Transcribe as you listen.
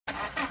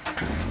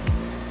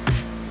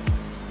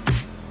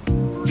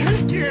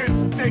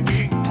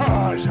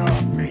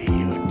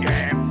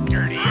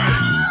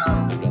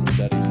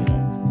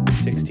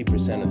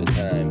50% of the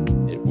time,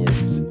 it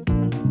works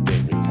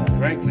every time.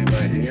 Frankly,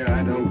 my dear,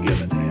 I don't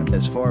give a damn.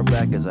 As far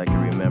back as I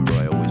can remember,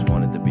 I always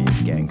wanted to be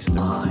a gangster.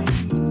 I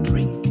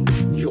drink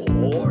your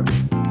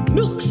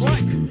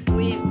milkshake. What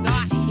we've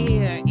got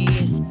here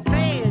is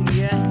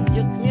failure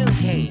to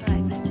communicate. All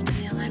right, Mr.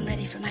 DeMille, I'm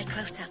ready for my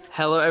close-up.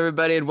 Hello,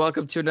 everybody, and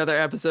welcome to another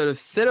episode of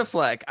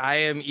Cineflex. I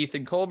am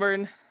Ethan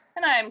Colburn.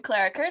 And I'm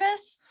Clara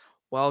Curtis.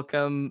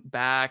 Welcome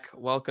back.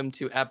 Welcome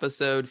to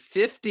episode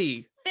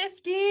 50.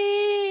 50.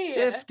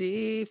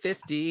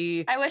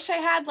 I wish I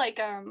had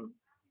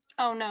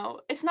oh no,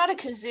 it's not a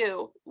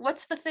kazoo.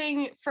 What's the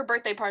thing for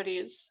birthday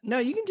parties? No,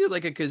 you can do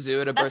like a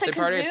kazoo at a That's birthday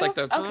a party. It's kazoo? like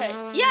the Okay.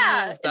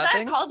 Yeah. Is that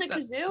thing? called a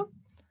kazoo?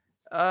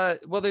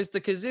 Well, there's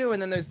the kazoo,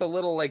 and then there's the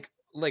little like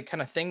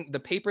kind of thing, the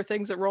paper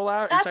things that roll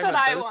out. That's Are you talking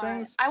what about I those want.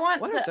 things? I want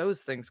What are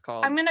those things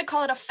called? I'm gonna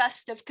call it a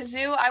festive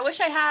kazoo. I wish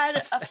I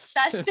had a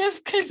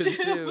festive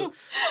kazoo.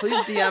 Please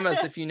DM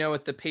us if you know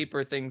what the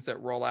paper things that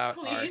roll out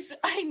are. Please,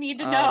 I need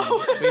to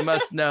know. We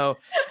must know.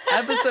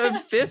 Episode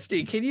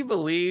 50. Can you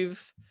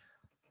believe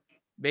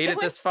made it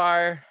this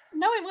far?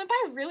 No, it went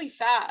by really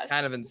fast.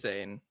 Kind of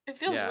insane. It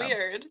feels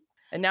weird.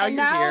 And now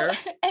you're here.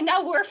 And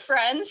now we're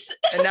friends.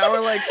 And now we're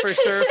like for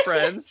sure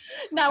friends.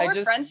 Now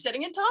we're friends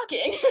sitting and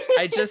talking.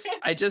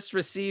 I just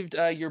received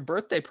your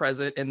birthday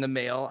present in the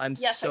mail. I'm I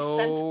sent a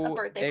so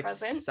birthday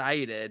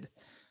excited.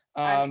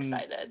 I'm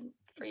excited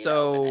for you to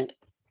So open it.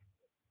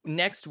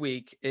 next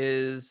week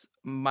is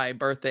my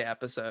birthday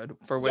episode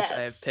for which I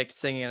have Yes. picked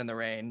Singing in the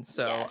Rain.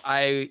 So Yes.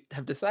 I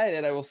have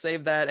decided I will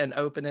save that and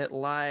open it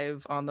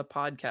live on the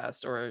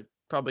podcast, or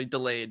probably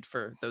delayed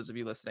for those of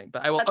you listening.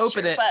 But I will That's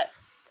open true, it but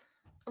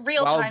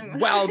real time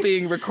while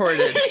being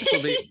recorded.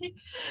 It'll be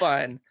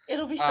fun.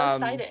 It'll be so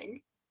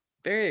exciting.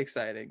 Very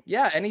exciting.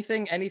 Yeah.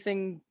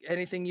 Anything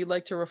you'd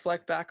like to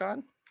reflect back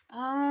on?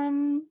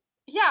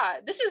 Yeah,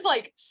 this is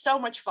like so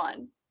much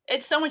fun.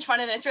 It's so much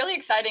fun, and it's really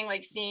exciting,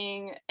 like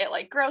seeing it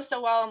like grow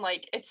so well, and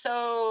like it's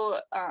so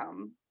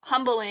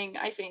humbling,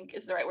 I think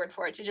is the right word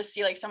for it, to just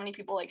see like so many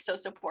people like so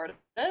supportive,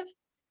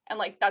 and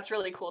like that's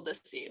really cool to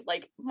see,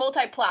 like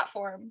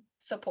multi-platform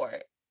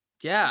support.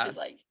 Yeah. Which is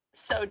like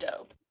so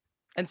dope.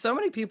 And so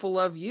many people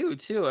love you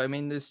too. I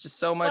mean, there's just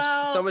so much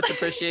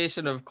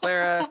appreciation of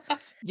Clara.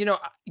 You know,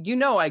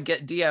 I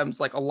get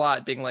DMs like a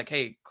lot being like,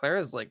 "Hey,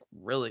 Clara's like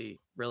really,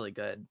 really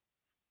good."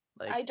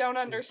 Like, I don't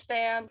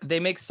understand.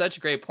 They make such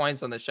great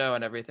points on the show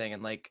and everything,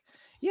 and like,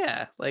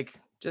 yeah, like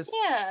just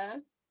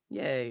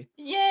yay.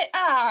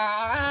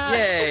 Yeah.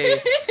 Yay.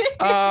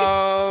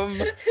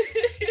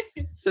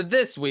 So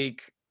this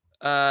week,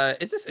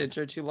 is this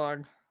intro too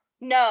long?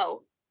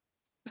 No.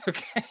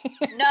 Okay.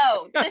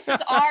 No, this is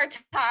our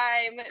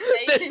time.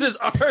 This is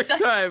our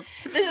time.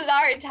 This is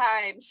our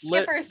time.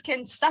 Skippers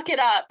can suck it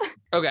up.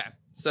 Okay.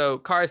 So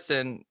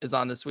Carson is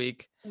on this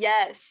week.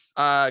 Yes.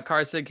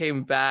 Carson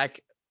came back.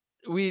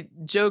 We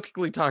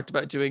jokingly talked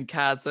about doing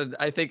Cats, and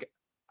I think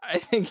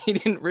he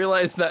didn't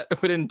realize that it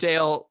would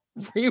entail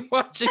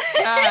rewatching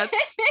Cats.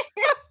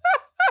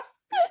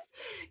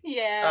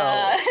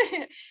 Yeah. Oh.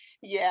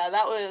 Yeah,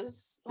 that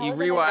was he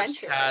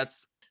rewatched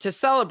Cats. To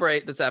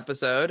celebrate this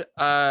episode,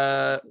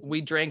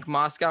 we drank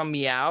Moscow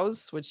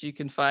Meows, which you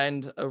can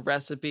find a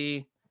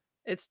recipe.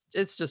 It's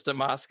just a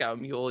Moscow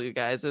Mule, you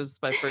guys. It was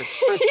my first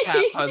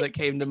cat pun that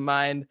came to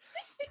mind.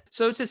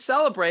 So to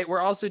celebrate,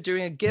 we're also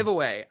doing a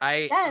giveaway.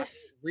 I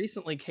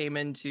recently came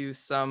into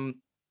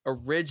some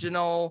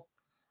original,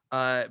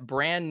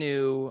 brand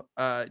new,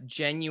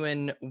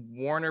 genuine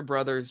Warner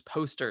Brothers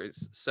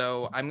posters.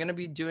 So I'm going to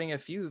be doing a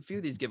few of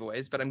these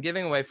giveaways, but I'm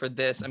giving away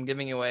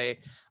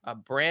a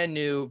brand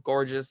new,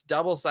 gorgeous,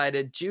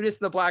 double-sided Judas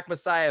and the Black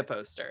Messiah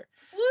poster.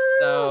 Woo!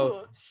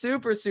 So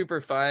super,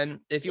 super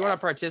fun. If you want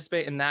to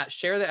participate in that,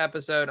 share the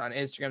episode on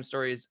Instagram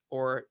stories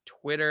or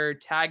Twitter,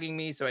 tagging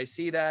me so I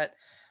see that.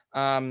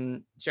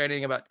 Share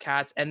anything about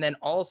Cats. And then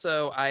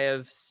also I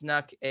have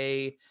snuck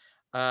a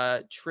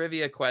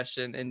trivia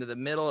question into the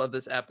middle of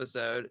this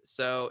episode.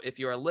 So if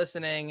you are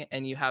listening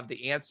and you have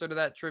the answer to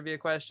that trivia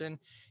question,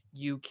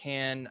 you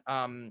can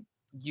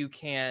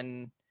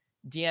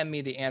DM me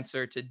the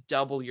answer to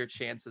double your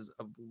chances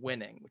of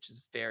winning, which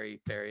is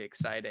very, very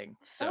exciting.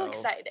 So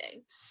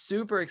exciting.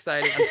 Super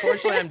exciting.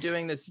 Unfortunately, I'm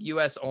doing this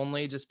US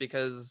only just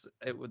because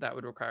that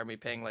would require me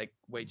paying like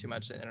way too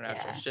much in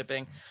international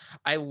shipping.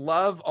 I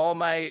love all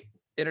my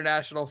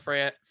international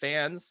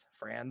fans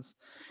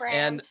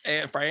and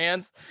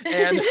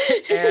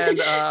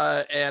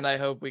I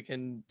hope we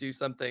can do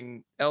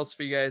something else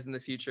for you guys in the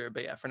future.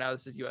 But yeah, for now,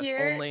 this is US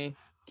only.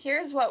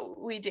 Here's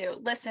what we do.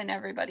 Listen,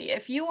 everybody,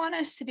 if you want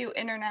us to do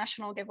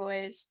international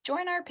giveaways,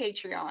 join our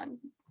Patreon,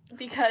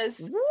 because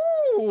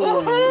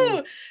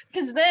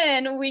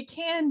then we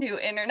can do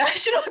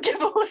international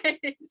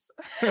giveaways.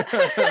 Look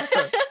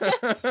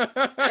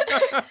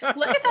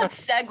at that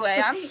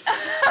segue.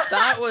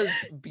 That was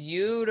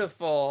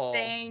beautiful.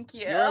 Thank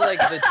you. You're like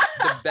the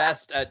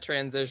best at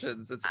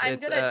transitions. I'm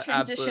good at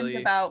transitions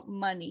about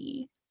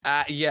money.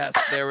 Yes,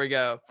 there we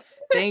go.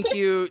 Thank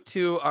you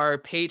to our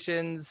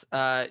patrons,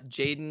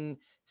 Jaden,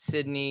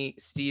 Sydney,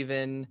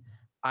 Steven,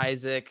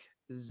 Isaac,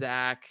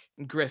 Zach,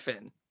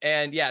 Griffin.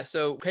 And yeah,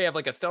 so we have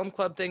like a film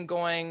club thing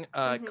going.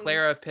 Mhm.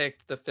 Clara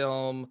picked the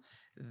film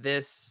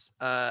this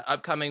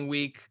upcoming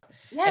week.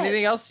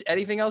 Yes.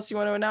 Anything else you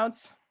want to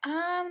announce?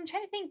 I'm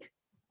trying to think.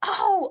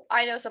 Oh,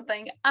 I know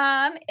something.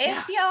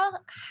 If y'all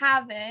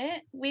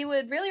haven't, we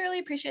would really, really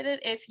appreciate it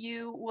if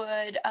you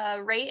would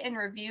rate and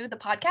review the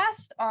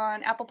podcast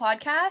on Apple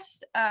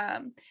Podcast.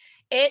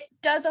 It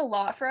does a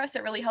lot for us.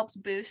 It really helps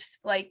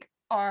boost like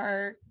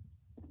our,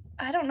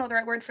 I don't know the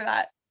right word for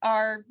that,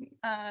 our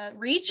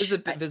reach.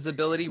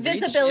 Visibility.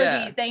 Visibility.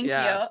 Yeah, Thank you.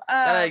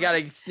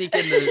 Gotta sneak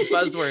in the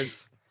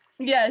buzzwords.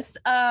 Yes.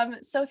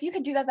 So if you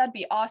could do that, that'd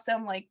be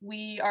awesome. Like,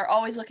 we are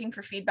always looking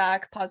for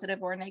feedback,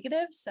 positive or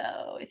negative.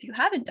 So if you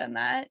haven't done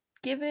that,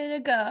 give it a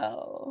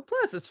go.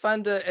 Plus, it's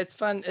fun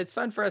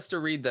for us to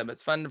read them.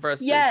 It's fun for us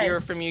to hear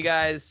from you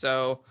guys.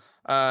 So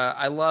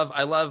I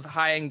love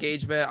high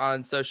engagement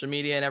on social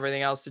media and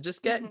everything else. So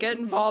just get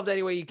involved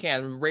any way you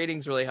can.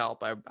 Ratings really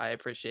help. I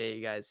appreciate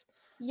you guys.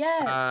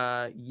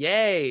 Yes.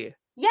 Yay.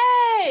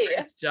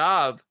 Nice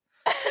job.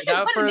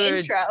 What an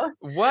intro.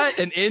 What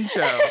an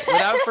intro.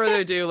 Without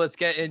further ado, let's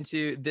get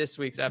into this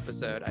week's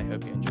episode. I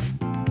hope you enjoy.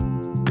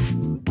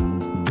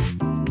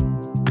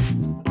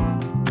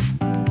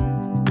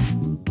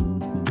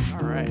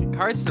 All right.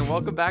 Carson,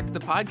 welcome back to the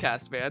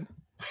podcast, man.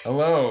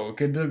 Hello.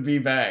 Good to be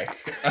back.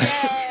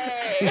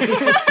 Yay.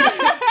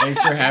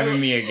 Thanks for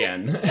having me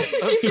again.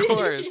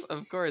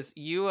 Of course.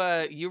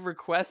 You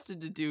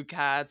requested to do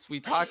cats. We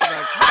talked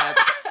about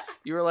cats.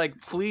 You were like,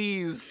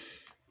 please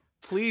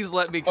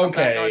let me come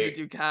back on to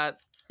do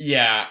cats.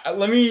 Yeah,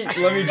 let me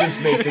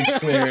just make this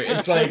clear.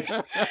 It's like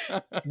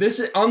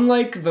this,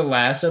 unlike the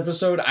last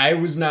episode, I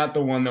was not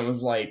the one that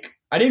was like,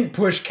 I didn't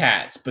push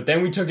cats, but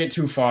then we took it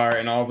too far,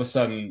 and all of a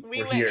sudden we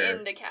we're went here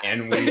into cats.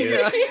 and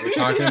we're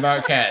talking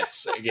about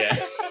cats again.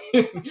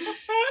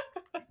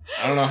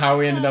 I don't know how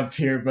we ended up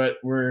here, but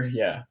we're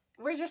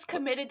just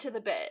committed to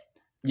the bit.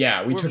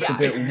 Yeah, we took the back.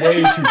 bit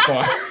way too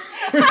far.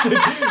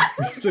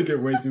 we took it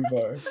way too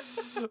far.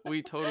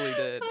 We totally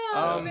did.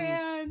 Oh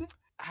man.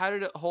 How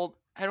did it hold?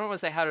 I don't want to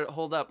say how did it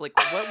hold up. Like,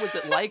 what was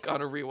it like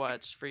on a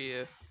rewatch for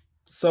you?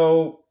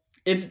 So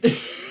it's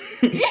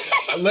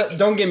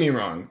don't get me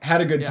wrong.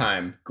 Had a good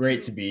time.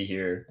 Great to be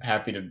here.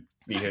 Happy to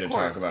be here to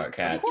talk about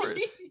cats. Of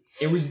course.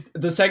 It was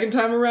the second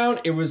time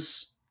around. It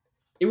was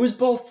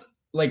both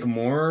like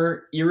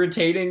more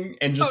irritating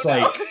and just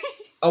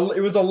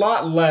it was a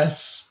lot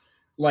less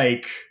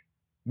like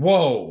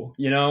whoa,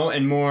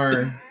 and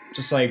more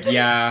just like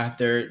there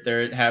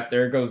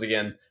it goes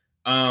again.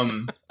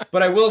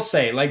 But I will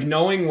say, like,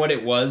 knowing what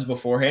it was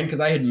beforehand, because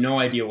I had no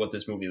idea what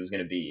this movie was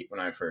going to be when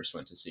I first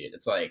went to see it.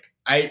 It's like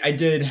I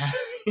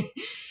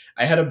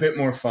had a bit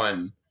more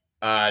fun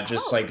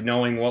like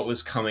knowing what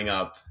was coming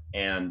up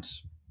and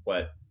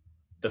what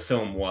the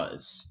film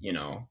was,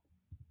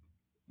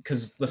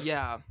 because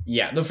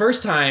the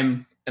first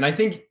time, and I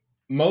think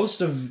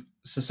most of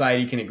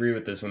society can agree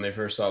with this when they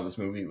first saw this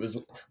movie, it was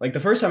like the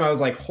first time I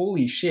was like,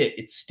 holy shit,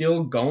 it's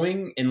still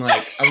going. And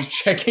like I was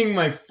checking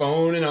my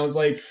phone and I was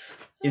like,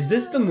 is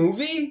this the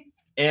movie?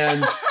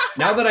 And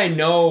now that I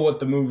know what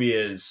the movie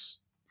is,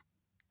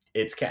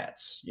 it's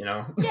cats,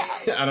 Yeah.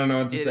 I don't know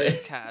what to say. It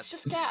is cats. It's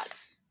just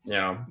cats.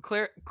 Yeah.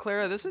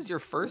 Clara, this was your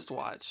first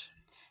watch.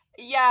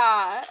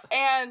 Yeah.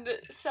 And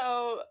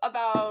so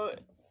about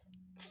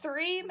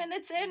 3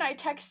 minutes in, I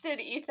texted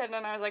Ethan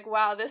and I was like,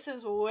 wow, this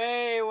is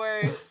way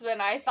worse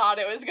than I thought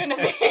it was going to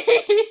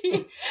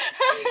be.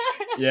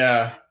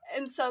 Yeah.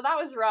 And so that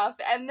was rough.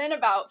 And then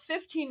about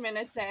 15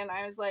 minutes in,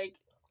 I was like,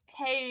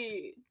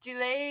 hey, do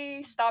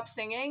they stop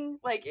singing?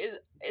 Like,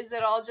 is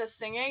it all just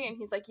singing? And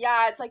he's like,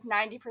 yeah, it's like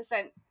 90%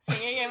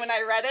 singing. And when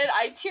I read it,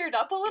 I teared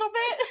up a little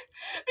bit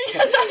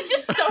because I was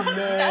just so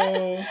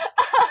upset.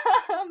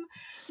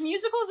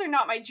 Musicals are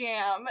not my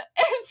jam.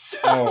 And so,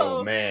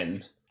 oh,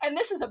 man. And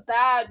this is a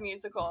bad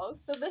musical.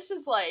 So this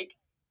is like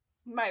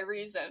my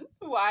reason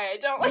why I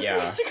don't like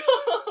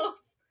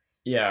musicals.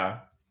 Yeah.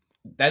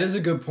 That is a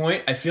good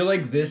point. I feel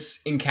like this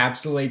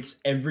encapsulates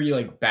every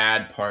like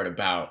bad part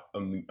about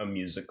a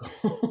musical.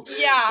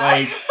 Yeah.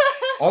 Like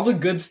all the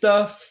good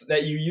stuff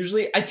that you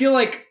usually, I feel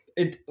like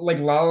it, like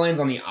La La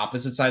Land's on the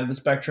opposite side of the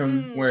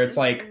spectrum, where it's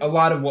like a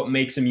lot of what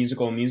makes a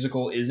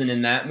musical isn't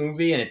in that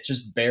movie and it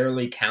just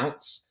barely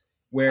counts.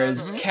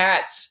 Whereas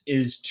Cats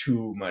is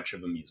too much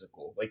of a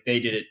musical. Like they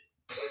did it,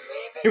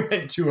 they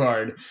went too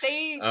hard.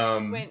 They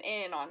went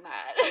in on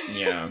that.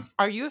 Yeah.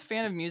 Are you a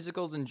fan of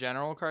musicals in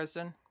general,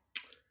 Carson?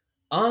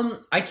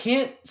 I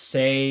can't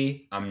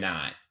say I'm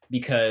not,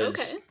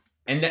 because,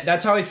 and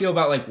that's how I feel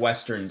about like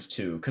Westerns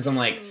too. Cause I'm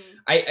like,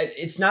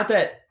 it's not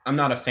that I'm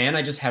not a fan.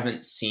 I just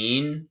haven't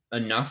seen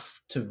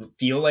enough to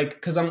feel like,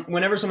 cause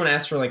whenever someone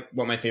asks for like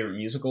what my favorite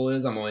musical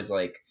is, I'm always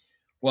like,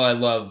 well, I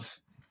love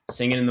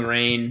Singing in the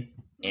Rain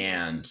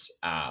and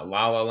La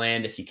La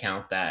Land, if you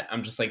count that.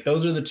 I'm just like,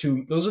 those are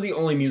the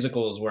only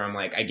musicals where I'm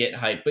like, I get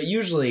hyped. But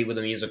usually with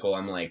a musical,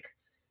 I'm like,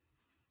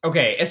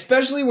 okay,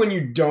 especially when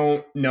you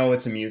don't know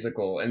it's a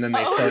musical and then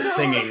they start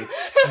singing.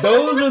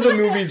 Those are the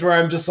movies where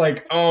I'm just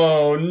like,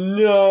 oh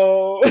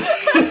no.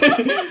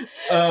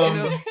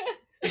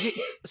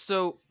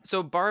 So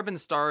Barb and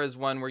Star is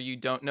one where you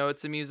don't know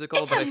it's a musical,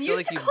 It's but a I feel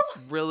like you musical?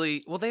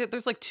 really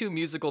there's like 2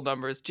 musical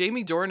numbers.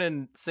 Jamie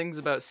Dornan sings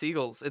about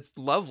seagulls. It's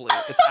lovely.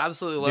 It's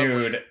absolutely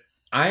lovely. Dude,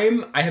 I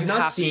have You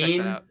not have to check that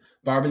seen out.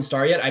 Barb and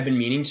Star yet. I've been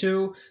meaning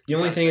to. The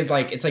only Yeah, thing check is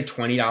like it's like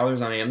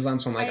 $20 on Amazon,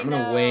 so I'm like I I'm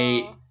gonna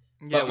wait. know.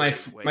 Yeah, But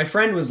wait. my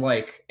friend was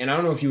like, and I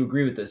don't know if you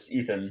agree with this,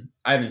 Ethan.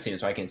 I haven't seen it,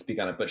 so I can't speak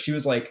on it. But she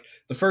was like,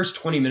 the first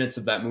 20 minutes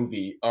of that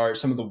movie are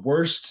some of the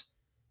worst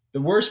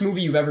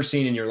movie you've ever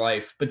seen in your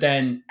life. But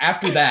then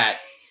after that,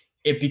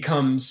 it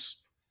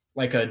becomes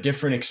like a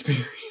different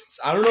experience.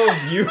 I don't know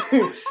if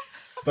you,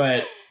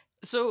 but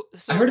So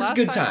I heard it's a last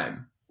good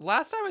time.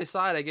 Last time I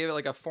saw it, I gave it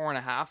like a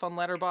 4.5 on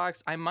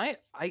Letterboxd.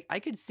 I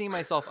could see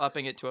myself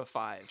upping it to a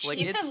 5. Like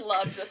Ethan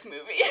loves this movie.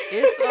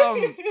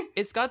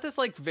 it's got this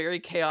like very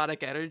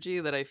chaotic energy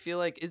that I feel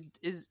like is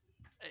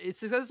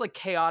it's got this like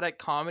chaotic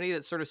comedy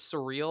that's sort of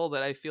surreal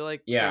that I feel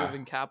like Yeah. sort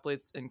of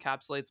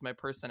encapsulates my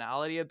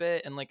personality a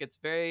bit, and like it's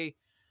very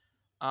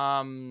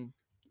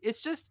it's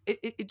just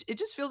it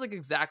just feels like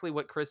exactly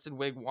what Kristen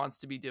Wiig wants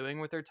to be doing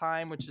with her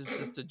time, which is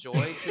just a joy,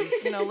 because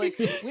like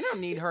we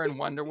don't need her in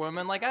Wonder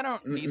Woman. Like I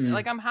don't need Mm-mm.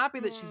 like I'm happy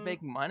that she's Mm.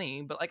 making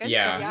money, but like I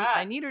Yeah. just don't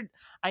need, Yeah.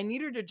 I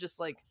need her to just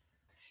like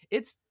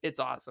it's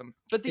awesome.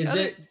 But the Is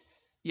other it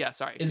yeah,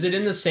 sorry. is it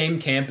in the same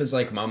camp as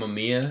like Mamma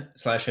Mia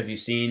 / have you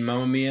seen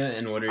Mamma Mia,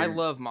 and what are I your...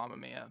 love Mamma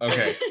Mia.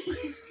 Okay.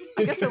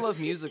 I guess I love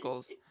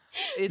musicals.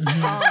 It's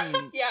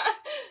Yeah.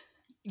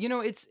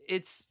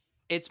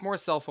 it's more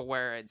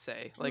self-aware, I'd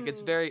say. Like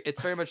it's Mm.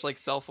 very much like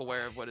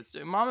self-aware of what it's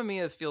doing. Mamma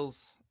Mia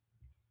feels,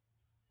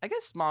 I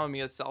guess Mamma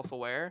Mia is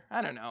self-aware.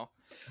 I don't know.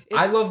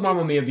 I It's- love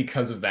Mamma Mia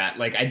because of that.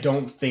 Like I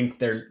don't think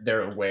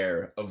they're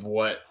aware of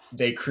what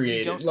they You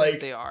created. don't like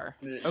think they are.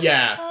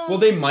 yeah, well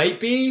they might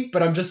be,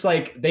 but I'm just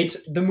like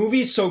the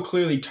movie is so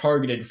clearly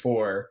targeted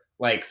for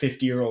like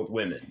 50-year-old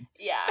women.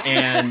 Yeah.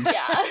 And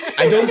yeah.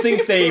 I don't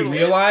think they Totally.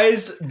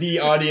 realized the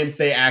audience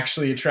they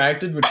actually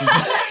attracted, which is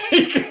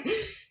like,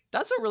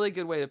 That's a really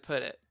good way to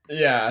put it.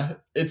 yeah,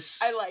 it's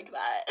I like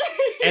that.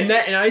 and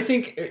I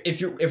think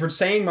if we're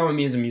saying Mamma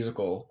Mia is a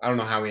musical, I don't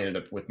know how we ended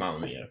up with Mamma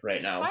Mia right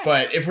It's now, fine.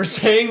 but if we're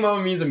saying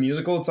Mamma Mia is a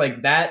musical, it's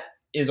like that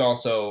is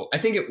also, I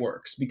think it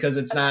works because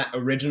it's not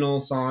original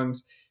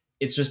songs,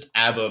 it's just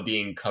ABBA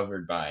being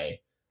covered by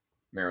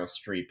Meryl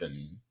Streep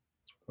and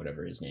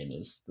whatever his name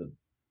is, the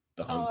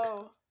hunk,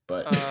 Oh.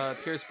 but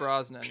Pierce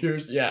Brosnan.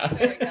 Pierce, yeah.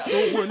 There we go.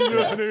 So when you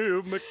Yeah.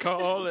 hear me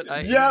call it,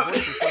 Yeah. his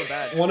voice is so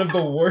bad. One of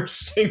the worst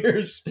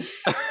singers.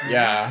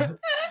 Yeah.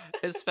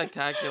 It's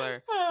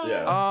spectacular.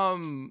 Yeah.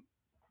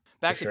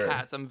 Back For to sure.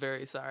 Cats. I'm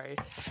very sorry.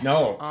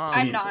 No.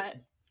 I'm please. not.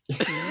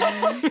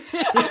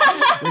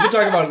 We could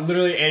talk about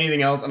literally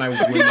anything else and I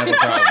wouldn't have a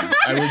problem.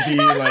 I would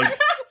be like,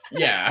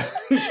 yeah.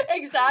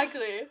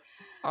 Exactly.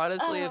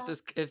 Honestly, Oh.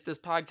 if this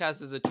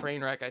podcast is a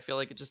train wreck, I feel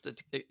like it just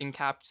it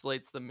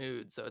encapsulates the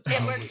mood. So it's It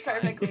probably works fine.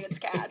 perfectly. It's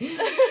cats.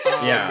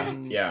 Yeah.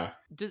 Um, Yeah.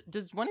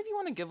 Does one of you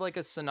want to give like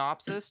a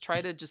synopsis?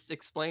 Try to just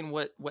explain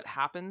what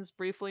happens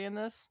briefly in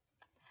this.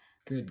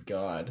 Good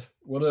God.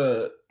 What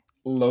a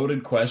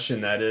loaded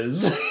question that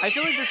is. I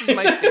feel like this is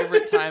my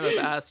favorite time I've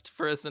asked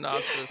for a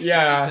synopsis. just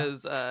Yeah.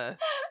 Because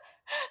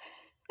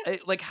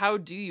like how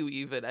do you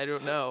even? I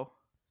don't know.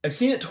 I've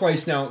seen it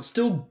twice now.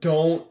 Still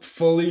don't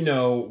fully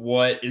know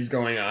what is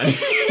going on.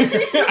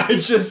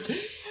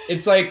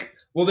 It's like,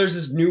 well, there's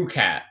this new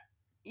cat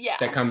Yeah.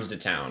 that comes to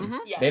town. Mhm.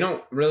 Yes. They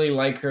don't really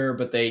like her,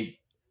 but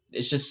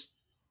it's just,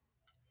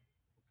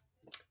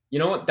 you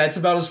know what? That's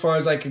about as far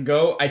as I could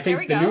go. I There think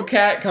we the go. new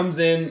cat comes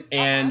in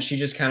and Uh-huh. she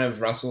just kind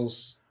of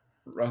ruffles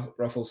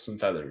some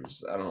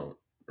feathers. I don't know,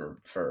 or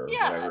fur,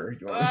 Yeah. whatever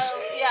you want to Well,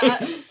 say. yeah.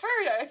 Fur,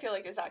 I feel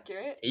like is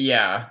accurate.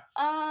 Yeah.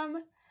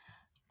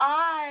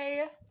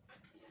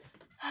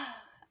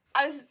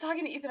 I was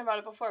talking to Ethan about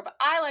it before, but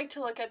I like to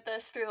look at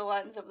this through the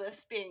lens of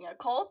this being a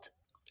cult.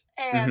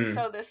 And Mhm.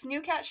 so this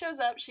new cat shows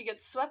up. She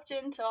gets swept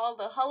into all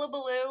the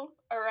hullabaloo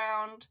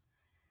around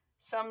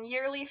some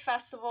yearly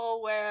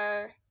festival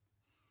where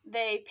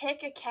they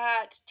pick a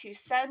cat to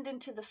send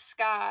into the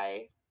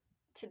sky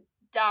to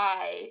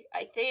die.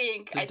 I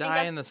think. To I think die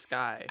that's in the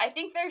sky. I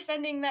think they're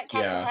sending that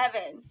cat to Yeah.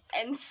 heaven.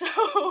 And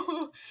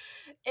so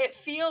it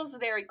feels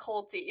very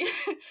culty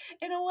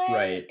in a way.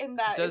 Right. In It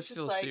that does it's just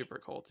feel like, super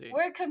culty.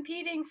 we're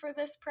competing for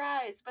this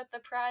prize, but the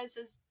prize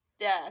is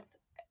death.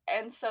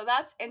 And so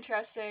that's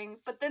interesting.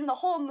 But then the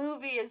whole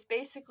movie is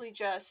basically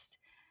just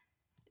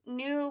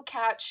new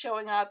cats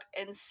showing up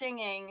and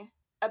singing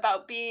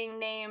about being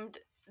named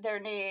their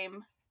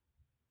name.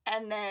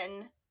 And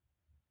then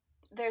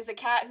there's a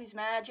cat who's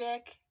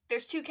magic.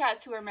 There's 2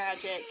 cats who are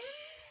magic.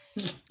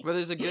 Where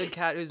there's a good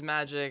cat who's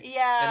magic,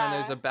 Yeah. and then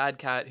there's a bad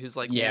cat who's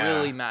like Yeah.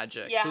 really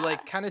magic. Yeah. Who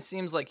like kind of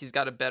seems like he's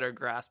got a better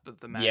grasp of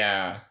the magic.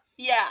 Yeah.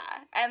 Yeah,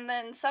 and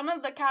then some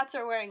of the cats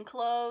are wearing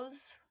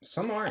clothes,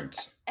 Some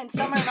aren't. and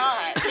some are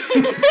not.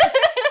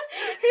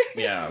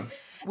 Yeah.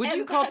 Would And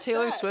you call that's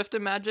Taylor it. Swift a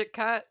magic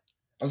cat?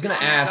 I was gonna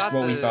She's ask got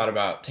what we the- thought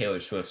about Taylor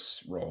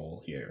Swift's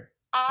role here.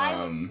 I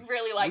Um,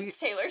 really liked we-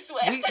 Taylor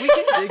Swift. We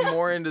can dig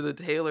more into the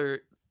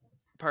Taylor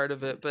part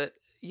of it, but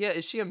yeah,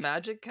 is she a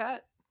magic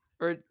cat?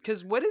 Or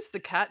because what is the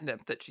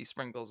catnip that she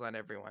sprinkles on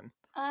everyone?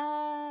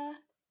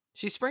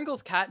 She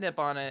sprinkles catnip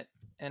on it,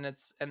 and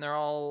they're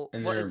all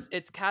And well. they're-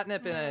 It's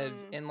catnip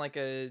in like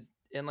a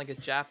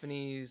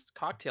Japanese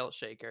cocktail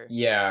shaker.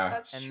 Yeah.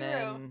 That's And true.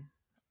 then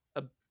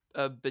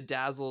a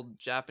bedazzled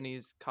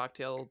Japanese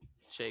cocktail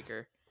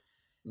shaker.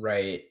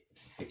 Right.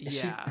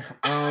 Yeah.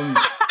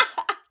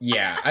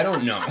 Yeah, I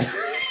don't know.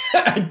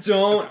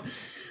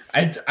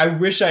 I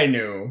wish I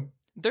knew.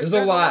 There's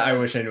a lot I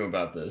wish I knew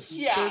about this.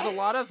 Yeah. There's a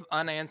lot of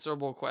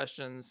unanswerable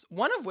questions.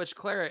 One of which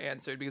Clara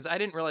answered because I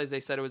didn't realize they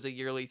said it was a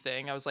yearly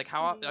thing. I was like,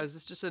 how is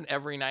this just an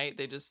every night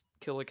they just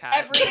kill a cat?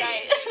 Every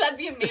night. That'd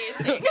be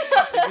amazing.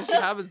 Like, she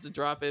happens to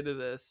drop into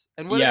this.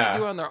 And what do Yeah. they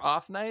do on their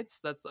off nights?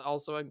 That's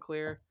also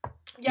unclear.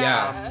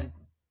 Yeah.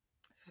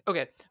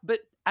 Okay, but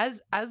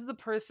as the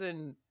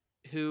person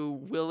who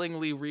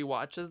willingly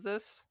rewatches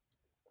this,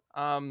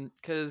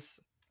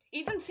 because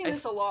Ethan's seen I-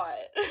 this a lot.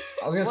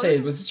 I was gonna Well, say,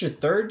 this- was this your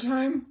third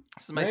time?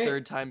 this is my Right?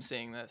 third time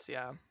seeing this.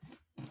 Yeah.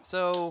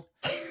 So,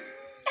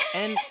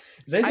 and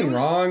Is anything was-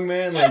 wrong,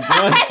 man? Like, do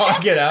you want to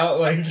talk it out?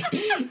 Like,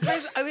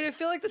 guys, I mean, I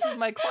feel like this is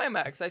my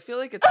climax. I feel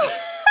like it's.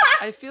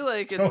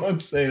 don't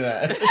say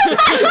that.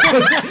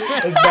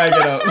 Let's back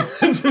it up.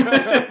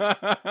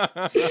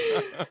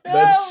 That's Oh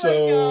my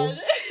so.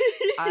 God.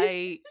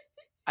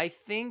 I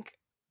think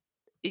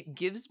it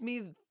gives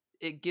me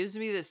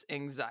this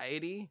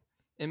anxiety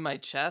in my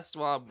chest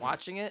while I'm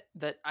watching it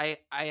that I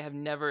have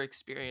never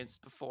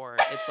experienced before.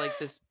 It's like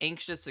this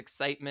anxious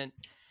excitement,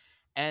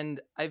 and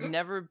I've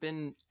never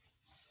been.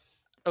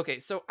 Okay,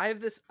 so I have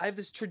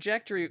this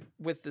trajectory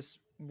with this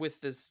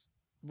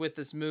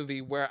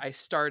movie where I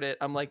start it.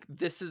 I'm like,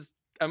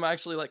 I'm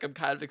actually like, I'm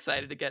kind of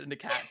excited to get into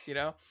Cats, you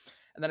know,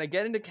 and then I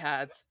get into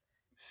Cats,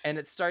 and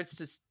it starts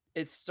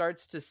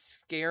to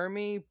scare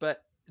me,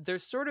 but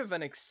there's sort of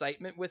an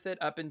excitement with it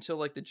up until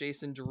like the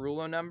Jason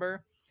Derulo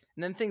number,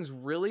 and then things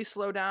really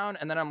slow down,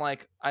 and then I'm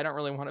like, I don't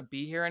really want to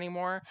be here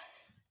anymore,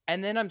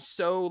 and then I'm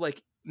so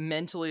like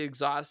mentally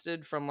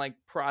exhausted from like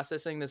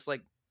processing this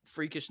like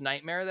freakish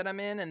nightmare that I'm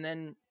in, and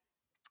then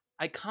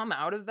I come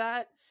out of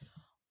that.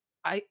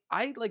 I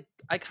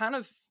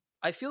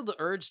feel the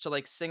urge to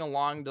like sing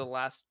along to the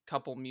last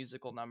couple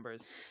musical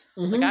numbers.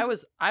 Like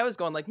I was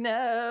going like,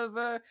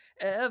 never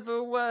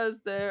ever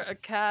was there a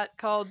cat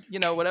called, you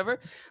know, whatever.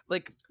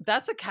 Like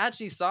that's a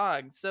catchy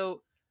song.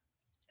 So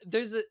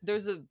there's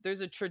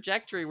a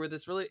trajectory where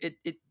this really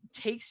it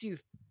takes you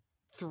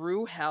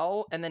through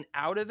hell and then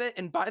out of it,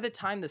 and by the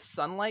time the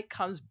sunlight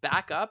comes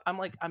back up,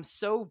 I'm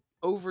so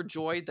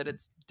overjoyed that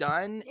it's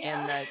done. Yeah.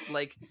 And that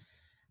like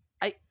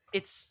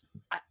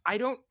I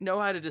don't know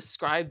how to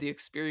describe the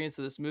experience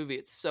of this movie.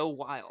 It's so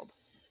wild.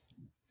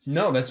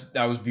 No,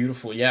 that was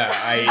beautiful. Yeah,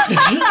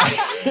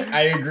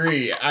 I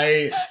agree.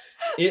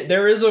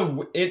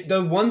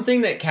 The one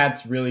thing that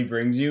Cats really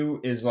brings you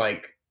is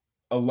like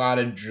a lot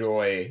of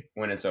joy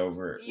when it's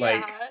over.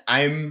 Like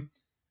Yeah.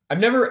 I've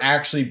never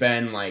actually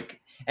been like,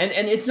 and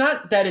it's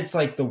not that it's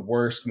like the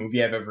worst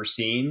movie I've ever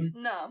seen,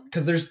 No.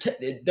 because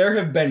there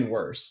have been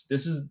worse.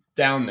 This is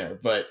down there,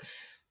 but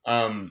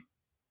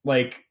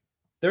like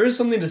there is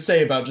something to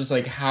say about just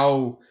like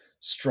how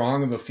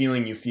strong of a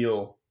feeling you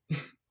feel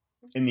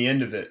in the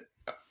end of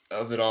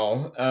it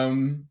all.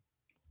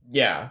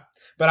 Yeah,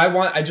 but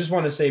I just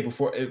want to say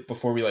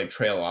before we like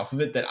trail off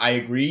of it that I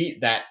agree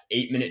that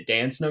 8-minute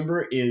dance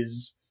number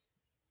is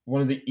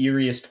one of the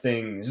eeriest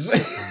things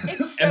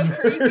It's so ever.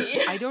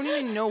 creepy. I don't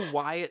even know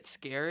why it's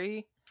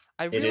scary.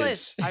 I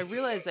is.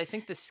 realize I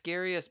think the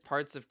scariest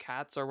parts of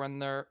Cats are when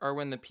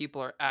the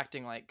people are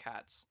acting like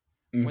cats.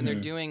 When they're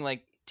Mhm. doing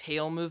like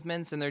tail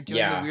movements and they're doing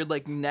Yeah. the weird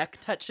like neck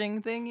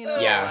touching thing, you know,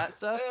 Yeah. all that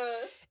stuff.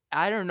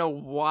 I don't know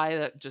why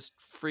that just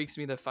freaks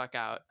me the fuck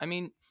out. I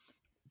mean,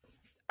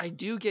 I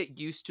do get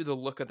used to the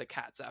look of the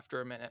cats after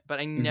a minute, but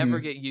I never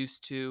get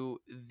used to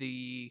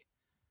the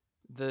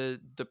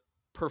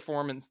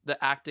performance,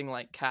 the acting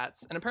like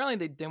cats. And apparently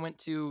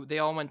they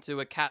all went to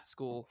a cat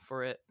school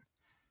for it.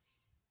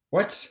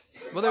 What?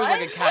 Well, there was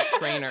like a What? cat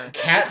trainer.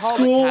 Cat They called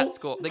school? it cat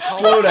school. They called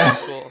Slow it cat down.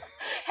 school.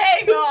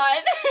 Hang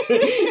on.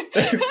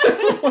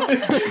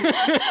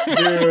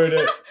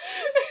 Dude.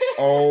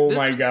 Oh This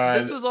my was, god.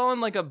 This was all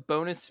in like a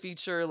bonus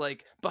feature,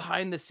 like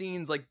behind the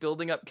scenes, like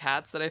building up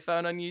cats that I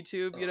found on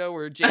YouTube, you know,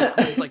 where James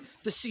Corden is like,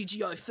 the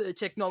CGI fur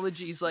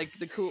technology is like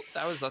the cool.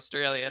 That was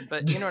Australian,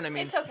 but you know what I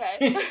mean? It's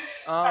okay.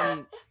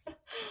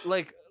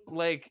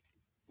 Like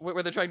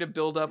where they're trying to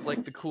build up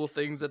like the cool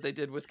things that they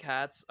did with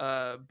cats.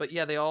 But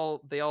yeah, they all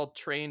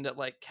trained at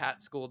like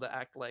cat school to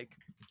act like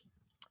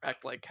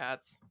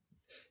cats.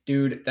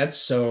 Dude, that's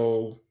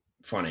so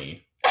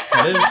funny.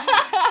 That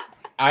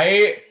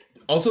is.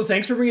 Also,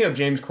 thanks for bringing up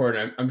James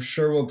Corden. I'm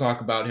sure we'll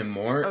talk about him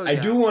more. Oh, I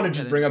yeah, do want to we'll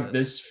just get bring into up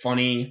this. this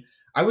funny.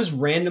 I was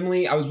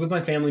with my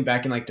family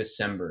back in like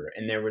December,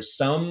 and there was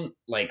some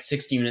like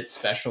 60-minute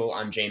special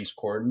on James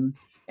Corden,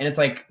 and it's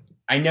like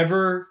I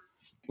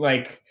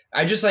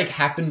just like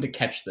happened to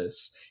catch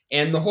this,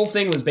 and the whole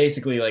thing was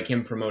basically like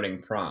him promoting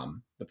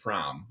the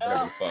prom,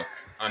 whatever the fuck,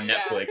 on Yeah.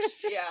 Netflix,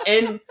 Yeah.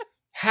 and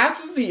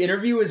half of the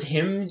interview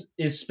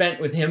is spent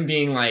with him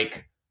being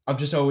like, I've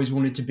just always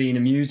wanted to be in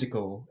a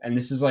musical, and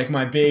this is like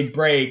my big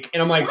break.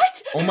 And I'm like,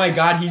 What? oh my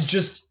God, he's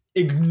just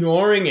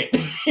ignoring it.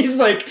 He's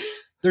like,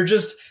 they're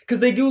just, because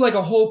they do like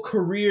a whole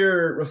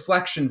career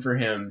reflection for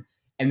him,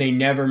 and they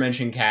never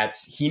mention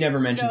Cats. He never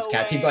mentions No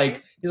Cats. way.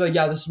 He's like,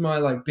 yeah, this is my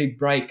like big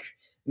break.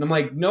 And I'm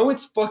like, no,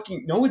 it's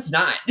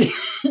not.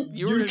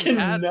 You were in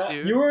Cats,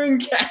 dude. You were in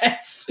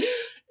Cats.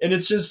 And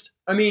it's just,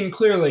 I mean,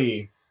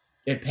 clearly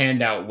it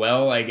panned out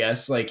well, I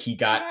guess. Like, he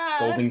got Yeah.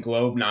 Golden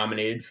Globe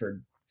nominated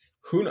for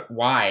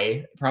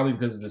why? Probably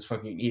because of this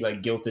fucking, he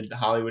like guilted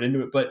Hollywood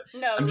into it. But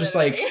No, I'm just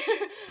literally.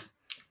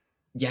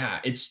 yeah,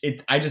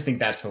 I just think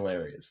that's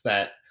hilarious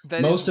that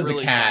That most is of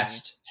really the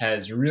cast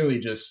has really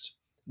just,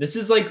 this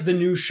is like the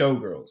new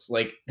Showgirls.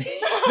 Like,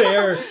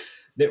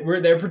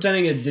 they're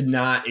pretending it did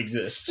not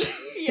exist.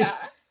 Yeah.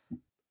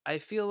 I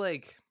feel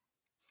like,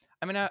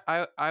 I mean,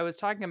 I was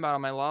talking about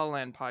on my La La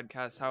Land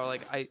podcast how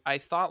like I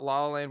thought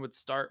La La Land would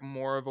start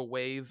more of a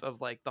wave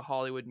of like the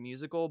Hollywood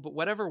musical, but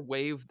whatever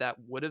wave that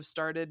would have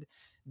started,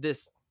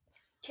 this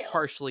Kill.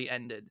 harshly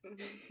ended, Mhm.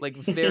 like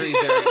very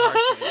very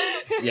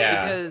harshly.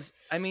 Yeah. Because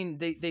I mean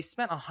they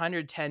spent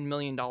 $110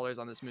 million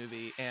on this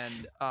movie,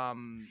 and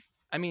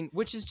I mean,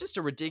 which is just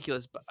a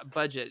ridiculous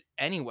budget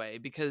anyway,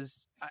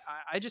 because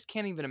I just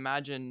can't even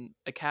imagine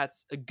a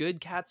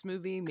good Cats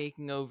movie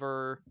making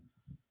over,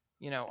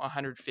 you know,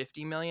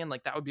 150 million.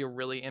 Like, that would be a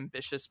really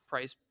ambitious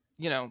price,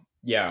 you know,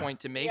 Yeah.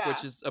 point to make, Yeah.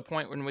 which is a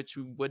point in which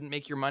you wouldn't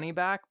make your money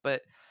back.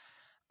 But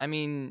I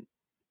mean,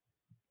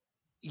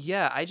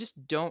 yeah,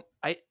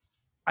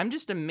 I'm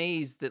just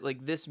amazed that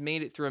like this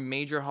made it through a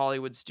major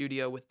Hollywood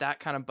studio with that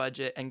kind of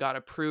budget and got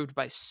approved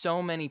by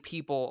so many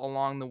people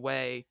along the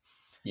way,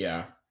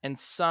 Yeah. and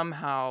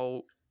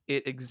somehow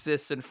it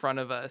exists in front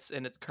of us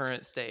in its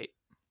current state.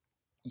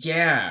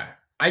 Yeah.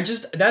 I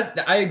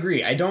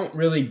agree. I don't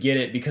really get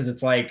it because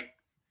it's like,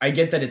 I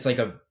get that it's like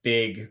a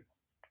big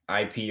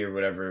IP or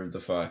whatever the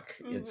fuck.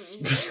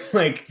 It's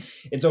like,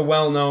 it's a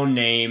well-known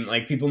name.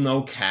 Like, people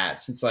know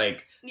Cats. It's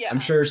like, Yeah. I'm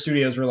sure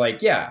studios were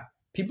like, yeah,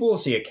 people will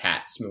see a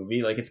Cats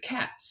movie. Like, it's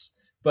Cats.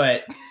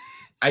 But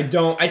I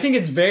think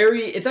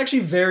it's actually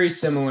very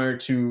similar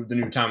to the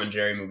new Tom and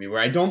Jerry movie, where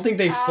I don't think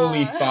they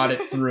fully thought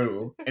it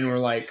through and were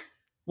like,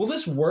 will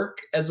this work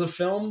as a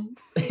film?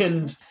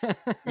 And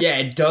yeah,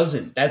 it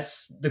doesn't.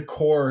 That's the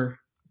core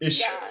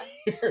issue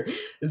here,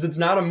 is it's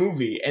not a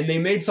movie. And they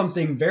made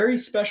something very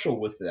special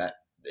with that.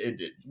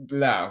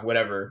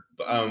 Whatever.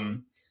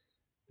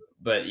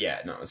 But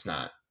yeah, no, it's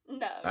not.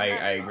 No. I not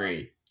at all.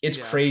 agree. It's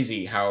Yeah.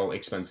 crazy how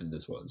expensive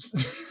this was.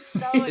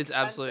 So It's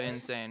absolutely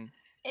expensive. insane.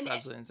 It's And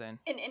absolutely insane.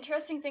 An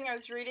interesting thing I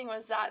was reading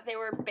was that they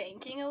were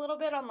banking a little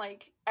bit on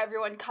like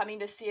everyone coming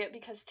to see it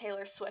because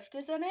Taylor Swift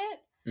is in it.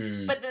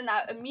 Mm, But then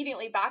that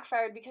immediately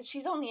backfired because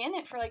she's only in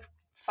it for like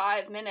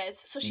 5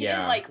 minutes. So she Yeah.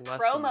 didn't like Less than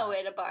promo that.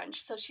 it a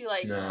bunch. So she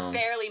like No.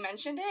 barely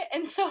mentioned it.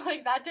 And so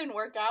like that didn't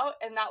work out.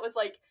 And that was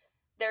like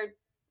their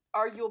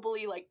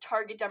arguably like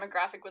target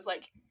demographic was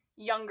like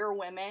younger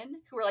women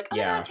who were like, oh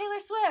Yeah. yeah, Taylor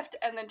Swift.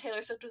 And then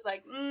Taylor Swift was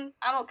like, I'm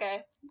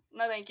okay.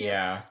 No, thank you.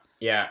 yeah.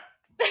 Yeah.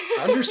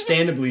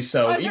 Understandably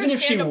so. Even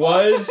if she Understandable.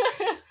 was,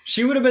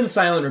 she would have been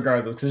silent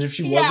regardless, because if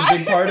she was a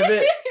big part of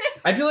it,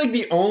 I feel like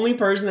the only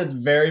person that's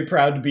very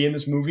proud to be in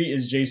this movie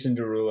is Jason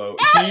Derulo.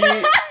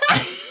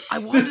 I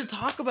wanted to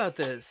talk about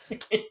this.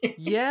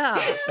 Yeah.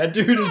 That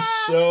dude is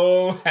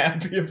so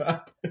happy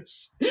about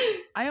this.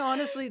 I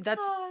honestly,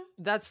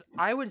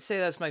 I would say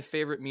that's my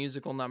favorite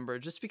musical number,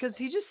 just because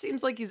he just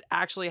seems like he's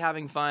actually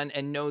having fun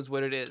and knows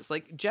what it is.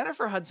 Like,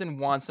 Jennifer Hudson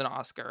wants an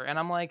Oscar, and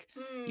I'm like,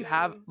 you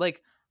have,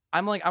 like,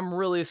 I'm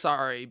really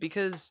sorry,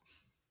 because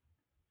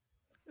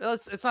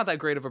it's not that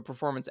great of a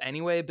performance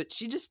anyway, but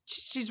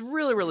she's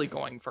really, really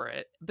going for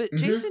it. But Mhm.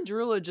 Jason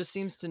Derulo just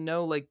seems to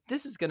know, like,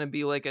 this is going to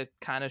be like a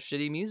kind of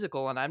shitty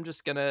musical, and I'm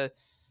just going to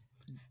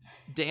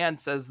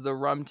dance as the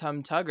Rum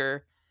Tum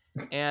Tugger.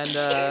 And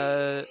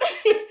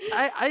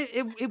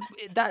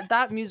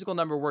that musical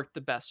number worked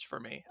the best for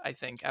me, I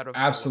think, out of all of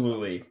them.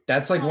 Absolutely.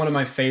 That's like one of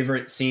my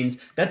favorite scenes.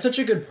 That's such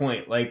a good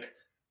point. Like,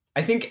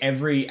 I think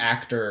every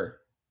actor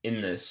in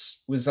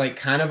this was like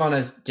kind of on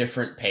a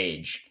different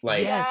page.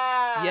 Like,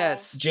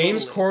 yes,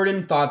 James totally.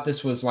 Corden thought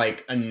this was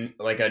like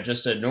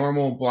just a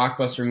normal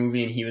blockbuster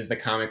movie, and he was the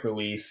comic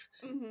relief.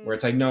 Where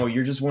it's like, no,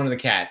 you're just one of the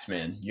cats,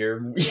 man.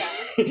 You're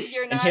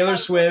You're and not Taylor that-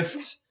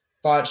 Swift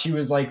thought she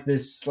was like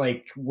this,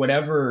 like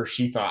whatever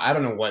she thought. I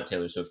don't know what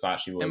Taylor Swift thought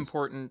she was.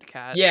 Important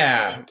cat.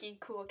 Yeah. Slinky,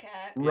 cool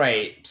cat.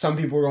 Right. Some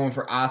people were going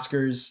for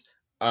Oscars.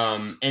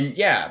 And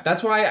yeah,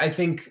 that's why I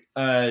think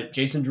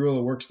Jason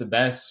Derulo works the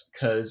best,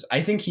 because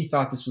I think he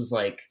thought this was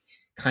like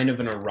kind of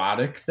an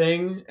erotic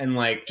thing and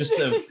like just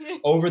a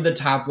over the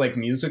top like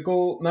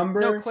musical number.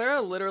 No, Clara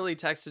literally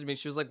texted me.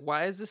 She was like,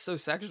 "Why is this so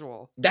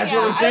sexual?" That's Yeah,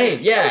 what I'm I saying. was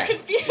so Yeah.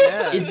 confused.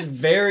 Yeah. It's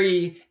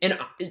very, and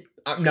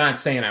I'm not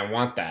saying I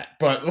want that,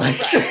 but like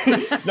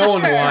Right. no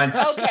one Sure,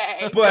 wants.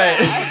 Okay.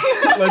 But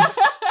yeah. let's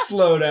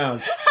slow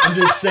down. I'm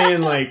just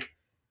saying, like,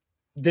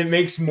 that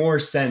makes more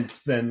sense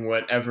than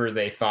whatever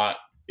they thought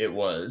it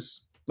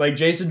was. Like,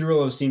 Jason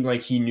Derulo seemed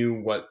like he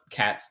knew what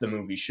Cats the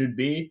movie should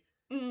be,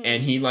 Mm.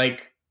 and he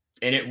like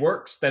and it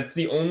works. That's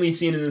the only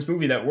scene in this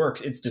movie that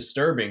works. It's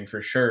disturbing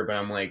for sure, but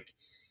I'm like,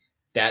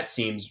 that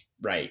seems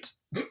right.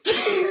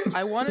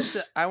 I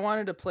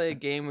wanted to play a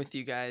game with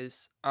you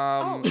guys.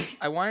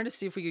 I wanted to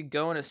see if we could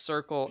go in a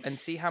circle and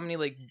see how many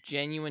like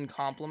genuine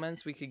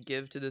compliments we could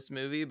give to this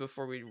movie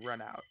before we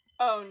run out.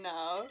 Oh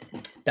no.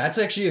 That's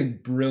actually a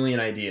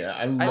brilliant idea.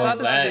 I I love thought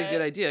this that. would be a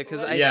good idea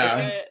because I Yeah.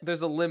 think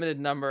there's a limited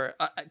number.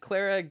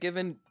 Clara,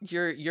 given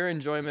your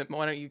enjoyment,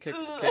 why don't you kick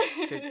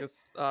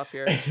us off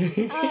here?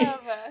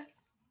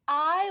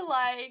 I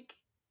like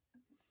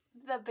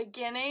the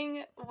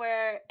beginning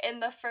where in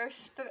the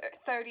first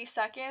 30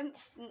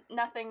 seconds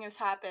nothing has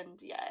happened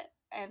yet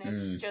and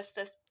it's just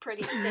this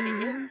pretty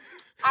city.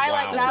 I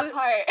like Wow. that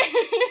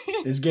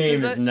part. This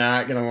game Does is that-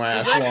 not gonna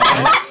last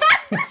that-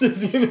 long.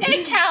 This is gonna be-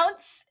 It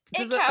counts.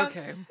 Does It that- counts.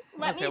 okay.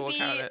 Let Okay, we'll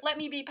count me it. let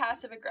me be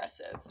passive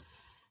aggressive.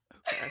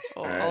 Okay,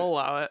 Alright. I'll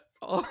allow it.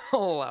 I'll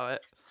allow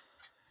it.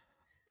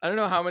 I don't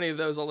know how many of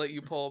those I'll let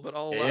you pull, but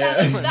I'll allow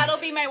Yeah. it. That'll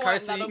be my one.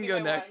 Carson, you That'll can be go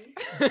my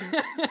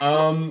next.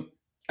 one.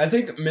 I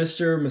think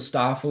Mr.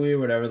 Mustafali,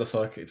 whatever the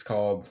fuck it's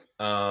called,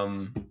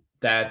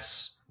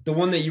 that's the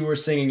one that you were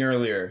singing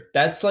earlier.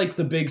 That's like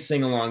the big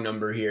sing-along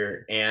number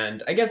here,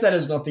 and I guess that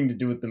has nothing to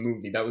do with the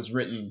movie. That was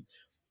written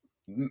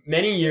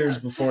many years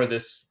before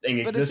this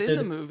thing But existed.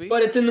 it's in the movie.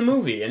 But it's in the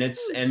movie, and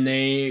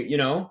they,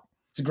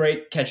 it's a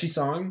great catchy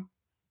song.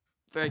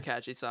 Very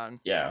catchy song.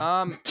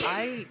 Yeah.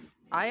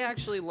 I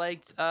actually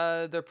liked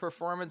the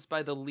performance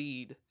by the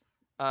lead,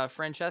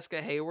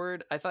 Francesca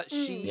Hayward. I thought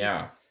she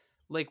Yeah.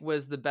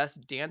 was the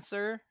best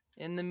dancer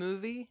in the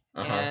movie,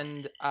 Uh-huh.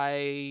 and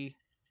I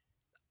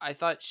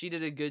thought she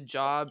did a good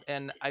job.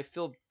 And I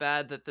feel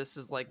bad that this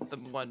is like the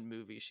one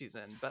movie she's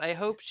in, but I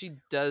hope she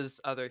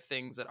does other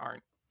things that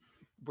aren't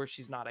where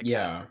she's not a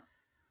Yeah.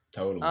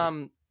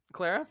 Totally.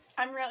 Clara.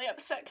 I'm really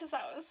upset because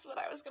that was what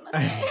I was gonna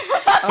say.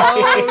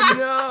 Oh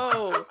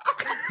no!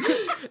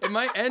 It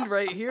might end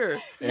right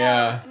here.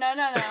 Yeah. No.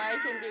 I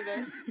can do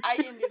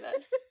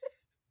this.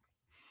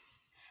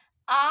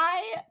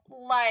 I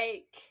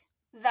like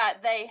that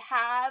they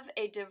have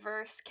a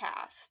diverse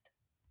cast.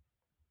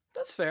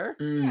 That's fair.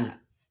 Yeah.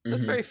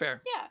 That's Mhm. very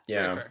fair. Yeah. It's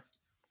very Yeah. fair.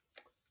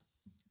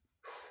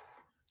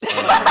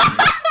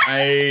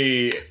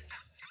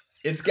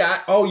 It's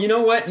got, oh, you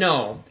know what?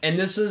 No. And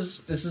this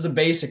is a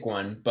basic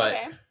one, but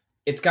Okay.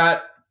 it's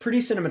got pretty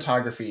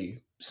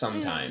cinematography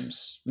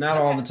sometimes. Not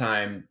all the Okay.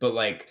 time, but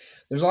like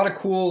there's a lot of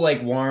cool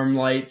like warm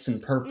lights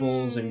and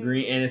purples and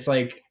green, and it's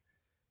like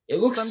it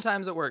looks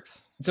Sometimes it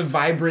works. it's a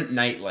vibrant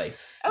nightlife,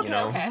 Okay. you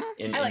know, Okay.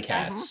 in I like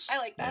that. Cats. I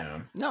like that.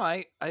 Yeah. No,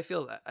 I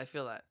feel that. I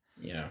feel that.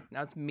 Yeah.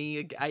 Now it's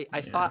me. I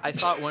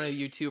thought one of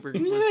you two was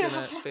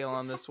gonna fail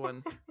on this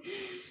one.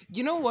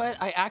 You know what?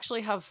 I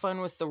actually have fun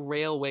with the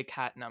railway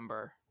cat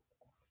number.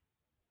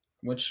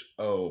 Which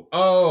yeah.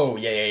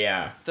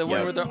 The one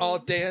Yep. where they're all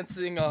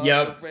dancing on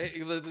Yep.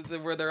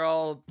 where they're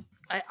all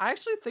I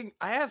actually think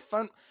I have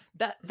fun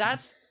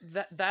that's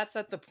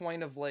at the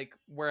point of like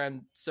where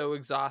I'm so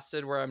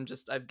exhausted where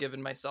I've given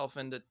myself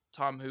into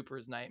Tom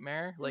Hooper's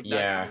nightmare. Like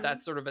Yeah.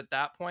 that's sort of at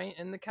that point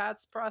in the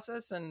Cats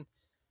process, and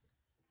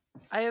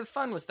I have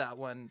fun with that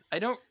one. I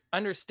don't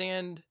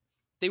understand,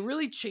 they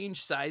really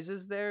change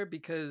sizes there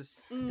because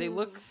they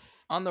look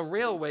on the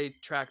railway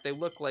track, they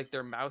look like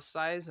they're mouse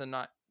size and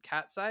not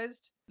cat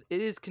sized.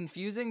 It is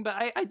confusing, but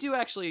I do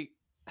actually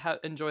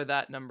enjoy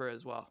that number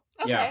as well.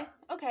 Okay. Yeah.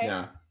 Okay.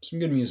 Yeah. Some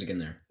good music in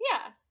there.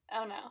 Yeah.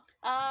 Oh no.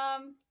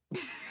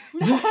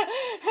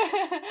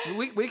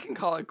 We can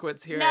call it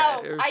quits here.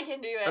 No, I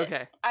can do it.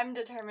 Okay. I'm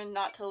determined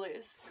not to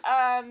lose.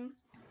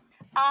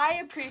 I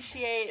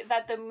appreciate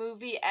that the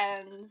movie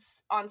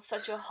ends on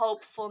such a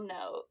hopeful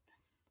note.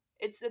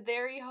 It's a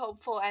very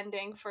hopeful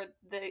ending for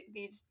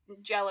these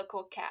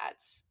Jellicle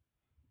cats.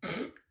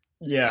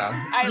 Yeah.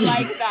 I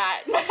like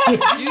that.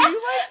 Do you like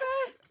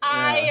that?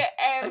 I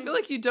am. I feel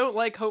like you don't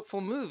like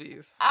hopeful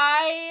movies.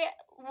 I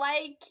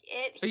like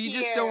it. Or you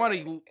just don't want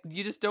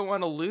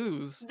to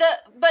lose.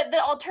 But the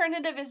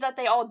alternative is that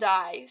they all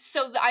die.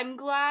 So I'm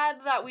glad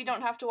that we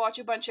don't have to watch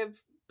a bunch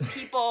of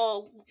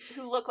people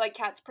who look like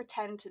cats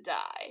pretend to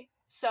die.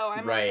 So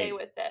I'm okay Right.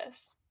 with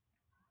this.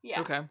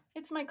 Yeah. Okay.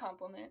 It's my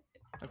compliment.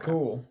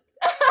 Cool.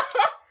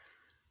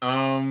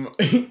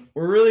 We're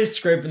really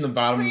scraping the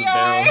bottom We of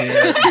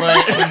the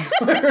barrel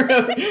are.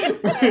 here,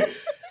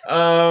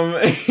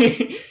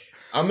 but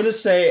I'm gonna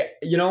say,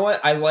 you know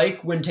what? I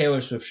like when Taylor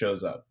Swift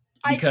shows up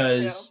I do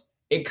because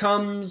it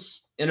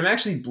comes, and I'm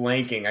actually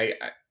blanking.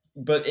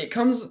 But it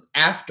comes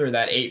after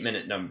that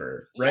 8-minute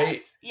number, right?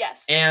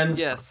 Yes. And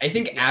Yes. I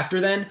think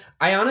after then,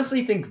 I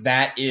honestly think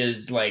that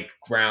is like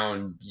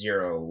ground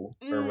zero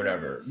or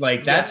whatever.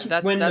 Like that's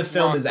when the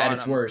film rock is at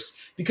its bottom. worst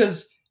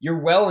because you're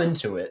well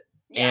into it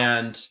Yeah.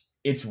 and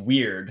it's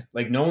weird.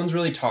 Like no one's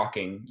really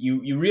talking.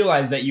 You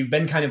realize that you've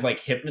been kind of like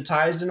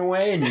hypnotized in a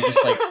way, and you're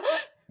just like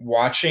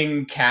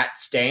watching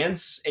cats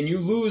dance, and you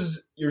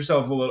lose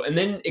yourself a little. And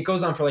then it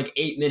goes on for like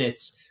 8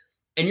 minutes,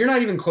 and you're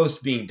not even close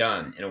to being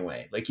done in a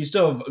way. Like you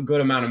still have a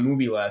good amount of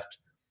movie left.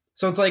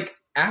 So it's like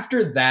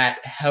after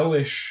that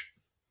hellish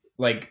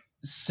like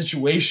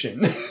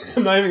situation.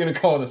 I'm not even gonna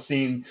call it a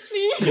scene.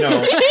 You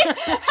know,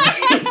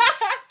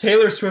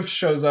 Taylor Swift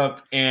shows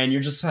up, and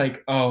you're just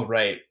like, oh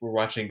right, we're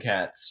watching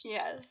Cats,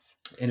 Yes.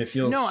 and it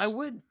feels No, I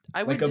would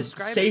like a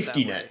describe it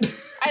safety that net. way.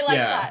 I like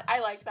Yeah. that. I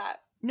like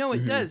that. No,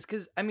 it Mhm. does,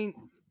 because I mean,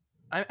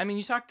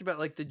 you talked about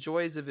like the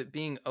joys of it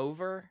being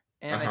over,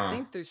 and I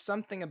think there's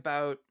something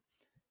about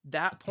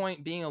that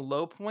point being a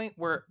low point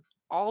where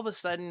all of a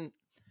sudden,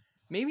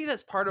 maybe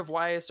that's part of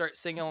why I start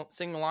singing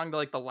along to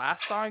like the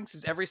last songs,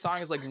 because every song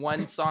is like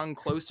one song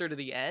closer to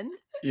the end.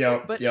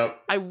 Yep. But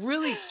yep. I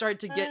really start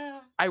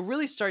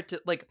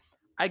to like,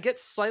 I get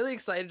slightly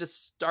excited to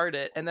start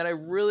it, and then I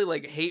really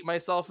like hate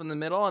myself in the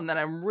middle, and then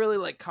I'm really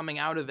like coming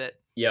out of it,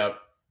 Yep.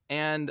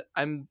 and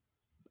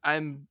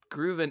I'm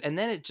grooving, and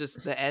then it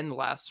just the end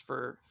lasts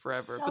for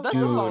forever. So But that's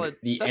Dude, a solid.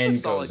 the That's end a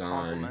solid goes on.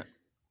 compliment.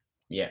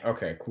 Yeah.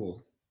 Okay.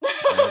 Cool.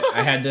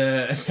 I had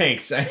to.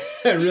 Thanks. I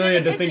really did a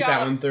had to good think that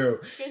job. one through.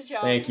 Good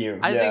job. Thank you.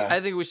 I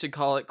think we should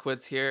call it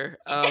quits here.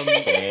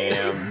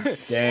 Damn.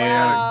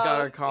 Wow.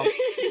 Got our comp.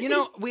 You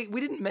know, we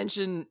didn't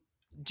mention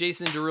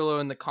Jason Derulo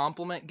in the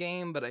compliment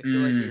game, but I feel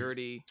like we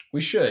already.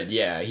 We should.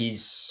 Yeah.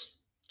 He's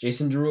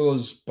Jason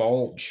Derulo's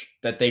bulge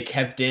that they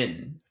kept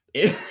in.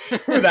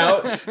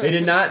 Without they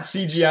did not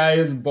CGI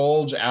his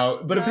bulge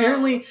out, but No.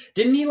 apparently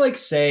didn't he like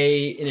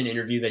say in an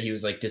interview that he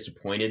was like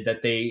disappointed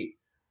that they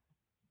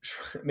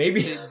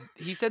maybe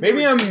He said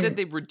Maybe he said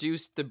they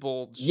reduced the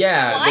bulge.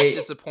 Yeah, He was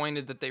they-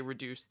 disappointed that they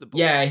reduced the bulge.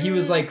 yeah, he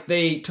was like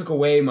they took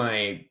away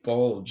my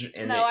bulge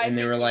and No, they, I and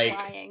they think were he's like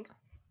lying.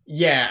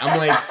 yeah, I'm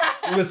like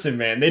listen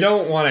man, they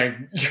don't want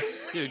to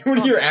Dude, what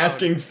are calm you down.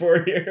 asking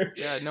for here?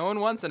 Yeah, no one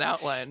wants an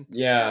outline.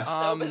 Yeah.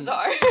 So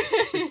bizarre.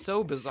 It's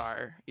so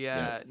bizarre.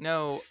 Yeah.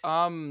 No.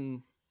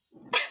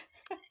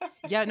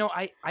 Yeah. No.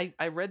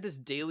 I read this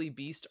Daily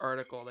Beast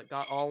article that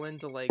got all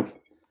into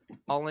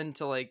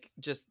like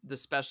just the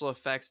special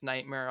effects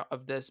nightmare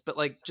of this. But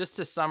like just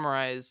to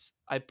summarize,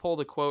 I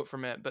pulled a quote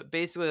from it. But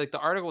basically, like the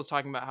article was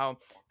talking about how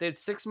they had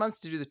 6 months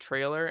to do the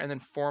trailer and then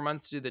 4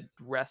 months to do the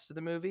rest of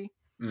the movie.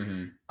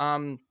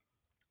 Mm-hmm.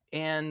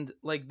 And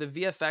like the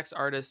VFX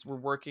artists were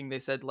working, they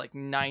said like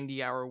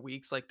 90-hour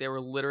weeks, like they were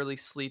literally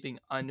sleeping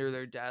under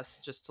their desks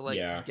just to like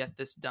Yeah. get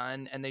this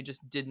done, and they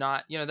just did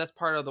not, that's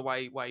part of the why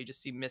you just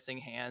see missing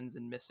hands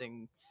and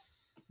missing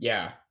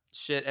Yeah.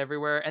 shit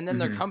everywhere. And then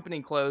their Mhm.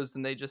 company closed,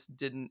 and they just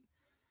didn't,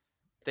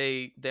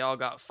 they all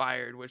got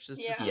fired, which is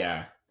just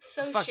Yeah.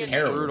 So fucking shitty.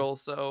 Terrible. brutal.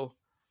 So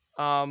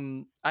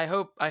I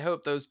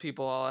hope those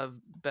people all have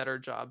better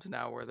jobs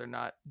now where they're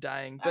not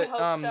dying. But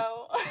I hope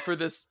so.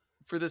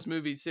 for this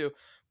movie too.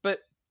 But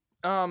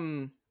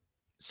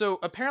so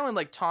apparently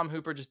like Tom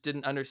Hooper just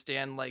didn't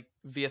understand like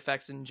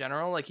VFX in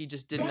general. Like he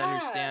just didn't Yeah.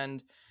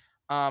 understand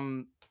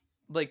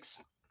like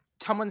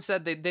someone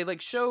said they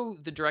like show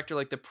the director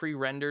like the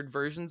pre-rendered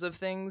versions of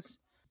things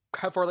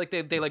for like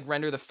they like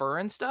render the fur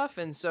and stuff,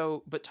 and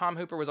so but Tom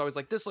Hooper was always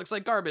like, this looks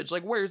like garbage,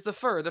 like where's the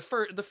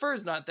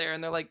fur's not there,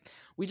 and they're like,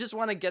 we just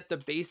want to get the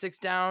basics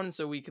down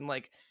so we can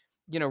like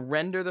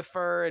render the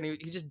fur, and he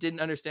just didn't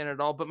understand it at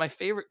all. But my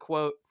favorite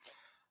quote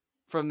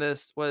from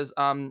this was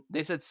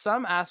they said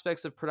some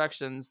aspects of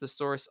productions, the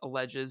source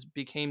alleges,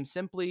 became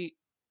simply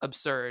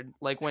absurd,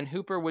 like when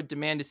Hooper would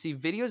demand to see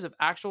videos of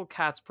actual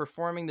cats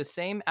performing the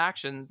same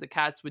actions the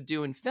cats would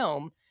do in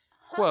film,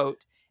 quote,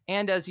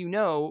 and as you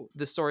know,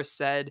 the source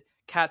said,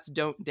 cats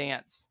don't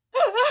dance.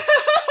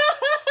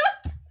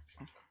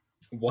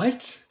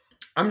 What?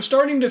 I'm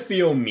starting to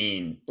feel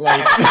mean.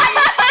 Like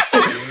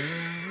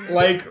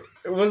like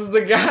was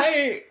the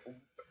guy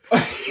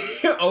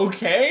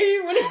okay?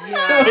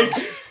 What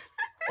like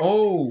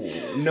oh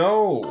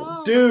no,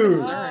 Oh, dude.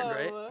 concerned,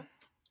 right?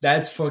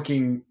 That's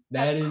fucking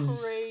That's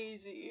is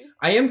crazy.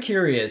 I am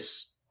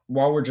curious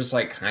while we're just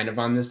like kind of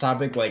on this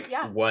topic, like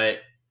Yeah. what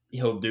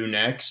he'll do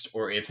next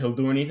or if he'll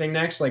do anything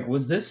next. Like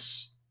was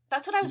this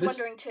That's what I was This-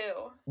 wondering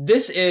too.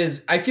 this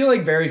is I feel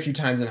like very few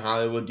times in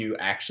Hollywood do you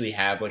actually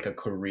have like a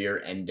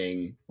career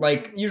ending.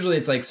 Like usually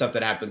it's like stuff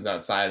that happens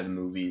outside of the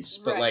movies,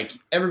 but Right. like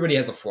everybody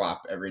has a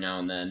flop every now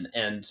and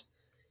then.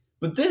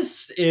 But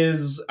this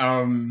is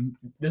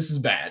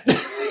bad.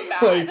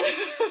 Bad. like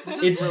This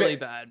is It's really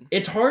ve- bad.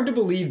 it's hard to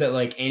believe that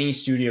like any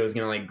studio is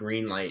gonna like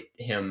greenlight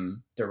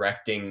him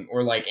directing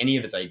or like any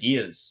of his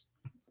ideas.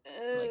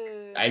 Ugh.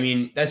 I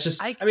mean, that's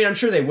just. I- I mean, I'm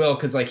sure they will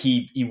because like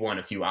he won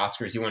a few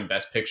Oscars. He won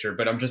Best Picture,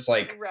 but I'm just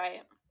like,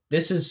 Right.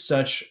 this is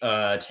such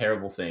a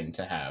terrible thing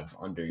to have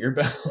under your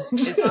belt.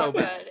 It's so Not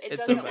bad. good. It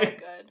It's so doesn't bad. look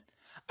good.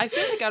 I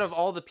feel like out of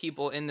all the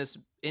people in this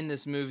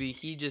movie,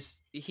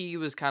 he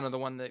was kind of the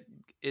one that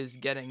is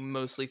getting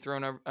mostly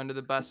thrown under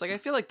the bus. Like I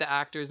feel like the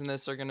actors in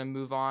this are gonna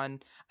move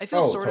on. I feel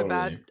Oh, sort of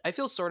bad. totally. I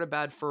feel sort of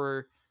bad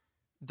for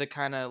the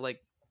kind of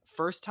like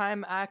first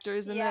time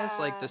actors in this,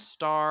 like the Yeah.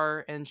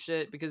 star and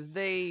shit, because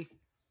they.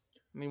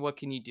 I mean, what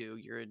can you do?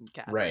 You're in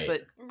Cats, Right.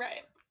 but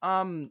Right.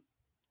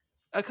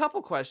 a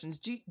couple questions.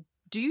 Do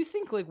you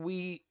think like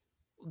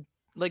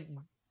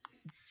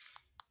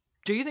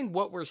do you think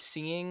what we're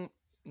seeing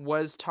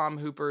was Tom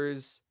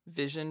Hooper's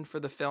vision for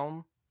the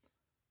film?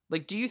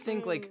 Like, do you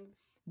think like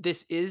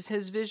this is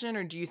his vision,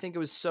 or do you think it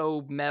was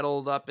so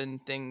meddled up in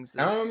things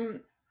that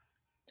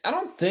I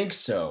don't think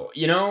so.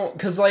 You know,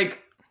 because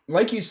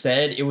like you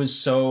said, it was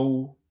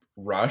so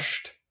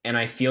rushed, and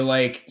I feel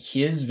like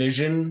his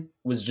vision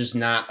was just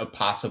not a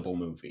possible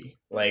movie.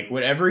 Like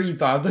whatever he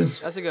thought this,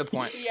 that's a good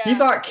point. Yeah. he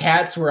thought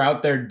cats were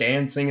out there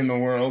dancing in the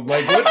world.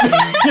 Like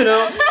what, you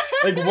know,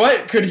 like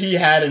what could he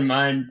had in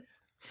mind?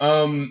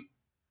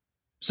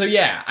 So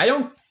yeah, I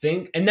don't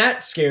think, and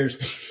that scares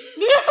me.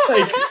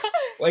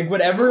 like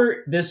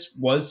whatever this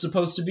was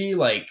supposed to be,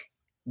 like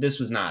this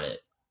was not it.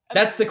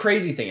 That's the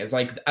crazy thing. Is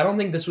like I don't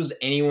think this was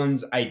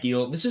anyone's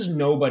ideal. This is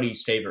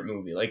nobody's favorite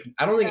movie. Like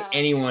I don't think No.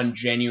 anyone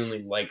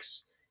genuinely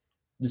likes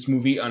this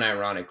movie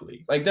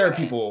unironically. Like there are Right.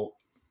 people,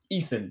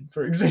 Ethan,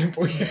 for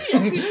example,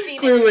 Who's seen it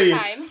clearly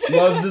many times.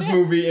 loves this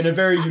movie in a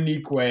very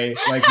unique way,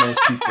 like most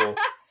people.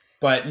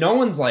 But no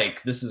one's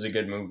like, this is a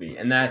good movie,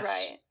 and that's.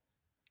 Right.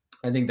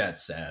 I think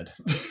that's sad.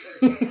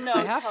 No,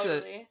 I have to-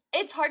 totally.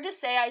 It's hard to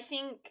say. I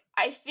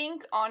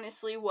think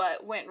honestly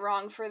what went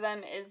wrong for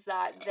them is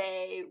that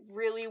they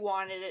really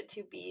wanted it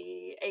to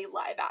be a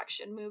live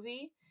action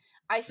movie.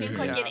 I think Mhm.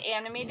 like Yeah. an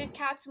animated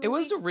Cats movie. it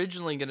was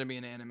originally going to be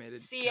an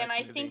animated. See, and Cats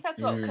I movie. think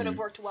that's what could have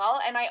worked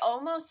well. And I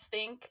almost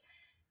think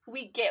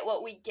we get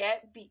what we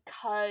get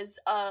because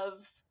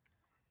of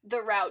the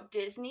route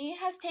Disney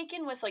has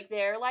taken with like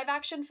their live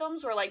action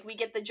films, where like we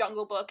get the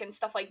Jungle Book and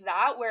stuff like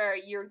that, where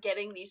you're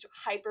getting these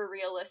hyper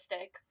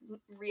realistic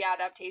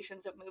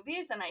readaptations of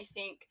movies. And I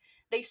think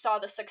they saw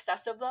the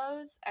success of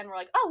those and were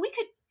like, oh,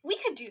 we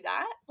could do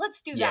that.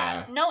 Let's do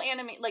Yeah. that. No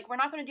like we're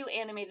not going to do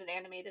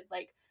animated.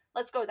 Like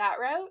let's go that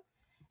route.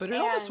 But it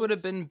almost and- would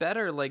have been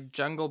better, like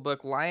Jungle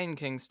Book, Lion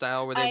King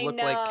style, where they I look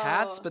like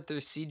cats, know. but they're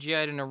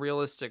CGI'd in a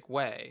realistic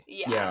way.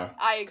 Yeah, Yeah.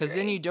 I agree. Because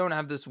then you don't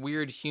have this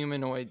weird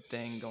humanoid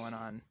thing going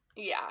on.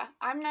 Yeah,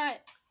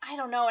 I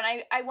don't know,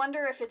 and I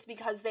wonder if it's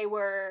because they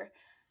were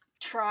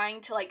trying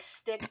to like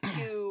stick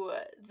to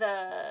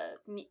the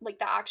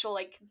actual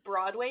like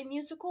Broadway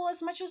musical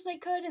as much as they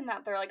could, and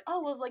that they're like,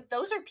 oh well, like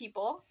those are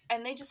people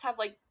and they just have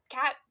like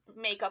cat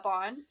makeup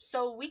on,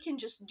 so we can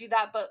just do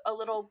that but a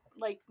little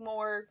like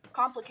more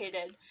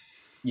complicated.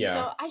 Yeah.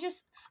 So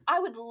I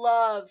would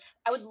love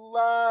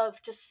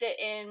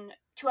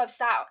to have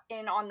sat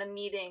in on the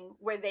meeting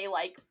where they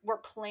like were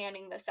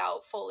planning this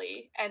out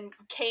fully and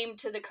came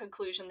to the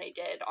conclusion they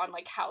did on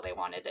like how they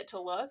wanted it to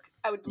look.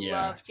 I would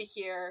Yeah. love to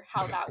hear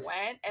how that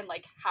went and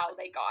like how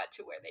they got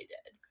to where they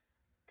did.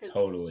 'Cause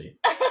Totally.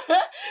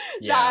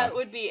 Yeah. that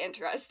would be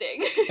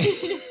interesting.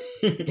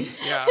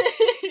 Yeah.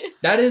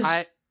 That is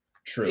I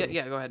true.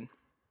 yeah, go ahead.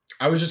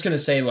 I was just gonna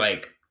say,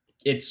 like,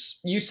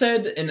 you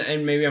said,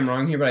 and maybe I'm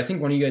wrong here, but I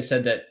think one of you guys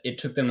said that it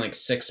took them like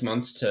 6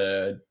 months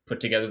to put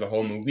together the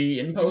whole movie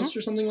in post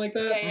or something like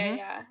that.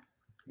 Yeah.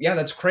 Yeah,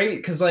 that's great,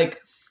 because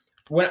like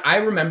when I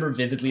remember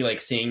vividly like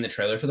seeing the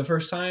trailer for the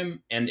first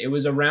time, and it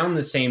was around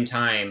the same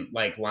time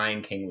like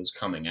Lion King was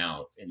coming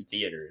out in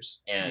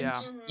theaters, and Yeah.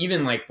 Mhm.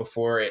 even like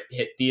before it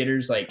hit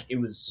theaters, like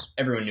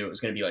everyone knew it was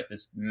going to be like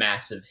this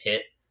massive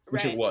hit,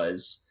 which Right. it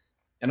was.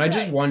 And I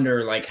just Right.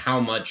 wonder like how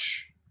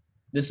much,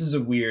 this is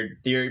a weird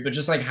theory, but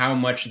just like how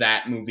much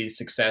that movie's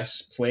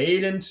success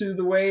played into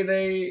the way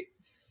they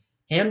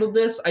handled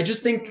this. I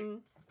just think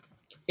Mhm.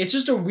 it's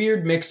just a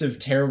weird mix of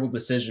terrible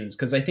decisions,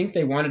 because I think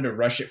they wanted to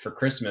rush it for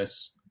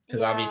Christmas,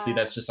 because obviously Yeah.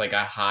 that's just like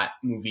a hot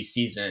movie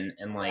season,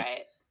 and like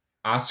Right.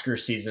 Oscar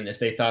season, if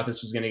they thought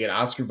this was going to get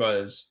Oscar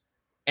buzz,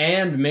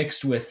 and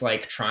mixed with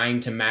like trying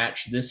to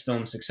match this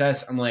film's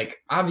success, I'm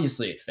like,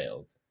 obviously it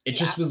failed. It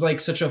just Yeah. was like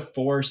such a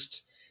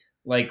forced,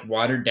 like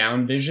watered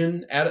down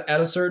vision at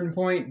a certain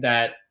point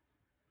that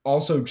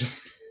also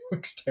just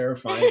looks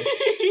terrifying.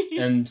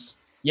 And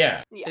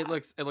yeah, Yeah. It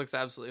looks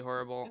absolutely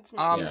horrible. It's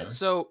not good.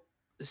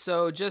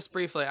 So just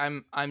briefly,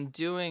 I'm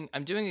doing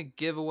a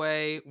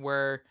giveaway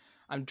where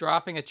I'm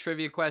dropping a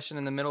trivia question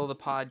in the middle of the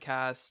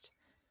podcast,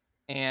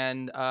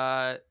 and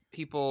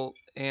people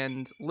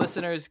and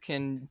listeners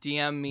can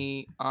DM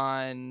me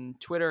on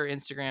Twitter or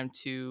Instagram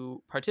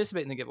to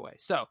participate in the giveaway.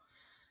 So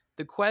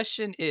the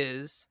question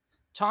is,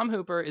 Tom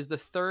Hooper is the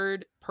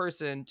third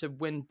person to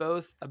win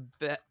both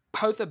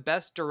a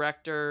best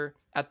director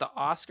at the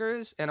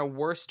Oscars and a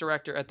worst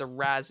director at the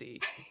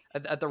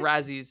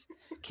Razzies.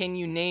 Can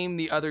you name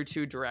the other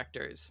two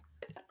directors?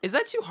 Is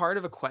that too hard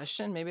of a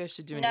question? Maybe I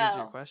should do an easier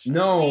No. question.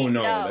 no,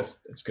 No.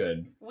 that's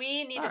good.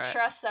 We need All to right.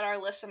 trust that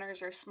our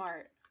listeners are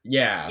smart.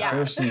 Yeah, Yeah.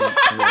 there's some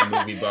little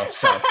movie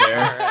buffs out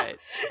there.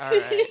 All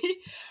right.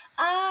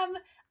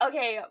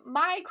 Okay,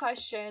 my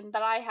question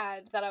that I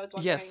had that I was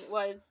wondering Yes.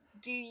 was,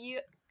 do you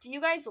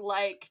guys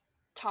like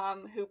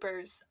Tom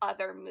Hooper's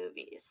other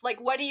movies? Like,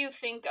 what do you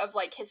think of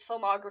like his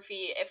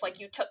filmography if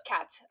like you took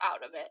Cats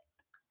out of it?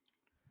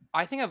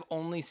 I think I've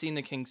only seen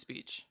The King's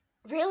Speech.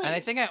 Really? And I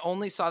think I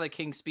only saw The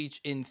King's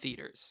Speech in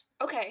theaters.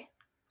 Okay.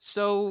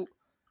 So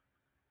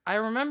I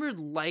remembered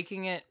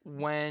liking it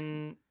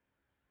when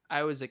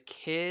I was a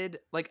kid.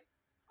 Like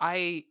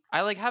I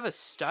like have a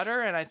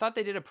stutter, and I thought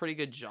they did a pretty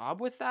good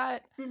job with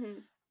that. Mm-hmm.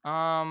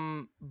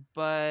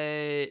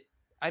 But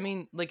I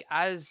mean, like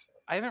as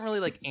haven't really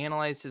like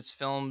analyzed his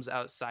films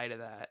outside of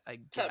that, I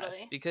guess,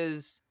 Totally.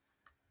 because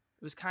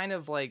it was kind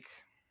of like,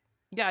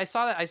 yeah, I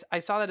saw that. I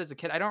saw that as a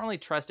kid. I don't really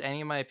trust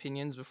any of my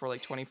opinions before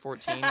like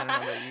 2014. I don't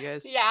know about you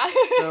guys. Yeah.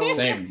 So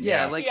Same,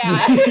 yeah, yeah. like Yeah.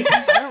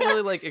 I haven't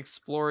really like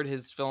explored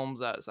his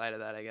films outside of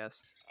that, I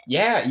guess.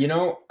 Yeah,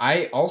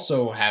 I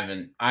also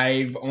haven't.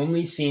 I've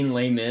only seen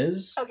Les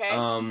Mis. Okay.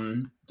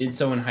 Did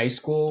so in high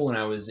school when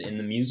I was in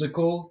the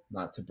musical.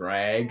 Not to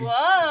brag.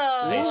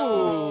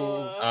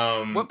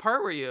 Whoa. Ooh. What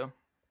part were you?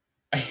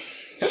 I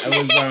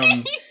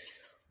was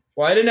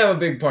well, I didn't have a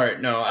big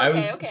part. No, I Okay,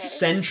 was okay.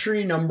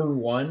 Sentry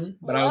 #1,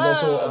 but I was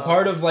also a Whoa.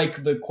 part of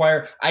like the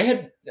choir. I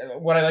had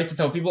what I like to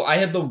tell people. I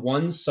had the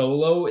one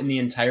solo in the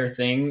entire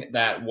thing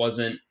that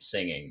wasn't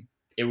singing.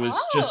 It was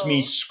just me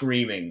Oh.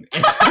 screaming.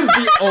 It was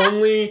the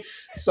only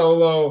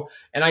solo,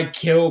 and I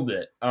killed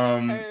it.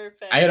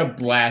 Perfect. I had a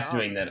blast job.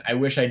 doing that. I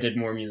wish I did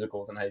more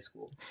musicals in high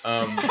school.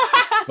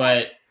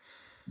 But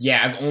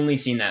yeah, I've only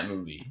seen that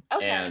movie,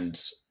 Okay. and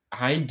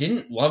I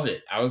didn't love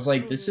it. I was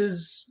like, this Mhm.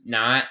 is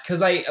not,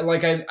 because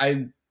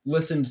I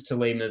listened to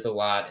Les Mis a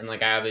lot, and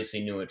like I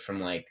obviously knew it from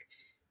like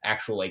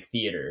actual like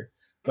theater,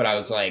 but I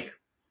was Mhm. like,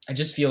 I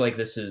just feel like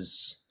this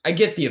is. I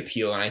get the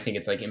appeal, and I think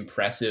it's like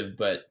impressive,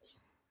 but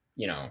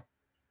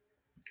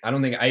I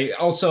don't think I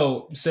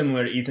also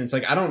similar to Ethan. It's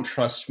like I don't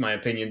trust my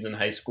opinions in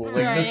high school.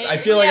 Like this, I Right,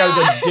 feel like I was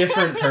yeah. a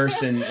different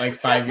person like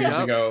 5 years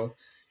Yep. ago,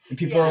 and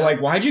people are Yeah. like,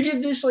 "Why'd you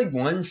give this like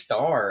 1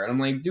 star?" And I'm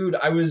like, "Dude,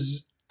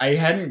 I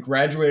hadn't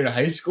graduated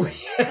high school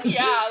yet.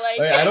 Yeah, like,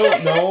 Like, I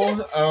don't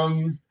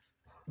know."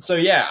 So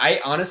yeah, I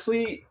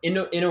honestly, in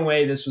a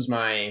way, this was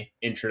my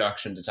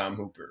introduction to Tom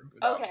Hooper.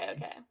 Okay.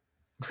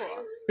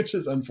 Cool. Which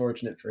is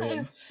unfortunate for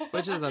him.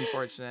 Which is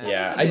unfortunate.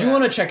 Yeah, is I do Yeah.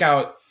 want to check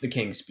out The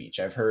King's Speech.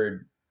 I've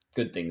heard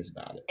good things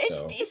about it. It's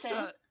so.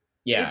 decent.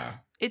 Yeah.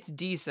 It's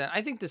decent.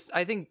 I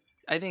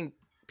think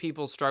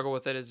people struggle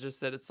with it is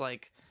just that it's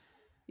like,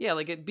 yeah,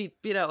 like it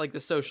beat out like The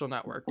Social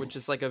Network, which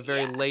is like a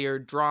very Yeah.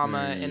 layered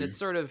drama, and it's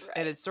sort of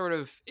Right. it's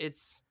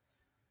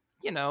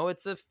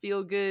it's a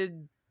feel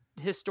good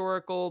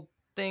historical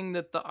thing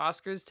that the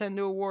Oscars tend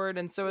to award,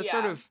 and so it's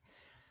sort Yeah. of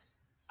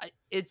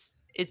it's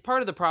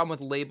part of the problem with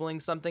labeling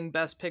something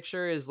best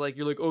picture is like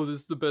you're like, oh,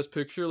 this is the best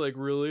picture, like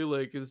really,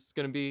 like it's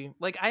gonna be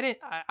like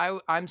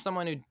I'm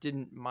someone who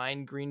didn't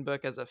mind Green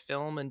Book as a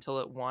film until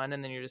it won,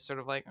 and then you're just sort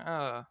of like,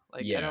 oh,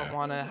 like I Yeah. don't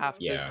want to have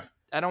to Yeah.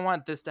 I don't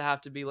want this to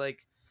have to be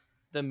like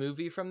the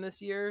movie from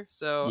this year,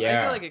 so I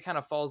Yeah. feel like it kind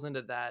of falls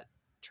into that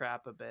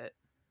trap a bit,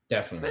 but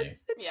Definitely.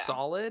 it's Yeah.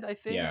 solid. I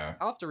think Yeah.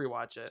 I'll have to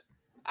rewatch it.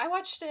 I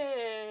watched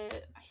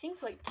it, I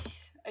think like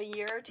a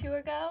year or two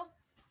ago,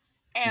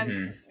 and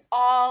Mhm.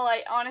 all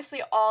I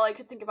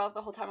could think about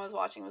the whole time I was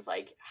watching was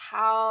like,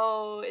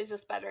 how is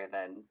this better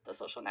than The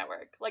Social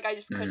Network? Like I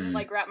just couldn't Mm.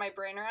 like wrap my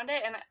brain around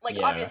it, and like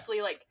Yeah.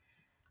 obviously like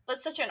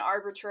that's such an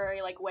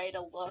arbitrary like way to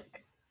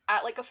look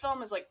at like a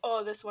film is like,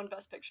 oh, this one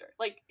best picture,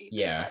 like Ethan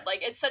Yeah. said.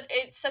 Like it's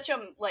such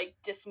a like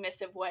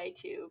dismissive way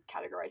to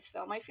categorize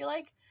film, I feel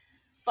like.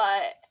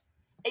 But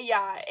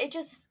yeah,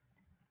 it's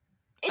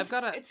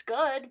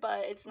good,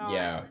 but it's not.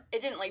 Yeah.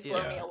 It didn't like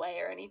blow me Yeah. away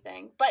or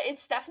anything. But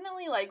it's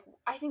definitely like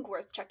I think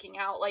worth checking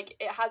out. Like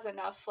it has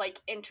enough like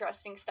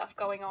interesting stuff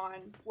going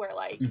on where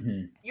like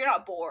Mhm. you're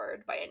not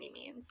bored by any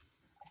means.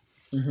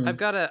 Mhm. I've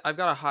got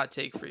a hot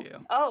take for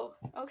you. Oh,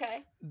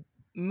 okay.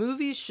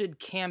 Movies should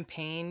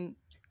campaign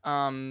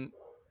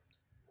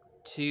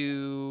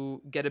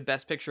to get a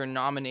best picture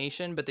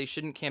nomination, but they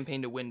shouldn't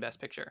campaign to win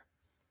best picture.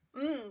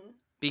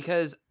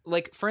 Because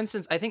like for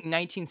instance, I think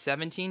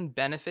 1917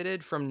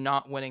 benefited from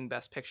not winning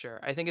best picture.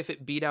 I think if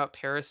it beat out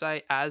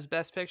Parasite as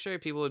best picture,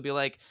 people would be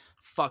like,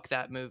 fuck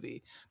that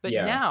movie. But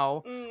Yeah.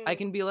 now Mm. I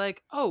can be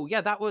like, oh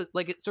yeah, that was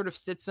like, it sort of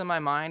sits in my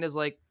mind as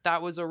like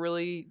that was a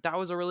really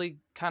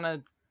kind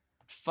of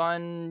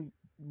fun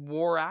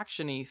war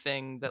actiony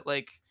thing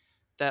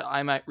that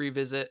I might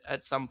revisit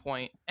at some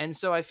point. And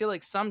so I feel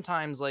like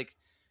sometimes like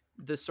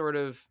the sort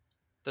of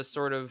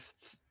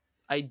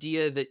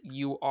idea that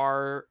you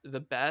are the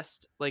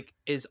best like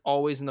is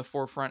always in the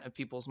forefront of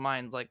people's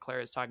minds, like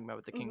Claire is talking about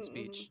with the King's Mhm,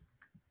 Speech.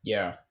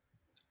 Yeah.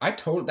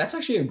 That's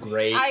actually a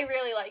great I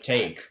really like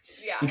take. that.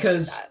 Yeah.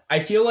 Because I like I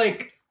feel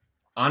like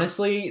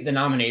honestly the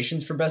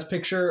nominations for best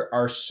picture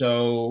are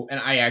so, and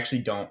I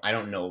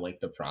don't know like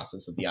the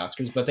process of the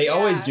Oscars, but they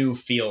always Yeah. do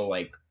feel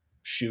like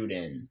shoot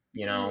in,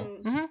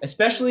 that.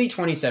 especially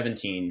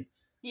 2017.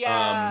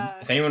 Yeah.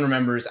 If anyone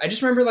remembers, I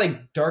just remember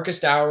like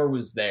Darkest Hour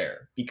was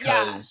there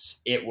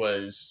because it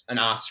was an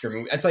Oscar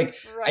movie. It's like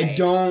right.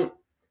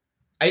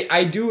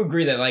 I do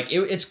agree that like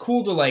it's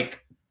cool to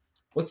like,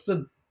 what's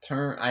the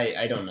term?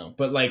 I don't know,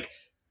 but like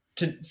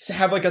to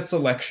have like a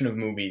selection of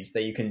movies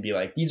that you can be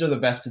like, these are the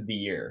best of the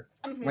year.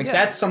 Mhm. Like Yeah.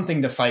 that's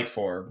something to fight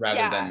for rather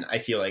Yeah. than I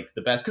feel like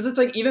the best. Because it's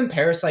like even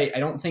Parasite, I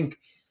don't think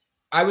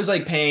I was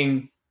like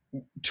paying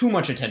too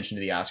much attention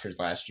to the Oscars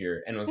last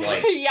year and was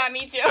like, yeah,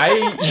 me too.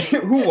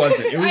 who was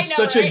it? It I was know,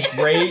 such right? a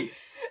great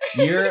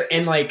year,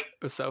 and like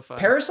It was so fun.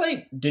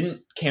 Parasite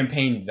didn't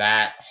campaign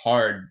that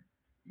hard,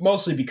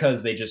 mostly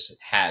because they just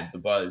had the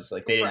buzz.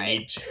 Like they didn't Right.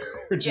 need to,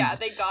 which yeah, is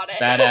they got it.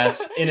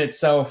 badass in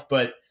itself.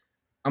 But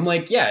I'm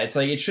like, yeah, it's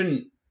like you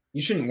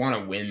shouldn't want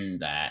to win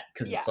that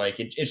because it's Yeah. like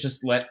it's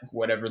just let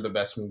whatever the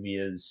best movie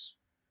is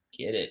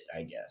get it.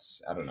 I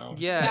guess I don't know.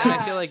 Yeah, and I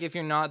Yeah. feel like if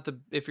you're not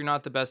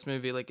the best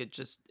movie, like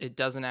it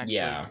doesn't actually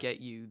Yeah. get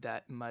you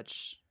that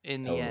much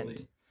in the Totally.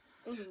 end.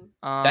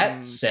 Mhm.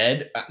 That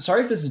said,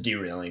 sorry if this is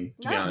derailing.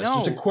 To be No. honest,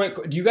 just a No.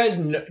 quick. Do you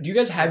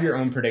guys have your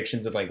own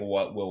predictions of like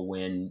what will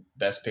win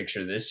Best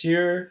Picture this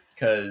year?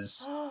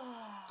 Because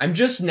I'm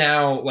just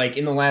now like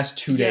in the last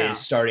 2 days Yeah.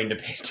 starting to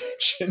pay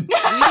attention. we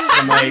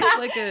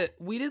like-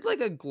 did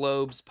like a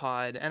Globes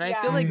pod, and I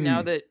feel Yeah. like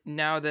now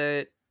Mm.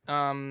 that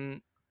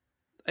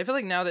I feel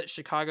like now that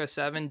Chicago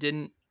 7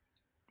 didn't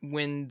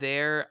win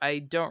there, I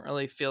don't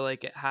really feel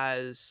like it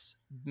has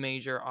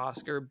major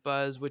Oscar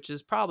buzz, which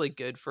is probably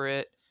good for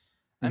it.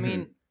 I Mhm.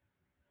 mean,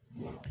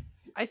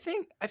 I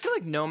feel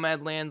like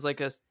Nomadland's like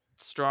a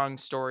strong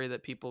story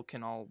that people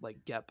can all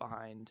like get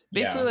behind.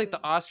 Basically, Yeah. like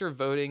the Oscar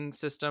voting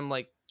system,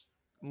 like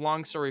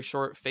long story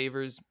short,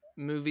 favors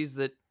movies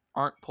that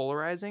aren't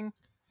polarizing.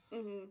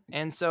 Mhm.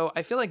 And so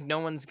I feel like no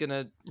one's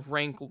gonna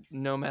rank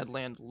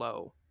Nomadland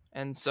low.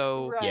 And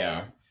so Right.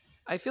 Yeah.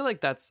 I feel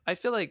like I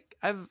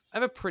have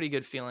a pretty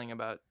good feeling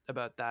about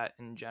that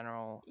in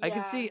general. Yeah.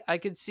 I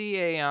could see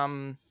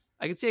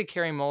a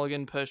Carey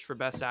Mulligan push for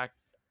best act.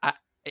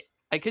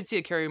 I could see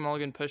a Carey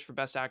Mulligan push for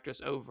best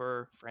actress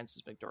over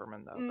Frances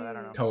McDormand though, but I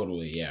don't know.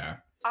 Totally. Yeah.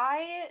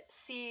 I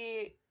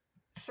see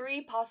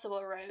 3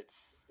 possible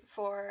routes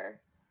for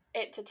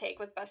it to take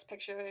with Best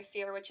Picture this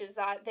year, which is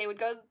that they would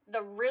go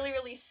the really,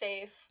 really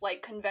safe,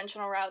 like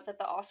conventional route that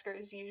the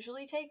Oscars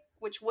usually take,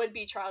 which would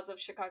be Trials of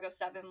Chicago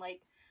 7. Like,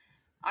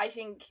 I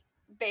think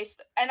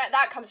and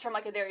that comes from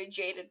like a very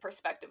jaded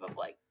perspective of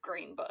like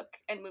Green Book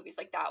and movies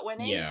like that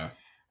winning. Yeah.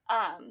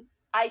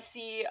 I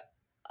see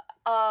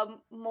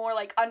more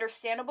like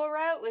understandable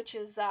route, which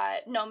is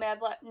that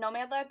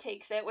Nomadland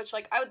takes it, which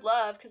like I would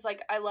love because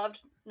like I loved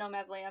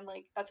Nomadland,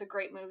 like that's a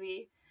great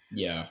movie.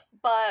 Yeah.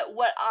 But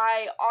what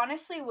I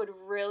honestly would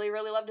really,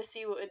 really love to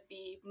see would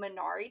be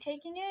Minari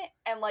taking it.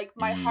 And like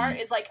my heart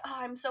is like, oh,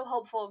 I'm so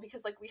hopeful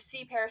because like we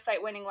see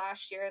Parasite winning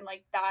last year, and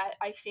like that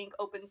I think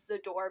opens the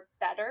door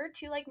better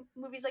to like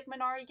movies like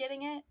Minari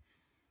getting it.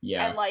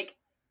 Yeah. And like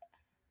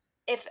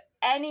if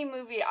any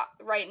movie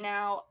right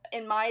now,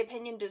 in my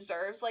opinion,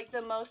 deserves like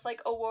the most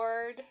like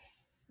award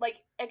like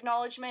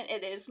acknowledgement,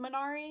 it is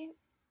Minari.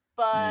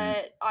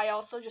 But I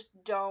also just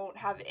don't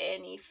have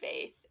any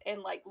faith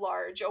in like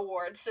large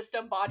award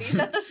system bodies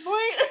at this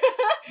point.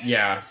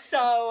 Yeah.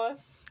 So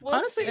we'll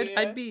Honestly,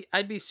 see.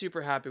 I'd be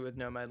super happy with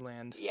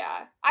Nomadland.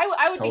 Yeah,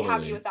 I would be happy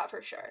Totally. with that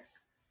for sure.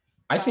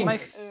 I But, think. My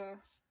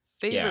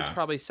Favorite's Yeah.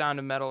 probably Sound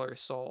of Metal or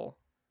Soul,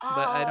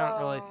 but I don't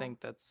really Oh,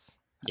 think that's.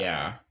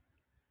 Yeah.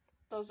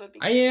 those would be.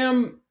 I good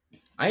too.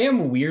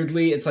 am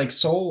weirdly. It's like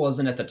Soul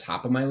wasn't at the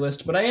top of my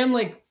list, but I am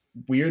like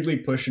weirdly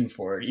pushing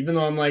for it. Even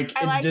though I'm like,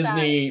 I it's like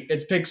Disney,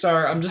 it's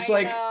Pixar. I'm just I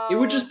like, it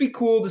would know. just be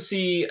cool to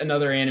see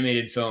another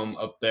animated film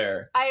up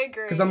there. I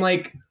agree. Because I'm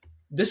like,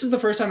 this is the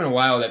first time in a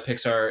while that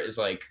Pixar is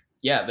like,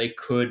 yeah, they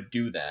could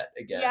do that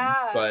again.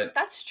 yeah, But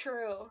that's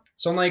true.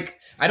 so I'm like,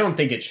 I don't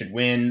think it should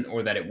win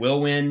or that it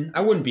will win. I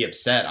wouldn't be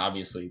upset,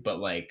 obviously, but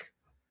like,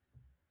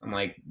 I'm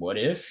like, what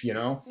if, you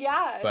know?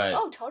 Yeah. But-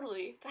 oh,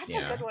 totally. That's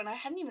yeah. a good one. I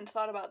hadn't even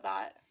thought about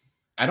that.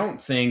 I don't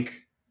think.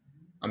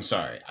 I'm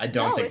sorry. I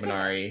don't No, think it's okay.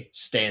 Minari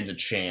stands a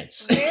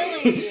chance.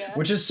 Really?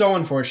 Which is so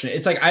unfortunate.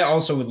 It's like I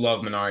also would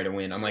love Minari to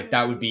win. I'm like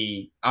that would Mm.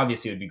 be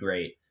obviously it would be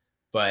great,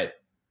 but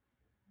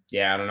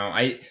yeah, I don't know.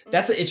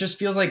 It just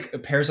feels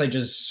like Parasite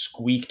just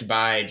squeaked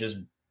by, just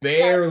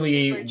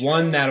barely super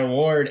won true. that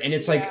award, and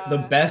it's like the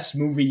Yeah. best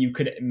movie you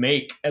could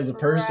make as a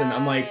person.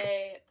 I'm like,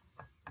 Right.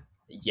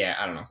 yeah,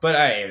 I don't know, but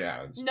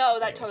I No,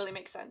 that totally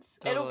makes sense.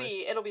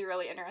 Totally. It'll be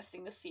really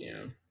interesting to see.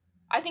 Yeah.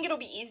 I think it'll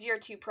be easier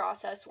to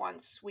process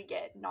once we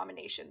get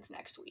nominations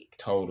next week.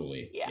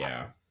 Totally. Yeah.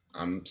 Yeah.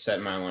 I'm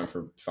setting my alarm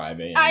for 5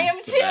 a.m. I am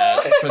for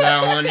too. for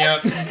that one.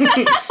 Yep.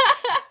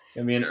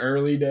 Gonna be an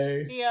early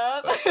day.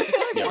 Yep.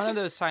 Yeah. One of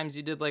those times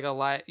you did like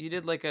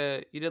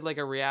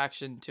a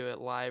reaction to it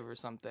live or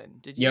something.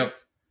 Did you? Yep.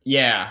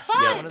 Yeah.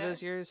 Fun. Yep. One of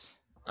those years.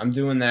 I'm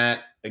doing that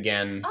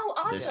again Oh,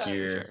 awesome. this Yeah, for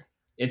year.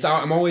 sure.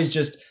 I'm always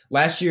just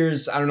last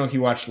year's. I don't know if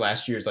you watched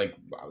last year's like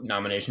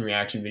nomination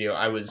reaction video.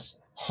 I was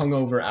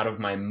hungover out of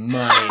my mind.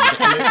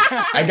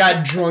 I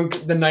got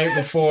drunk the night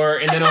before,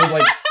 and then I was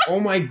like, "Oh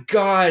my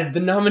god, the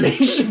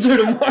nominations are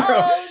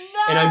tomorrow!" Oh, no.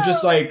 And I'm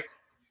just like,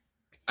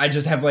 I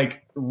just have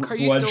like Are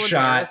you still in bloodshot.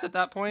 Paris at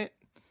that point?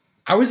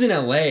 I was in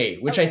LA,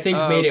 which I think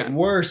Oh, made okay. it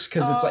worse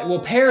because it's like, well,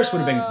 Oh, Paris would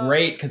have been no.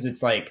 great because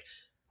it's like,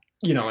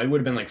 you know, it would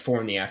have been like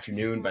 4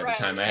 p.m. by Right.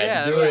 the time I Yeah, had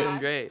that to do would it. have been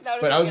great. That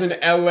would've But been I was in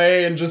good.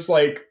 LA and just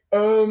like,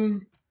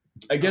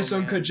 I guess Oh,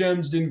 Uncut man.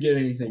 Gems didn't get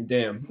anything.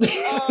 Damn.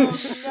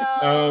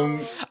 Oh,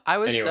 no. I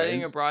was studying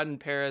Anyways. abroad in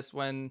Paris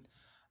when,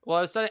 well,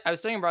 I was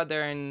studying abroad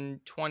there in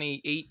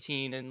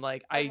 2018, and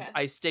like Okay.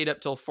 I stayed up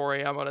till 4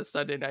 a.m. on a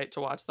Sunday night to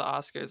watch the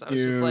Oscars. I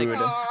was just like, Dude.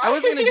 I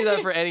wasn't gonna do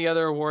that for any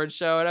other award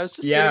show, and I was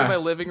just sitting Yeah. in my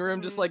living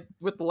room, just Mhm. like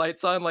with the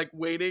lights on, like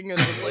waiting, and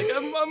was like,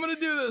 I'm gonna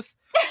do this.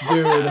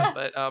 Dude,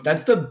 But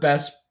that's the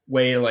best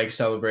way to like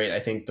celebrate, I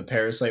think the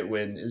Parasite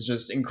win is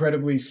just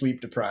incredibly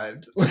sleep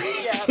deprived.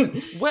 Yeah.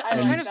 What I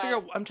I'm trying like to figure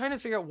out. I'm trying to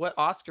figure out what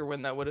Oscar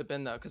win that would have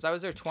been though, because I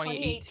was there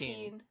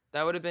 2018.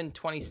 That would have been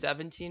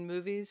 2017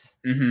 movies.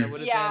 Mhm. That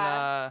would have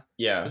Yeah. been.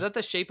 Yeah, Was that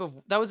the Shape of?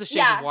 That was the Shape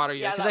Yeah, of Water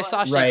year yeah, because that I saw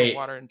was. Shape Right. of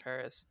Water in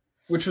Paris.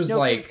 which was No,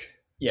 like 'cause-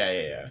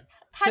 yeah.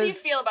 How do you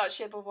 'Cause- feel about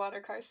Shape of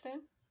Water,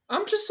 Karsten?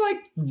 I'm just like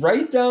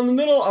right down the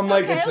middle. I'm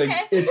like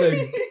Okay,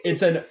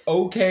 it's an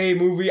okay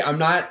movie. I'm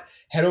not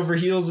head over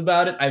heels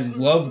about it. I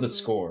love the Mhm.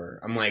 score.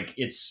 I'm like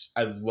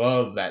I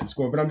love that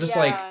score, but I'm just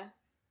like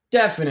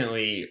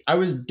I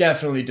was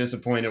definitely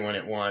disappointed when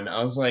it won.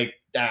 I was like,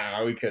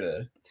 we could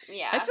have.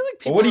 yeah. I feel like But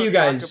people. what do you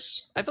don't talk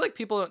guys? I feel like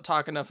people don't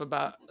talk enough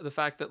about the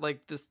fact that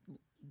like this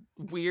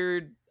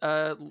weird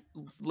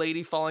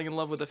lady falling in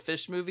love with a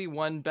fish movie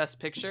won Best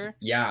Picture.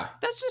 Yeah,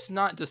 That's just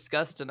not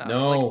discussed enough.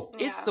 no.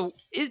 Like,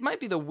 it might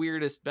be the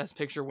weirdest Best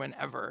Picture win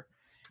ever,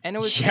 and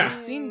Yeah. it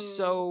seemed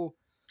so.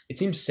 It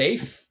seems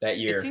safe that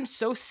year. It seems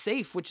so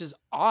safe, which is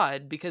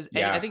odd because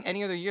Yeah. I think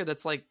any other year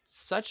that's like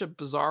such a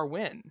bizarre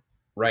win.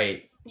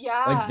 right.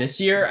 Yeah. Like this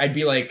year, I'd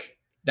be like,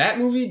 that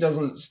movie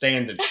doesn't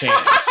stand a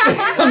chance.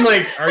 I'm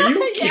like, are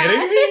you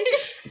kidding me?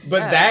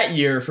 But Yeah. that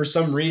year, for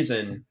some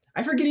reason,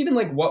 I forget even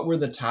like what were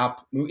the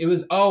top. It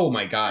was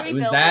my god, it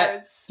was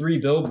that Three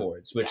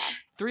Billboards, which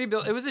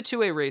It was a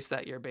two-way race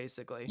that year,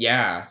 basically.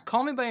 yeah,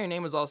 Call Me by Your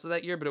Name was also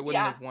that year, but it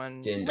wouldn't Yeah. have won.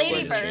 didn't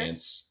Lady stand a Bird.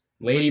 chance.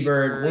 Lady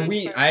Bird. Were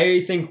we? Bird.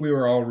 I think we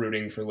were all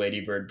rooting for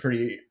Lady Bird.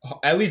 Pretty.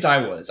 At least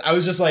I was. I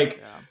was just like,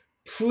 Yeah.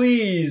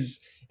 please,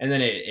 and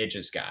then it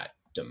just got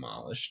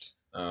demolished.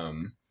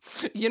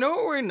 You know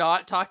what we're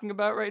not talking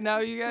about right now,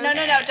 you guys? No,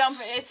 don't.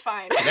 Cats. It's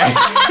fine.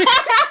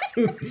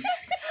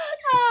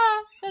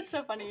 That's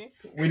so funny.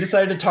 We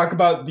decided to talk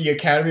about the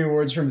Academy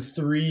Awards from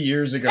 3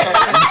 years ago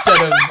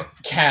instead of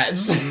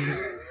Cats.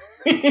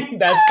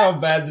 That's how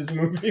bad this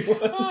movie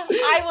was.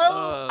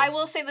 I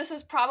will say this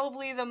is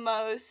probably the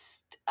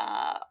most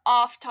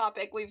off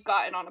topic we've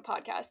gotten on a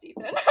podcast,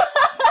 Ethan.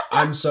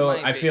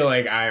 Might I be. feel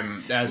like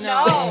that's No,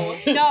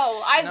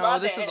 I No,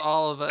 love this it. is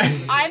all of us.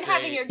 This is I'm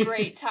having great. a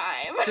great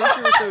time. Since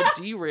we were so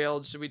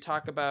derailed, should we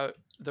talk about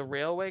the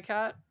Railway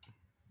Cat?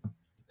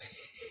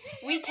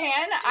 We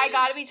can. I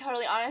gotta be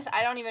totally honest.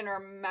 I don't even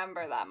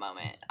remember that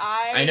moment.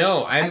 I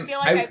know. I feel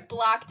like I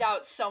blacked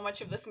out so much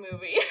of this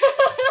movie.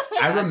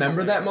 I That's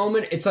remember that hilarious.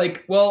 moment. It's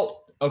like,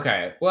 well,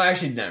 okay. Well,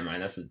 actually, never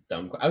mind. That's a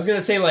dumb. I was gonna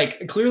say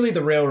like clearly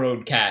the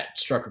railroad cat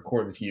struck a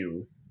chord with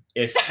you.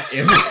 If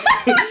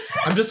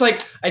I'm just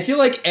like I feel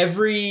like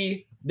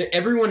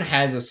everyone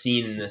has a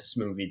scene in this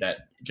movie that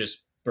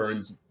just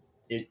burns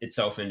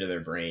itself into their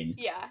brain.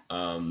 Yeah.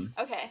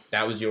 Okay.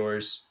 That was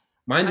yours.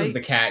 Mine was I- the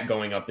cat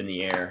going up in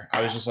the air.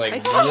 I was just like,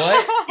 I-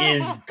 what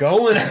is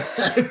going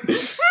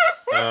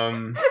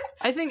on?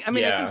 I think I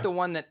Yeah. think the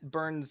one that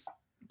burns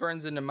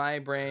into my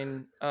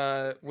brain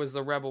was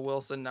the Rebel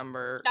Wilson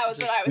number. That was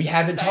what Just- I was We gonna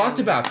haven't say. talked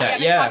about We that.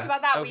 haven't Yeah. talked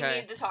about that. We Okay.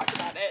 need to talk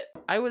about it.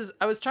 I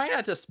was trying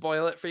not to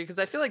spoil it for you because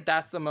I feel like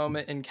that's the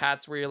moment in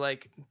Cats where you're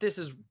like, this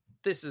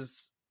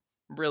is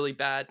really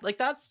bad. Like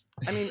that's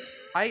I mean,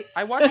 I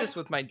watched this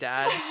with my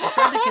dad. I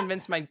tried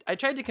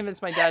to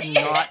convince my dad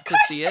not to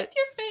see it.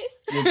 Your face.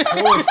 Your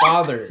poor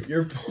father.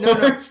 Your poor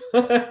No.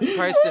 father.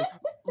 Karsten,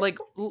 like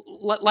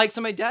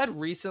so my dad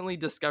recently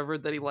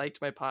discovered that he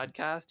liked my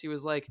podcast. He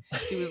was like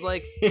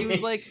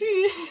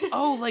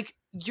oh, like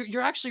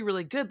you're actually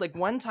really good. Like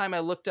one time I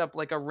looked up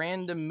like a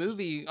random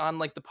movie on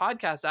like the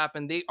podcast app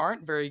and they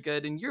aren't very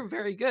good and you're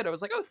very good. I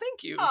was like, oh,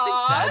 thank you.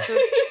 Thanks, Dad. So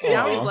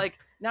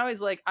now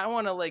he's like, I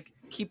want to like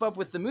keep up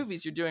with the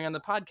movies you're doing on the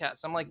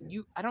podcast. I'm like,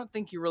 I don't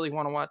think you really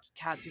want to watch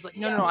Cats. He's like,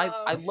 no,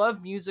 I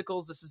love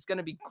musicals. This is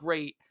gonna be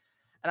great.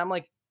 And I'm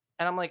like,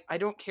 I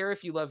don't care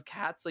if you love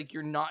Cats. Like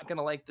you're not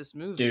gonna like this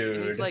movie. And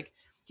Dude. he's like,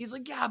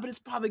 yeah, but it's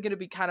probably gonna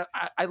be kind of.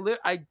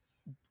 I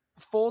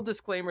full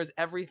disclaimers,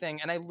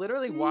 everything, and I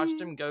literally watched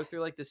him go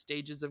through like the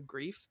stages of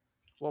grief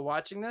while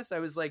watching this. I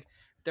was like,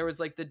 there was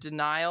like the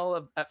denial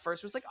of at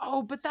first was like,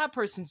 oh, but that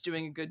person's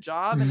doing a good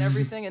job and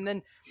everything, and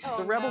then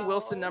the Rebel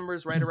Wilson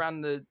numbers right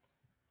around the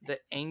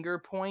anger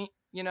point.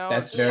 You know,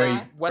 That's it's just very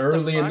like, what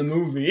early in the fuck?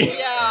 movie.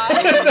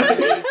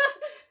 Yeah.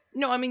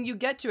 No, I mean you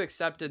get to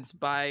acceptance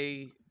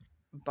by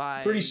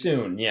Pretty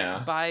soon,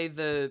 yeah. by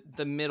the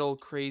middle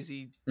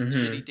crazy Mhm.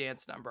 shitty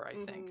dance number, I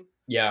think. Mhm.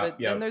 Yeah, But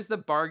yeah. then there's the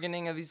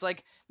bargaining of he's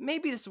like,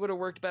 maybe this would have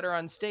worked better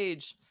on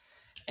stage.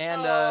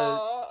 And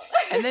Aw.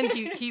 and then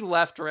he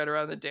left right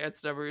around the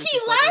dance number. He was He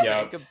just like,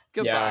 left? okay,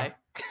 goodbye.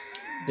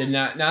 Did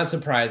not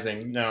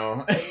surprising,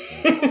 no.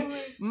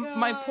 Oh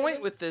My God.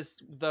 point with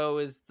this though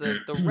is the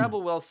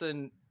Rebel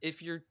Wilson,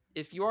 if you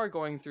are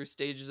going through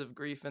stages of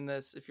grief in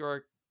this, if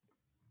you're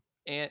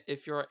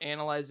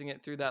analyzing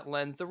it through that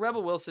lens, the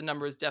Rebel Wilson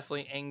number is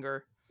definitely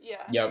anger. Yeah.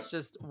 Yep. It's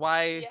just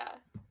why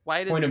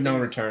does Point of no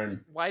things-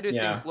 return. Why do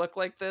Yeah. things look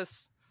like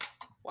this?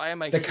 Why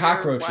am I The here?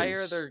 cockroaches. Why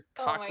are there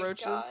Oh my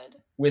cockroaches? God.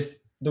 With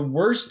the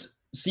worst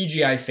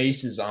CGI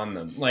faces on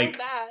them. So Like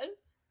bad.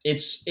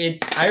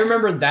 I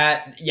remember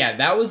that. Yeah,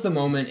 that was the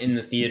moment in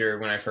the theater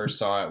when I first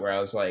saw it where I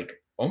was like,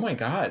 "Oh my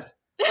god!"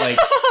 Like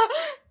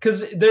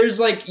because there's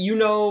like,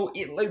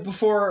 like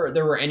before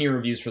there were any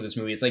reviews for this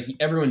movie, it's like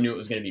everyone knew it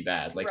was going to be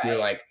bad. Like you're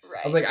like,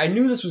 I was like, I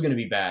knew this was going to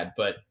be bad,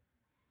 but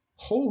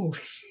holy,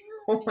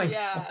 oh my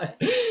god,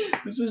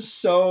 this is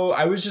so.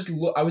 I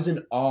was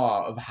in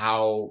awe of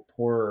how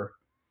poor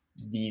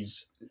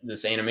this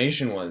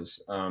animation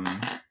was.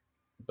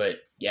 But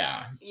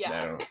yeah.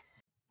 I don't know.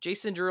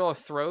 Jason Derulo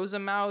throws a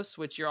mouse,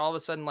 which you're all of a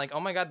sudden like,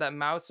 oh my god, that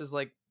mouse is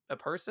like a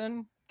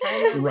person,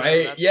 kind of.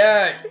 Right?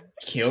 Yeah,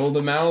 kill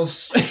the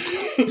mouse.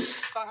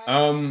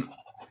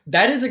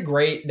 That is a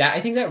great.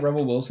 I think that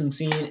Rebel Wilson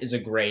scene is a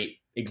great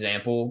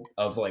example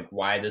of like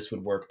why this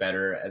would work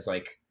better as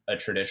like a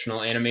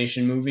traditional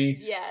animation movie.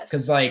 Yes.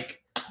 Because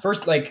like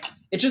first, like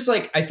it's just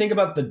like I think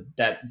about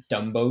that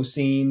Dumbo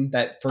scene,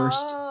 that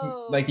first,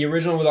 like the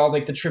original with all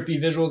like the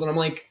trippy visuals, and I'm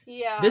like,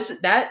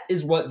 that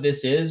is what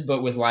this is,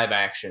 but with live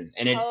action,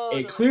 and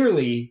it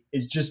clearly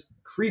is just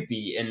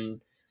creepy.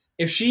 And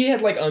if she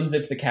had like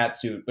unzipped the cat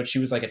suit, but she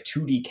was like a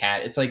 2D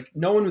cat, it's like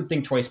no one would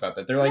think twice about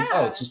that. They're like,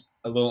 oh, it's just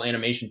a little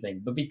animation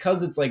thing. But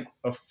because it's like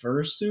a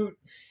fursuit,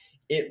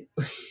 it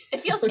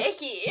feels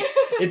icky.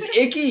 It's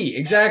icky,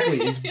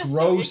 exactly. It's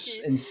gross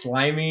and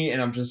slimy, and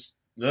I'm just.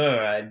 Ugh,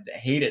 I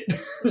hate it.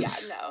 Yeah,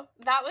 no.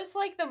 That was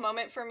like the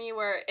moment for me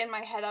where in my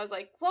head I was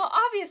like, well,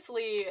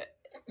 obviously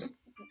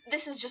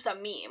this is just a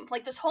meme.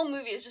 Like this whole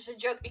movie is just a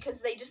joke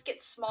because they just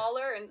get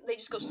smaller and they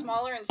just go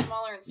smaller and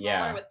smaller and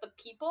smaller with the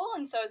people.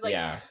 And so I was like,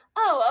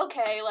 oh,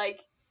 okay,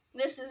 like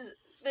this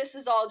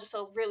is all just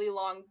a really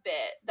long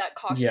bit that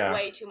costs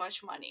way too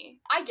much money.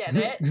 I get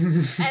it.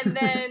 And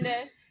then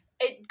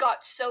it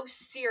got so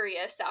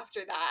serious after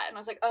that, and I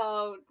was like,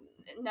 oh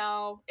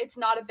no, it's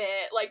not a bit.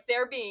 Like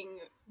they're being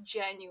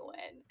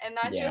genuine, and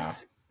that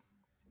just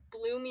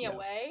blew me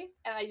away,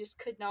 and I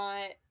just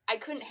I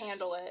couldn't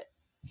handle it.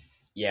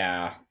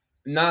 Yeah,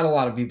 not a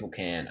lot of people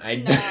can.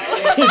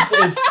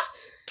 It's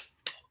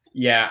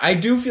I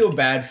do feel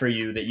bad for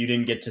you that you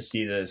didn't get to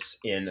see this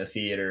in a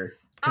theater,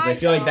 because I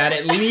feel like that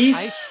at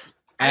least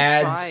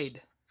adds.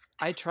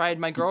 I tried.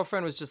 My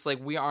girlfriend was just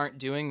like, we aren't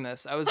doing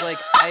this. I was like,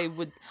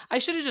 I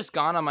should have just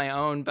gone on my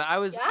own, but I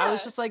was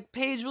just like,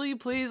 Paige, will you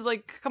please,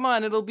 like, come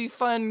on, it'll be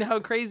fun how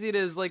crazy it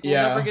is. Like, we'll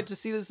never get to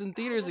see this in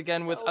theaters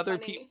again with other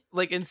people,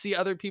 like, and see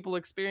other people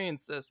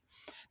experience this.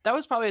 That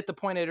was probably at the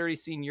point I'd already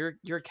seen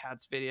your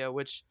Cats video,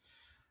 which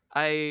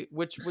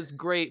was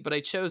great, but I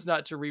chose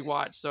not to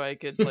rewatch so I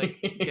could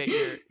like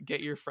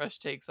get your fresh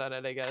takes on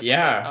it, I guess.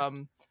 Yeah.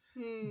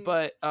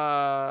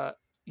 But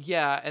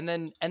yeah, and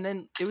then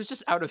it was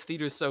just out of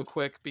theaters so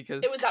quick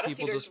because it was out of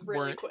people theaters just really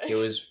weren't. quick. It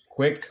was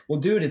quick. Well,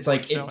 dude, it's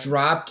like it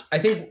dropped. I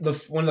think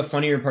one of the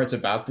funnier parts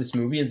about this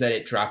movie is that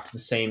it dropped the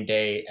same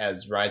day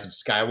as Rise of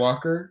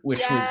Skywalker,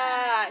 which was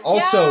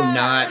also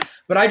not.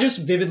 But I just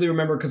vividly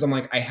remember because I'm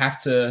like, I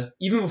have to.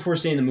 Even before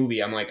seeing the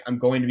movie, I'm like, I'm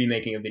going to be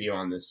making a video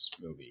on this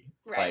movie,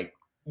 like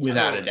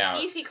without a doubt.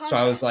 Easy content. So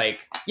I was like,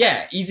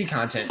 easy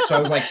content. So I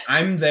was like,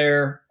 I'm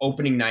there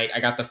opening night. I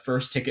got the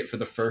first ticket for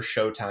the first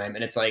showtime,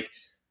 and it's like.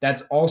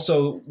 That's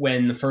also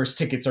when the first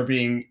tickets are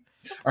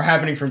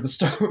happening for the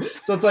Star Wars.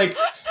 So it's like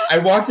I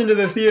walked into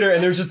the theater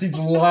and there's just these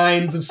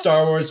lines of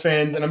Star Wars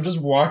fans, and I'm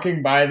just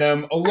walking by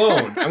them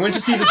alone. I went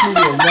to see this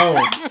movie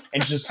alone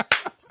and just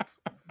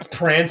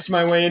pranced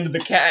my way into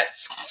the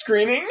Cats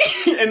screening,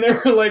 and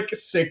there were like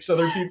 6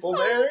 other people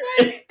there.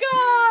 Oh my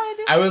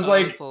god! I was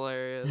like,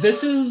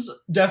 this is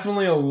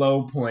definitely a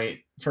low point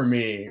for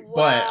me,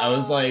 but I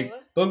was like,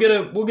 we'll get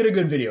a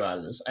good video out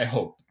of this. I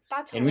hope.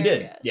 That's hilarious. And we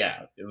did.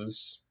 Yeah, it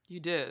was. You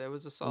did. It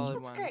was a solid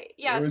one. That's great.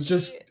 Yeah, it was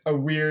just a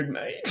weird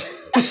night.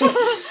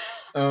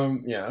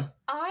 Yeah.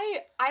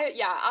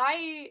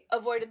 I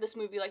avoided this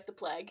movie like the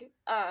plague.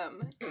 But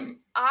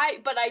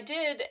I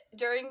did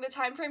during the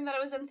time frame that I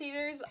was in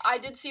theaters. I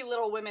did see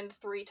Little Women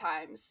 3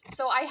 times,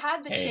 so I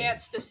had the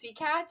chance to see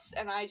Cats,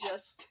 and I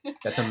just.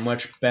 That's a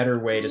much better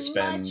way to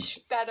spend.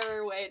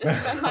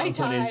 My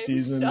time.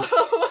 Season. So.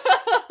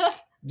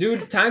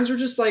 Dude, times were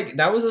just like,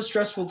 that was a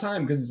stressful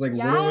time because it's like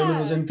Little Women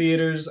was in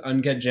theaters,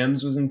 Uncut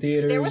Gems was in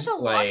theaters. There was a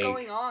lot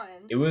going on.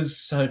 It was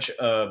such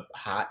a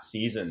hot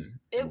season.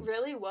 It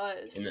really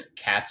was. And the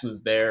Cats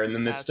was there in the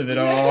midst of it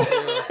all.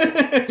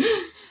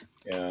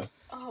 Yeah.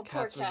 Oh,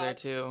 Cats poor was there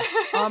Cats. too.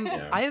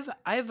 I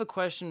have a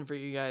question for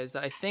you guys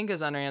that I think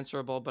is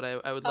unanswerable, but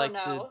I would like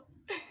to.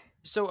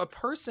 So a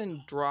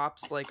person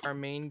drops like our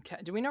main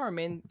cat. Do we know our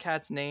main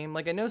cat's name?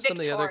 Like I know some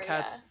of the other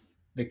cats.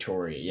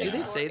 Victoria, yeah. Do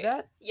they say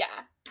that? Yeah.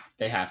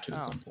 They have to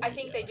at some point. I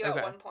think they do at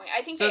one point.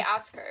 I think they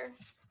ask her.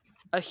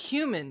 A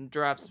human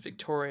drops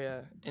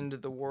Victoria into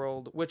the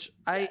world, which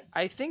I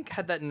think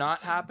had that not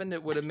happened,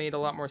 it would have made a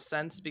lot more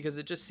sense because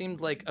it just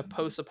seemed like a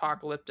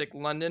post-apocalyptic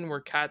London where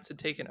cats had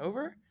taken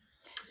over.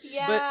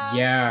 Yeah.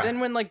 But then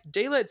when like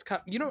daylight's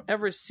come, you don't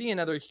ever see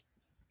another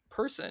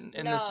person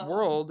in this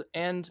world,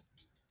 and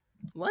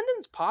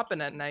London's popping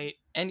at night,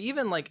 and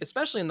even like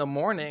especially in the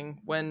morning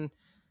when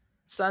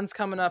sun's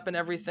coming up and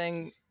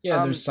everything.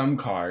 Yeah, there's some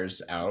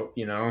cars out,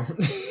 you know.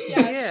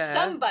 Yeah.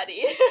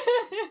 Somebody.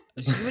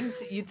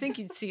 You'd think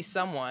you'd see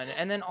someone,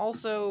 and then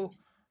also,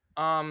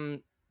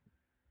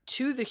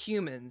 to the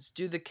humans,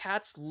 do the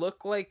cats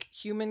look like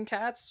human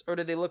cats, or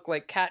do they look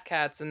like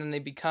cats and then they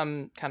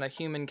become kind of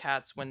human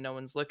cats when no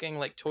one's looking,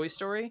 like Toy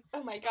Story?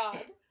 Oh my god.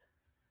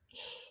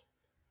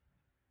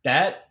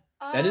 That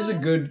is a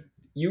good.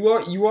 You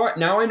are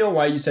now. I know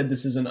why you said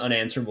this is an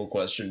unanswerable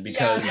question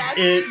because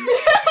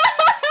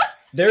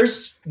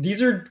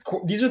these are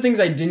things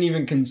I didn't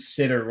even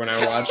consider when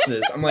I watched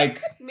this. I'm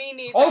like, Me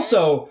neither.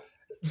 also,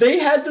 they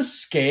had the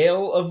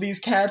scale of these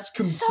cats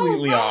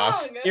completely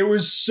off. wrong. It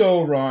was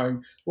so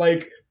wrong.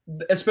 Like,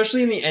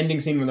 especially in the ending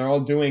scene when they're all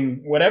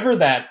doing whatever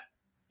that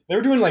they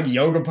were doing, like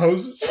yoga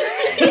poses.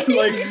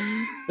 Like,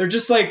 they're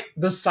just like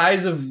the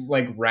size of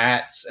like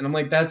rats, and I'm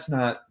like, that's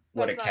not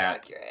what That's a not cat.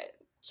 accurate.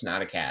 It's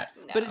not a cat.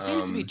 No. But it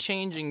seems to be Um,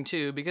 changing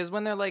too, because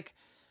when they're like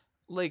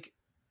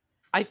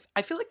I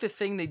feel like the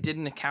thing they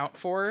didn't account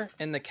for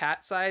in the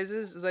cat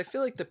sizes is I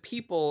feel like the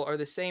people are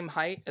the same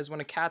height as when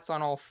a cat's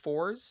on all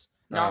fours,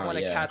 not when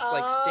a yeah. cat's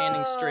like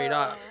standing straight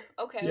up.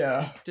 Okay.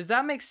 Yeah. Does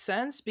that make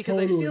sense? Because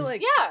I Totally. feel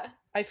like Yeah.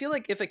 I feel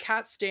like if a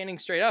cat's standing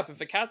straight up, if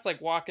a cat's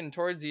like walking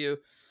towards you,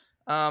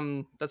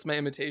 that's my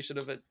imitation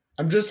of it.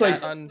 I'm just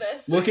Cat like on-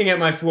 This. looking at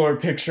my floor,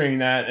 picturing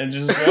that, and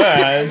just Yeah,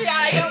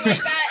 I don't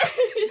like that.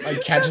 my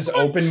cat just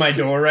opened my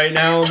door right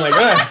now. I'm like,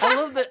 ah.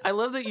 I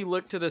love that you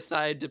look to the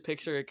side to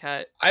picture a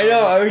cat. I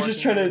know. I was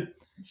just walking trying in.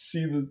 to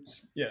see the.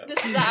 Yeah.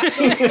 This is the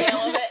actual scale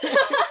of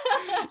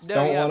it. No,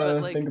 Don't yeah, want but to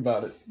like, think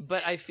about it.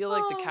 but I feel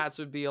like the Oh. cats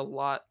would be a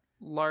lot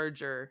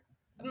larger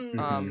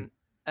Mm.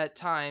 at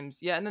times.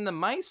 Yeah, and then the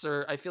mice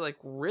are I feel like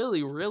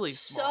really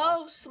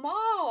small. So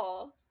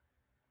small.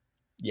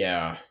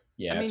 Yeah.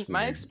 Yeah. I mean, it's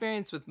my weird.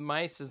 experience with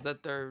mice is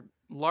that they're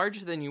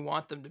larger than you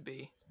want them to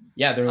be.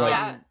 Yeah, they're like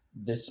Yeah.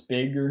 this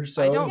big or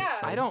so.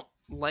 I don't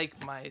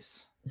like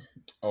mice.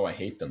 Oh, I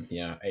hate them.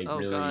 Yeah, I Oh,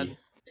 really. God.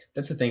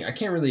 That's the thing. I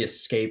can't really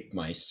escape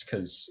mice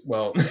because,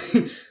 well,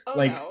 Oh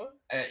like no.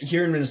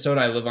 here in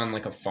Minnesota, I live on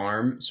like a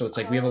farm, so it's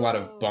like we have a lot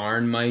Oh. of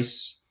barn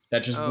mice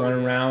that just Oh, run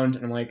yeah. around,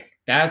 and I'm like,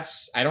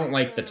 I don't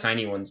like the Mm.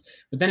 tiny ones.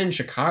 But then in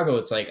Chicago,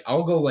 it's like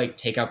I'll go like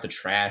take out the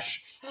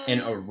trash,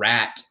 and a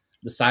rat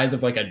the size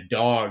of like a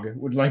dog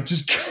would like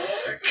just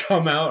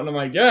come out, and I'm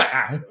like,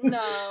 yeah.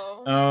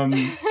 No.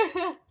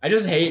 I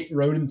just hate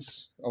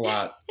rodents a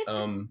lot.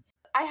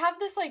 I have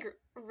this like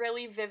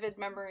really vivid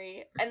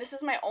memory, and this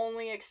is my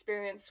only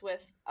experience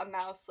with a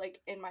mouse like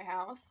in my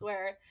house,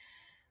 where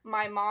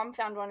my mom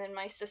found one in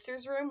my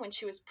sister's room when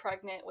she was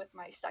pregnant with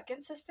my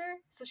second sister.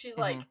 So she's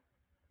like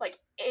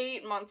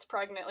 8 months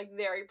pregnant, like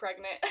very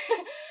pregnant.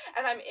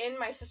 And I'm in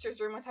my sister's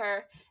room with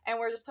her, and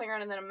we're just playing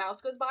around, and then a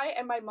mouse goes by,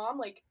 and my mom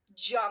like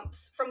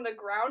jumps from the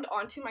ground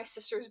onto my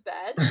sister's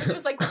bed, which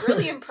was like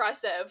really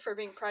impressive for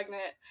being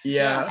pregnant.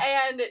 Yeah.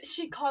 And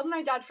she called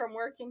my dad from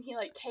work, and he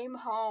like came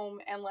home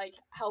and like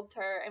helped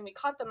her, and we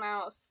caught the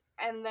mouse.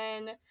 And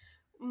then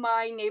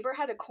my neighbor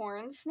had a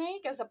corn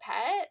snake as a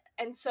pet,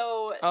 and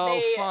so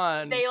Oh,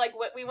 fun. they like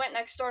we went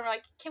next door and we're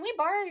like, can we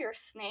borrow your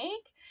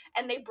snake?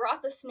 And they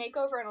brought the snake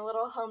over in a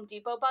little Home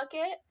Depot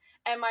bucket,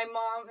 and my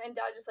mom and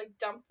dad just like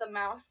dumped the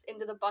mouse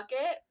into the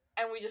bucket,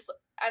 and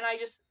I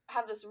just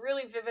have this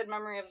really vivid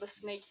memory of the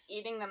snake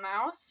eating the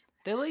mouse.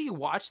 They let you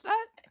watch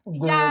that?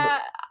 Yeah,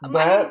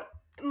 That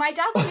my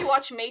dad let me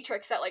watch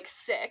Matrix at like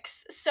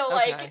 6, so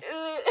like, Okay.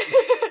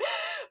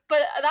 but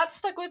that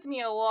stuck with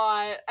me a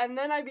lot. And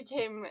then I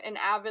became an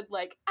avid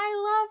like,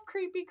 I love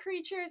creepy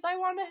creatures, I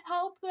want to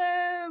help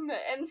them,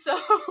 and so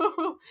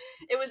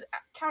it was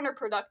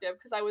counterproductive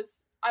because I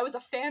was a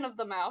fan of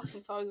the mouse,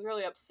 and so I was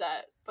really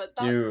upset. But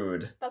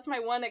that's my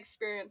one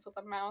experience with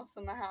a mouse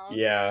in the house.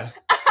 Yeah.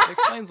 It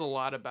explains a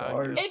lot about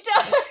Bars. you. It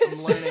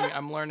does.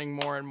 I'm learning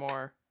more and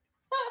more.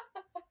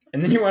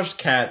 And then you watched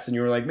Cats, and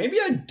you were like, maybe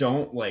I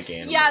don't like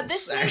animals. Yeah,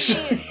 this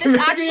actually.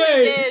 actually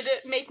Maybe did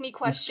make me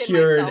question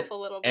cured myself a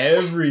little bit.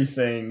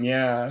 everything.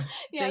 Yeah.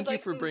 Yeah, Thank it's you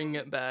like, for bringing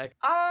it back.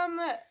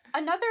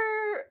 Another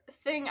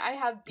thing I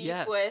have beef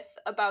Yes. with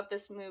about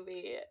this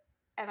movie,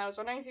 and I was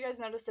wondering if you guys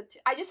noticed it too.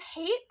 I just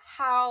hate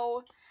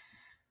how,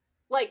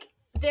 like,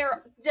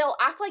 they'll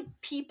act like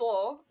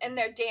people and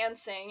they're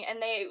dancing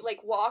and they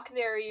like walk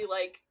very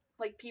like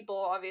people,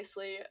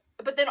 obviously,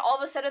 but then all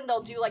of a sudden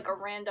they'll do like a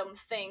random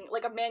thing,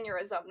 like a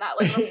mannerism that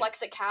like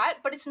reflects a cat,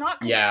 but it's not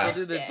Yeah.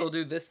 consistent. They'll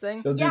do this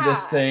thing. They'll do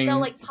this thing. They'll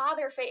like paw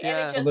their face, Yeah.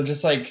 and it just They'll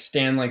just like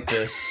stand like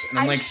this, and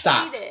I'm I like,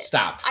 stop, hate it.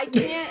 stop. I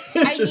can't.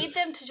 I Just- need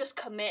them to just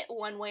commit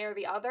one way or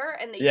the other,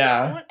 and they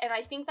Yeah. don't. And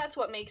I think that's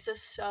what makes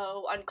this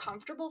so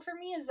uncomfortable for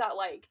me, is that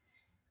like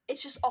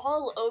it's just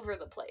all over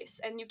the place,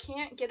 and you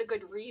can't get a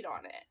good read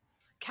on it.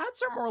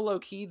 Cats are more low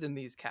key than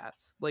these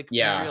cats, like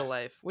Yeah. in real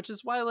life, which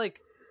is why like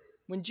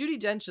when Judi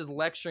Dench is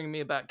lecturing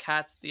me about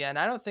cats at the end,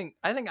 I think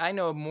I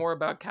know more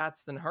about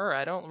cats than her.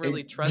 I don't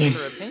really trust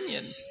her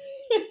opinion.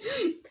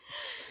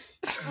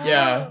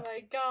 Yeah. Oh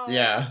my god.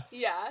 Yeah.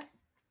 Yeah.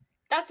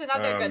 That's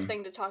another good Um,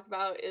 thing to talk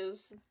about,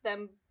 is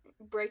them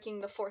breaking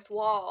the fourth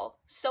wall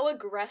so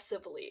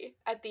aggressively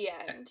at the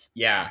end.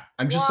 Yeah.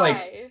 I'm just like,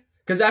 Why?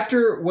 because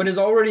after what is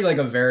already like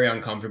a very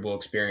uncomfortable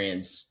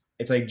experience,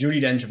 it's like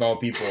Judi Dench of all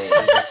people is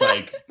just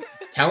like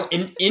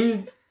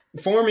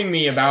informing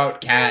me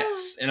about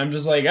cats, and I'm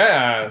just like,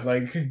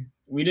 like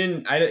We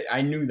didn't.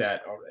 I knew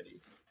that already.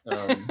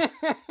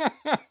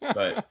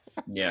 But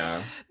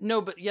yeah.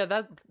 No, but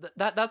yeah,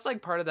 that's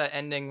like part of that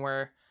ending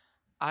where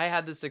I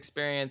had this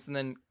experience, and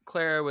then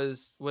Clara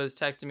was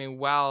texting me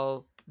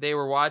while they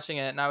were watching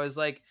it, and I was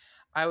like,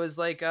 there's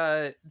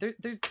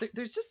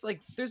just like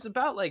there's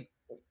about like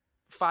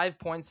 5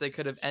 points they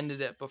could have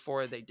ended it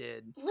before they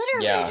did.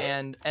 Literally. Yeah.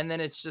 And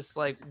then it's just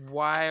like,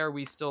 why are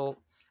we still?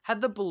 Had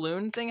the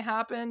balloon thing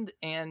happened,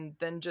 and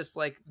then just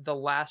like the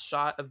last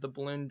shot of the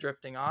balloon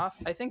drifting off,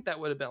 I think that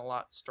would have been a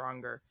lot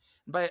stronger.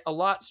 By a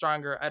lot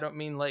stronger, I don't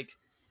mean like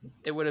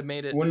it would have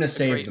made it Wouldn't have a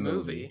saved great the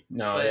movie.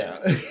 No,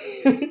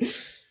 but-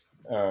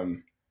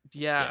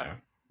 yeah.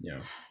 Yeah.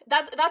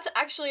 That's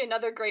actually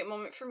another great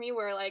moment for me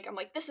where like I'm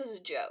like, this is a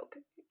joke,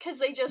 because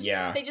they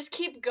just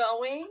keep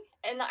going,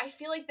 and I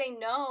feel like they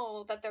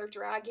know that they're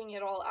dragging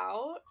it all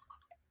out,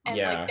 and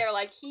like they're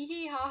like hee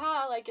hee ha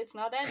ha, like it's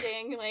not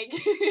ending, like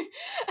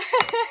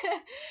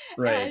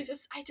Right. And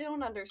I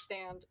don't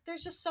understand.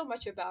 There's just so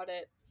much about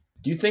it.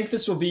 Do you think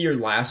this will be your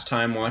last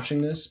time watching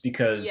this?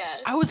 Because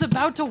Yes. I was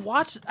about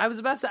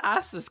to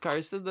ask this,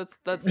 Carson.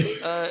 That's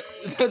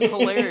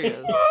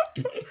hilarious.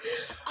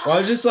 Well, I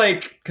was just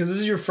like, because this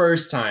is your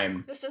first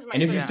time, This is my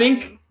and if first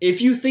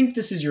you time. think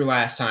this is your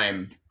last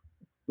time,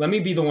 let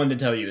me be the one to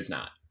tell you it's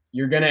not.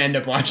 You're gonna end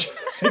up watching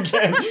this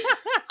again.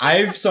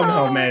 I've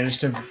somehow managed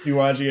to be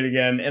watching it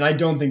again, and I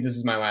don't think this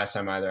is my last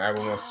time either. I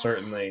will most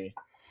certainly.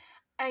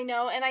 I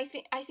know, and I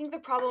think the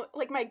problem,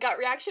 like my gut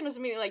reaction was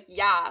immediately like,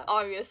 yeah,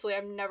 obviously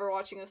I'm never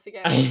watching this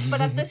again. But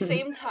at the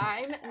same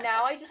time,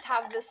 now I just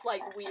have this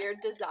like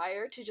weird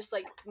desire to just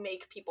like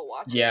make people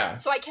watch Yeah. it,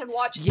 so I can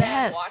watch them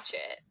Yes. watch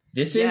it.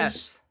 This Yes.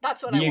 is.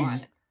 That's what The I ex-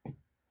 want.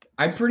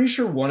 I'm pretty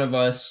sure one of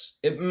us.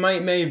 It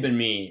may have been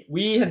me.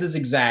 We had this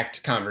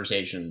exact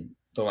conversation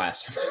the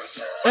last time I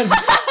was on,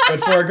 but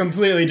for a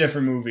completely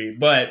different movie.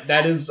 But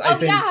that is, I Oh,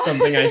 think, yeah.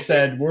 something I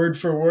said word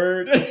for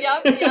word.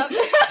 Yep.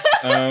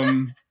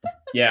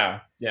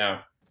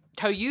 Yeah.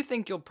 How you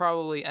think you'll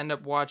probably end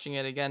up watching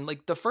it again?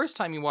 Like the first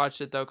time you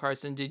watched it, though,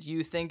 Carson, did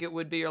you think it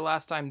would be your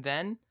last time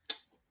then?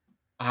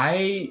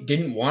 I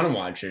didn't want to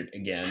watch it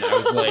again. I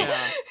was like,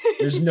 Yeah.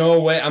 there's no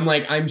way. I'm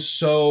like, I'm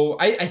so.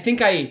 I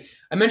think I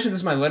mentioned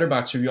this in my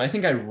Letterboxd review. I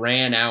think I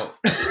ran out.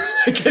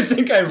 Like, I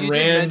think I You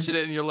ran. did mention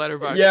it in your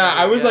letterbox. Yeah,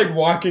 I was like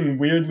walking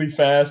weirdly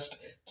fast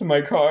to my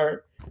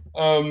car.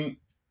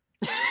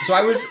 So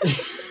I was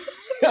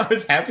I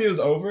was happy it was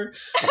over,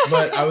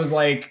 but I was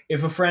like,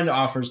 if a friend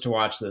offers to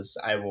watch this,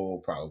 I will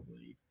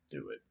probably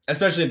do it.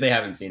 Especially if they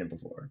haven't seen it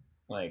before.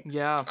 Like,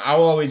 Yeah.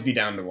 I'll always be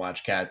down to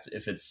watch Cats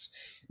if it's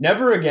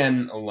never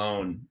again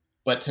alone,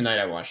 but tonight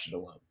I watched it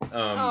alone.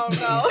 Oh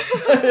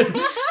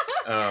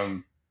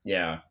no.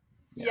 Yeah.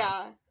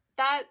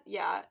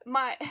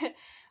 My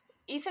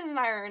Ethan and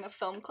I are in a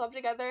film club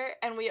together,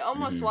 and we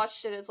almost Mhm.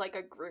 watched it as like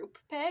a group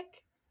pick.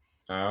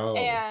 Oh.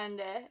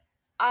 And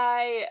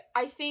I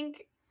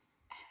think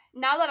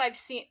now that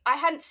I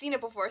hadn't seen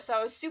it before, so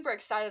I was super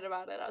excited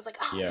about it. I was like,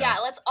 oh Yeah. yeah,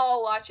 let's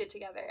all watch it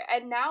together.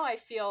 And now I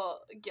feel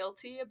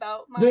guilty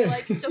about my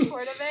like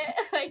support of it.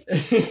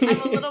 Like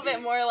I'm a little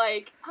bit more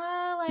like,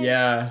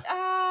 yeah.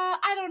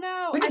 I don't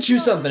know. We I could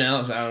choose feel- something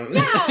else. I don't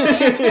know. Yeah,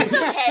 like, it's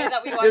okay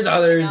that we watch There's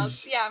something others.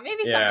 else. Yeah,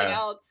 maybe Yeah. something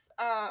else.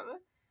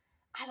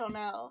 I don't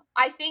know.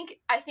 I think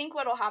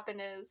what'll happen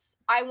is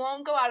I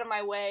won't go out of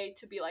my way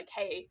to be like,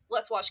 hey,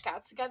 let's watch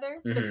Cats together.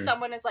 But if Mhm.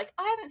 someone is like,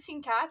 I haven't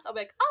seen Cats, I'll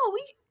be like, oh,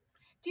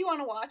 do you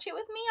want to watch it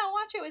with me? I'll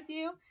watch it with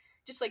you.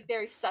 Just like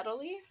very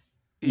subtly.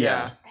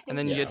 Yeah. I think And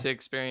then you Yeah. get to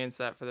experience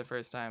that for the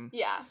first time.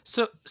 yeah.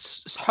 So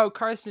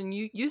Carson,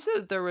 you said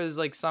that there was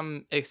like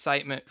some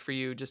excitement for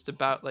you just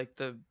about like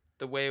the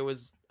way it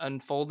was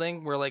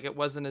unfolding, where like it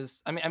wasn't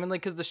as I mean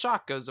like because the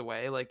shock goes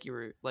away, like you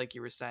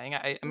were saying.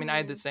 I mean I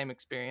had the same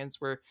experience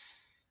where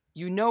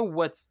you know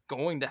what's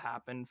going to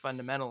happen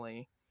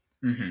fundamentally,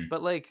 Mhm.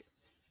 but like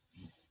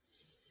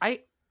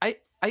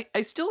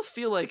I still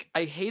feel like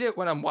I hate it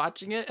when I'm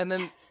watching it, and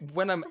then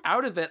when I'm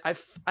out of it,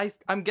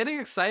 I'm getting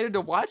excited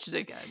to watch it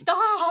again.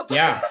 Stop.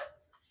 Yeah. Like,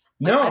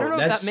 No, I don't know if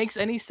that's that makes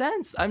any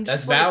sense. I'm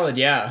that's just like, valid.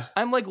 Yeah.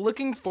 I'm like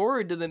looking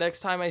forward to the next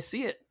time I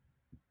see it.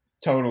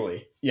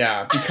 Totally.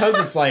 Yeah, because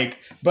it's like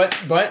but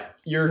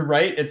you're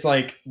right, it's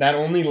like that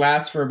only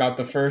lasts for about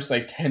the first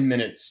like 10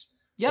 minutes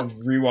Yep. of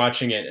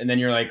rewatching it, and then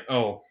you're like,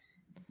 "Oh,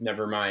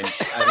 never mind."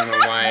 I don't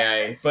know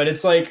why but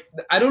it's like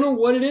I don't know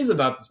what it is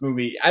about this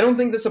movie. I don't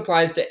think this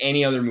applies to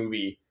any other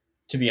movie,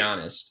 to be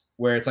honest,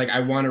 where it's like I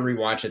want to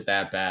rewatch it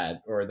that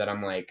bad, or that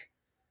I'm like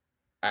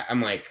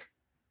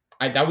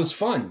that was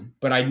fun,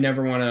 but I'd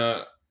never want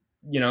to,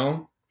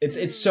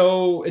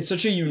 it's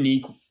such a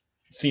unique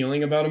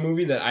feeling about a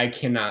movie that I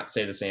cannot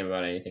say the same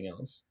about anything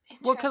else.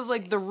 Well, because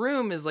like The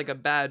Room is like a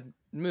bad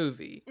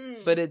movie,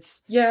 Mm. but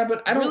it's Yeah,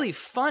 but I don't really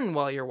fun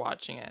while you're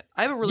watching it.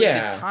 I have a really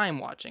Yeah. good time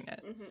watching it.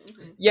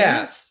 And Yeah.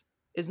 this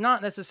is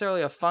not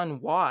necessarily a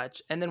fun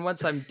watch. And then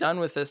once I'm done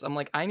with this, I'm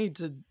like, I need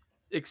to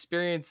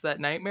experience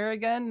that nightmare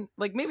again.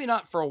 Like maybe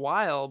not for a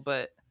while,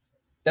 but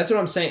That's what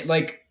I'm saying.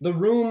 Like The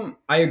Room,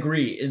 I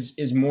agree,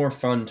 is more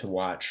fun to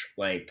watch.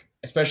 Like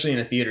especially in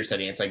a theater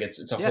setting, it's like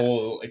it's a Yeah.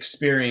 whole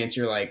experience.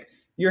 You're like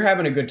you're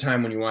having a good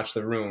time when you watch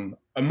The Room,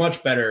 a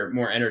much better,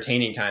 more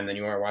entertaining time than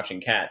you are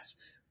watching Cats.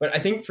 But I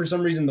think for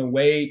some reason the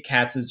way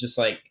Cats is just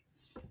like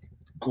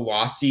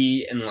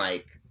glossy and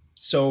like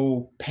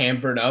so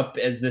pampered up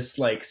as this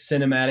like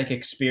cinematic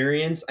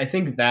experience, I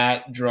think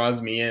that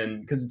draws me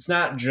in, because it's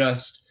not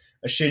just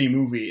a shitty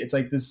movie. It's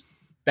like this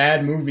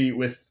bad movie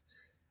with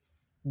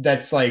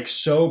that's like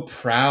so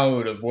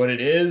proud of what it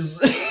is.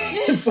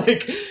 It's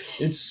like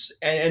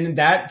and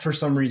that for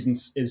some reason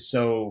is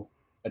so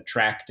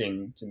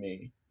attracting to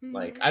me.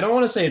 Like, I don't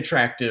want to say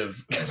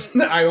attractive, because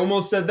I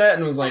almost said that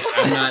and was like,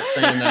 I'm not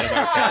saying that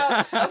about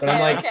Cats. But I'm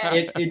like,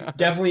 it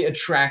definitely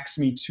attracts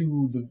me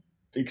to the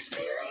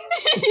experience.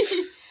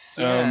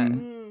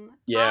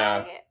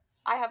 Yeah.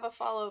 I have a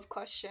follow-up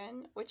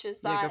question, which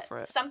is Yeah, go that for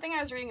it. something I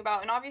was reading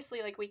about, and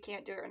obviously like we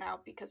can't do it now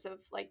because of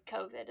like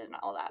COVID and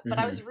all that, but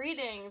I was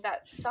reading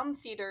that some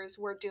theaters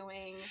were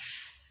doing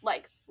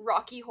like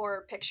Rocky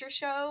Horror Picture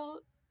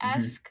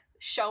Show-esque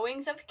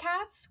showings of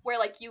Cats, where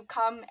like you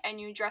come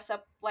and you dress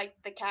up like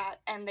the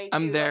cat and they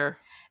I'm do there.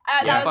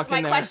 that was my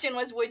Fucking there. question,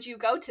 was would you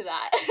go to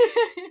that?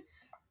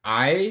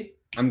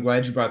 I'm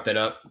glad you brought that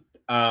up.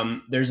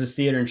 There's this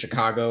theater in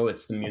Chicago.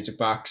 It's the Music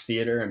Box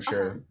Theater. I'm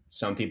sure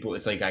some people,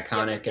 it's like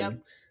iconic, Yep.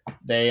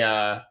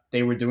 and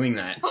they were doing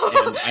that.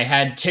 And I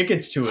had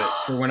tickets to it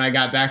for when I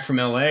got back from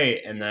LA,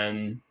 and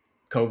then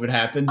COVID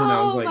happened, and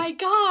I was like, my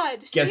god.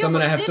 So guess you I'm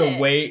gonna almost have did to it.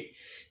 wait.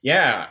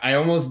 Yeah, I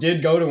almost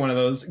did go to one of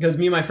those, because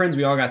me and my friends,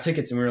 we all got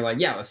tickets, and we were like,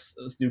 yeah, let's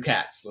do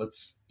Cats.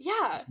 Let's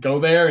go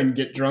there and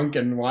get drunk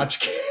and watch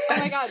Cats. Oh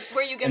my god,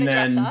 were you gonna And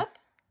dress then- up?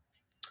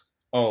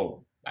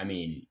 Oh, I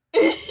mean,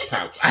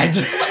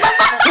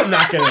 I'm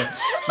not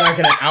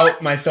gonna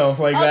out myself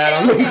like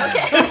that. Okay.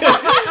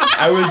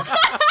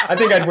 I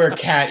think I'd wear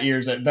cat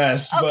ears at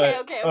best,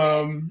 but Okay.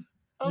 Oh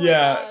my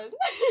yeah. God.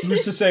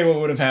 Who's to say what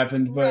would have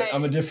happened? But Right.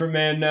 I'm a different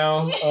man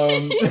now.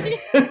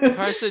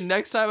 Carson,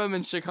 next time I'm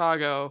in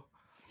Chicago,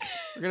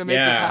 we're gonna make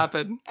this Yeah.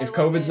 happen. I If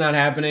love COVID's it. not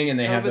happening and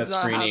they have that COVID's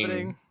not screening,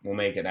 happening. we'll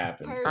make it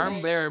happen. Perfect.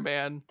 I'm there,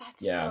 man.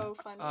 That's Yeah. so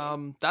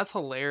funny. That's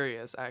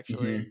hilarious,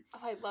 actually. Mhm. Oh,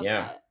 I love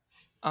Yeah.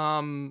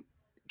 that.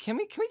 Can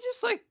we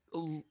just like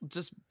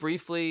just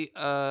briefly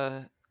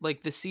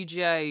like the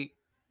CGI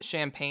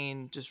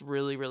champagne just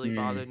really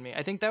bothered me.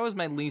 I think that was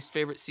my least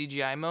favorite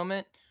CGI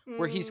moment,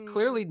 where he's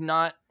clearly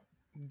not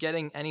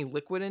getting any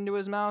liquid into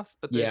his mouth,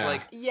 but there's Yeah.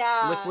 like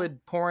Yeah.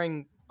 liquid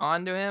pouring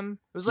onto him.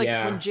 It was like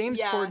Yeah. when James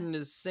Yeah. Corden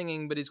is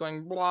singing, but he's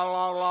going blah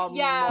blah blah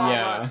Yeah. blah,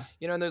 Yeah. blah,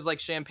 you know, and there's like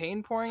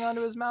champagne pouring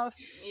onto his mouth.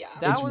 Yeah.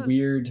 That It's was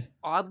weird.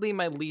 oddly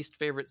my least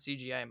favorite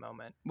CGI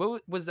moment.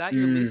 What was that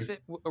your least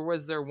fit, or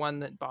was there one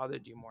that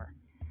bothered you more?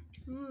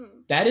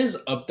 That is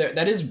up there.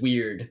 That is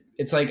weird.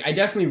 It's like I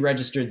definitely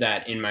registered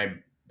that in my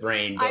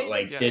brain, but I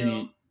like did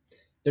didn't. too.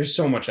 There's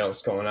so much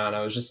else going on.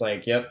 I was just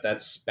like, yep,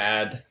 that's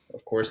bad.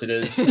 Of course it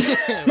is.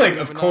 Like,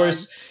 of Moving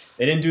course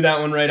they didn't do that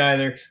one right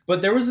either.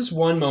 But there was this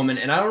one moment,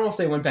 and I don't know if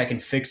they went back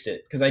and fixed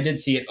it, because I did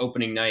see it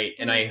opening night,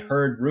 and I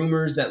heard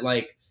rumors that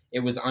like it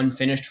was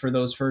unfinished for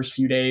those first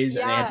few days,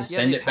 and they had to Yeah.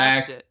 send they it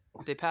back. patched it.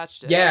 They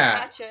patched it. Yeah.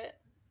 Catch it.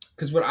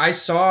 Because what I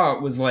saw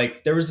was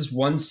like there was this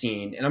one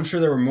scene, and I'm sure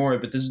there were more,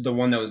 but this is the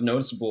one that was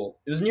noticeable.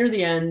 It was near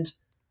the end.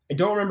 I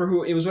don't remember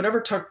who it was.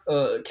 Whatever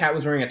Cat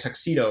was wearing a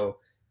tuxedo,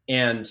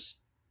 and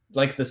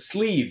like the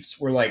sleeves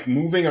were like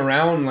moving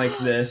around like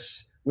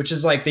this, which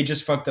is like they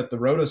just fucked up the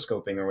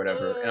rotoscoping or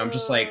whatever. And I'm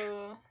just like,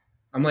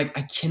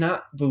 I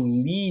cannot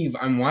believe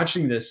I'm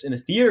watching this in a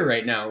theater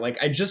right now.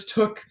 Like I just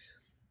took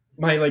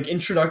my like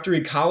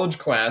introductory college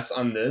class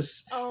on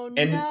this, Oh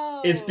and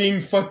no. it's being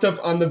fucked up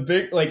on the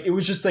big, like it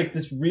was just like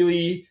this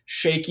really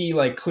shaky,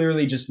 like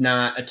clearly just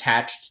not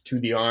attached to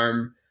the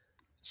arm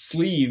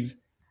sleeve,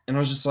 and I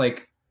was just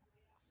like,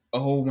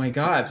 oh my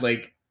god,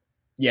 like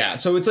yeah.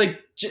 So it's like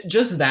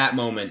just that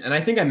moment, and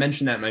I think I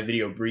mentioned that in my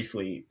video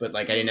briefly, but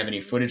like I didn't have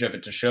any footage of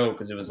it to show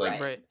because it was like,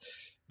 Right.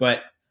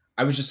 but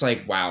I was just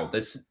like, wow,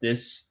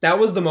 that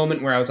was the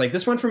moment where I was like,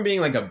 this went from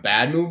being like a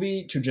bad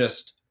movie to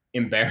just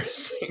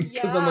embarrassing,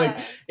 because I'm like,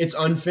 it's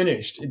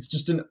unfinished. It's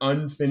just an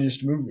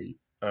unfinished movie.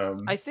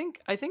 I think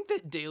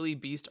that Daily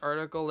Beast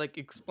article like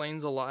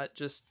explains a lot.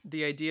 Just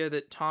the idea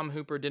that Tom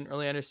Hooper didn't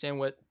really understand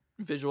what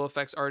visual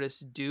effects artists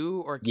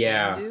do or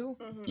can do,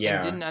 Yeah.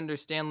 and didn't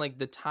understand like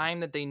the time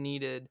that they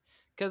needed.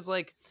 Because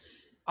like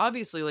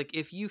obviously, like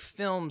if you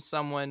film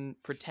someone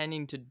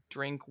pretending to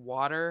drink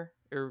water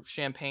or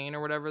champagne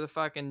or whatever the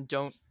fuck and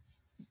don't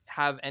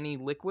have any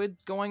liquid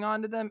going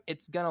on to them,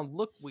 it's gonna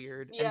look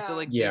weird. And so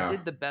like Yeah. they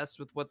did the best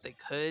with what they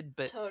could,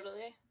 but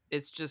Totally.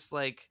 it's just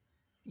like,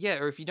 yeah,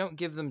 or if you don't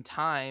give them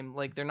time,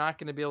 like they're not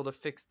going to be able to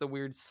fix the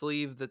weird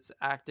sleeve that's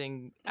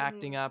acting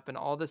up and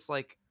all this.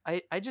 Like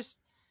I just,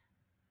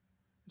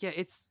 yeah,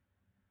 it's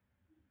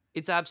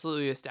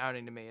absolutely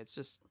astounding to me. It's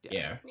just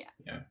Yeah.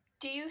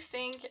 Do you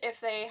think if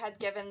they had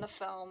given the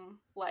film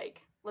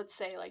like, let's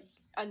say like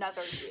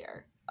another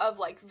year of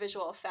like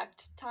visual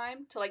effect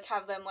time to like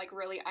have them like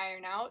really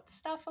iron out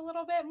stuff a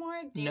little bit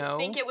more, do you No.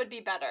 think it would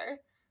be better?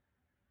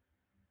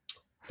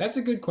 That's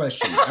a good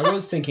question. I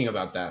was thinking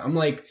about that. I'm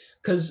like,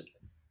 because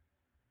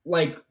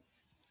like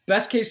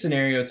best case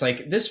scenario, it's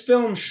like this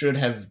film should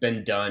have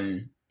been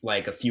done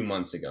like a few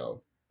months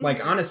ago.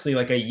 Like honestly,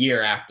 like a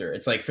year after.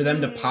 It's like for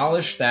them to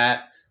polish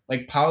that,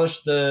 like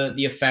polish the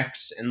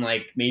effects and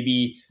like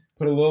maybe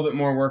put a little bit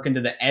more work into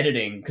the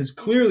editing, because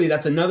clearly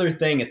that's another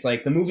thing. It's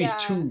like the movie's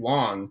too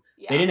long.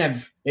 Yeah.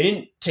 They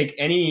didn't take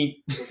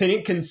any they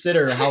didn't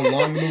consider how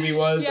long the movie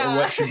was or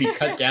what should be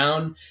cut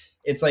down.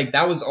 It's like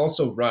that was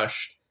also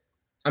rushed.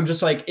 I'm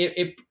just like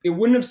it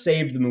wouldn't have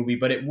saved the movie,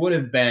 but it would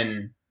have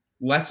been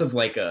less of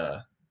like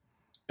a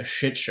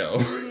shit show,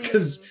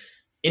 because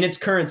in its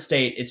current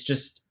state, it's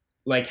just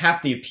like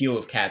half the appeal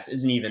of Cats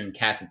isn't even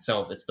Cats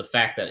itself. It's the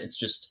fact that it's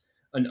just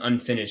an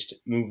unfinished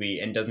movie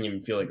and doesn't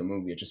even feel like a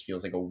movie. It just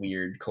feels like a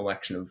weird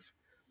collection of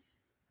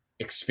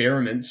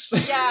experiments.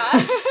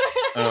 Yeah.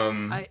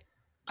 I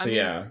mean,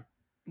 yeah.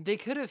 They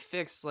could have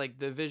fixed like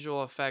the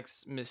visual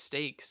effects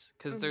mistakes,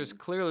 because there's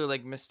clearly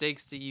like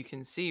mistakes that you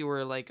can see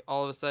where like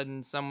all of a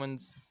sudden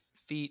someone's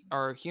feet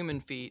are human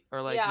feet,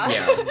 or like, you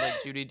know,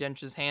 like Judi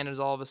Dench's hand is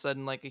all of a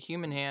sudden like a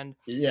human hand.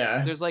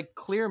 Yeah. There's like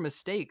clear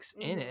mistakes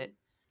in it.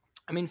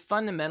 I mean,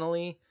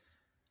 fundamentally,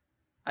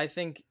 I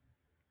think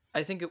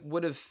it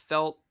would have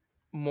felt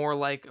more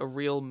like a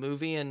real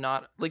movie and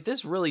not like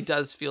this really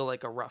does feel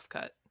like a rough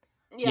cut.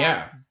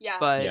 Yeah.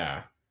 But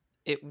yeah.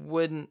 it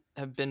wouldn't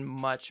have been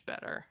much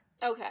better.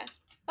 Okay.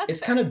 That's It's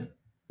fair. kind of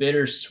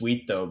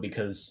bittersweet though,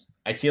 because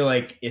I feel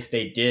like if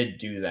they did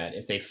do that,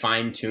 if they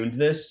fine-tuned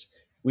this,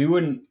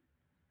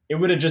 it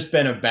would have just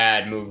been a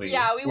bad movie.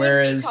 Yeah, we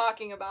wouldn't be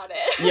talking about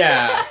it.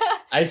 Yeah.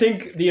 I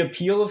think the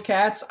appeal of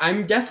Cats,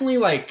 I'm definitely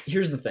like,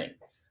 here's the thing.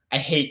 I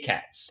hate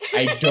Cats.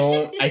 I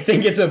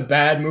think it's a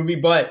bad movie,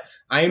 but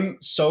I'm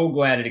so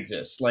glad it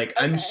exists. Like,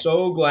 I'm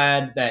so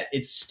glad that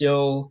it's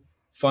still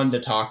fun to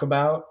talk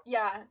about.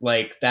 Yeah.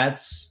 Like,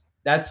 that's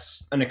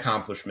an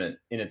accomplishment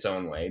in its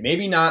own way.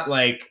 Maybe not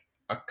like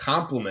a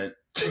compliment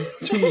to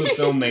the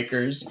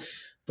filmmakers,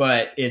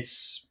 but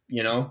it's,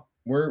 you know,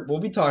 we'll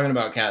be talking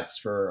about Cats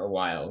for a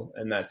while,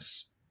 and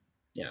that's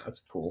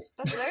cool.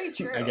 That's very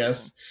true. I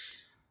guess.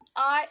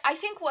 I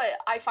think what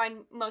I find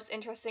most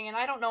interesting, and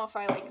I don't know if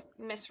I like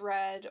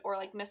misread or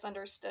like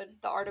misunderstood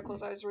the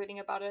articles I was reading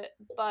about it,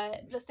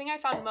 but the thing I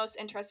found most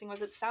interesting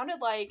was it sounded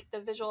like the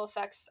visual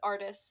effects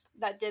artists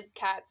that did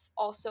Cats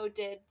also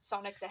did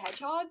Sonic the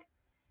Hedgehog.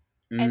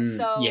 And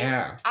so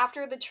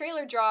after the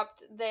trailer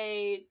dropped,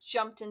 they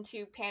jumped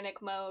into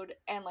panic mode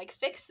and like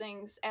fixed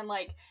things, and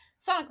like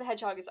Sonic the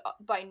Hedgehog is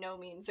by no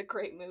means a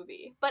great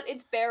movie, but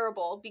it's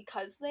bearable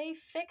because they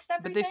fixed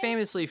everything. But they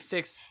famously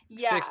fixed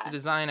the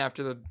design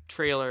after the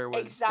trailer was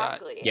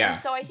exactly. And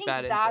so I think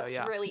that's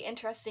really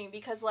interesting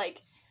because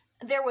like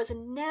there was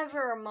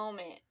never a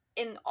moment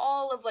in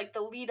all of like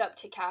the lead up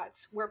to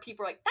Cats where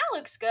people were like, that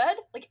looks good.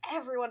 Like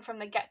everyone from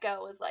the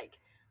get-go was like,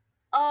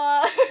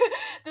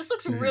 this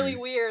looks really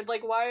weird.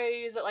 Like, why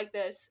is it like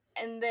this?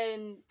 And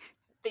then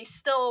they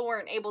still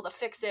weren't able to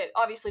fix it,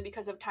 obviously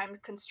because of time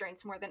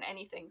constraints more than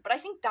anything. But I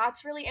think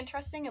that's really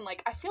interesting, and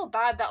like I feel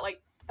bad that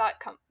like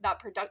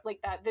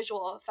that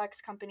visual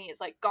effects company is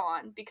like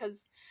gone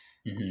because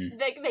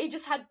they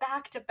just had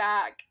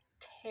back-to-back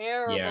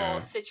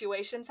terrible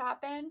situations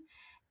happen,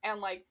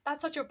 and like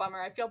that's such a bummer.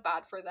 I feel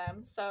bad for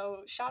them. So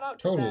shout out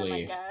to them,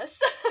 I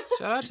guess.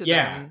 Shout out to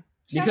them.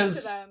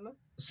 Because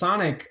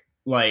Sonic,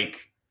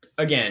 like,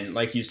 again,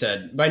 like you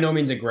said, by no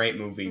means a great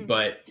movie,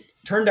 but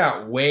turned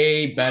out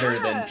way better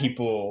than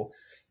people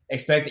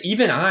expect.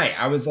 Even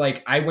I was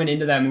like, I went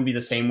into that movie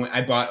the same way.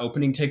 I bought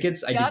opening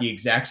tickets. I did the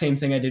exact same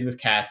thing I did with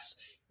Cats.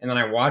 And then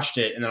I watched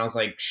it and then I was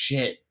like,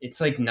 shit,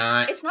 it's like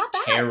it's not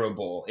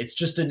terrible. It's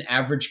just an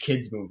average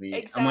kids movie.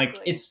 Exactly. I'm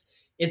like, it's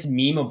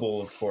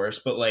memeable, of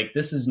course, but like,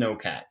 this is no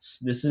Cats.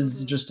 This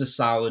is just a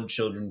solid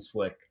children's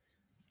flick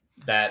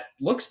that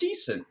looks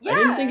decent. I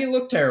didn't think it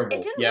looked terrible.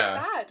 It didn't look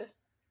bad.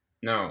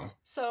 No.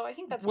 So I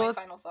think that's my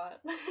final thought.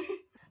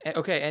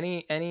 Okay,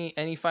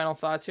 any final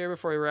thoughts here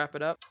before we wrap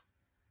it up?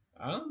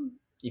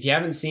 If you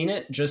haven't seen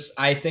it,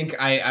 I think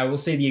I will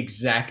say the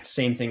exact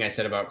same thing I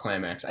said about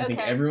Climax. I think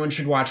everyone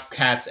should watch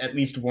Cats at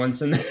least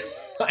once in their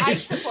life. I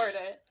support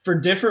it. For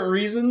different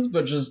reasons,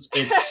 but just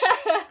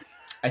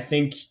I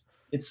think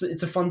it's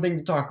a fun thing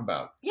to talk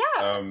about. Yeah.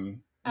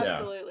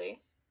 Absolutely.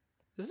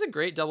 This is a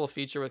great double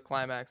feature with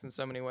Climax in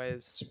so many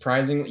ways.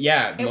 Surprisingly,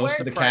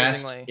 most of the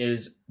cast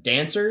is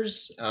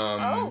dancers.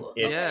 Well,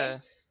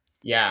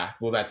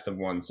 that's the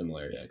one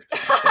similarity I could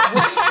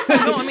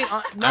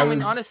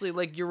find. Honestly,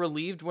 like you're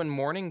relieved when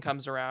morning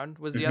comes around.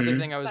 Was the other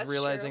thing I was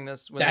realizing true.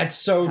 this. When that's this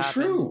so happened.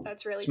 true.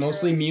 That's really it's true.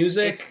 Mostly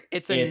music.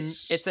 It's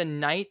a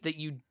night that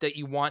you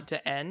want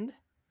to end.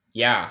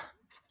 Yeah.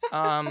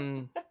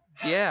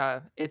 Yeah.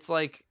 It's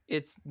like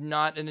it's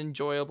not an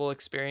enjoyable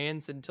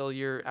experience until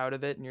you're out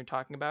of it and you're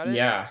talking about it.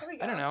 Yeah.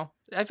 I don't know.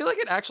 I feel like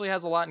it actually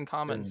has a lot in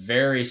common. They're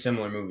very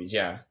similar movies.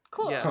 Yeah.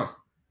 Cool. Yes. Huh.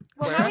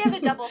 Well, now we have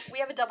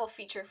a double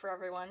feature for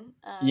everyone.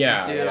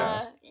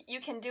 You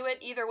can do it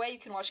either way. You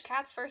can watch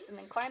Cats first and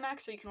then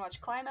Climax, or you can watch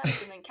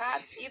Climax and then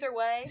Cats. Either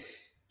way,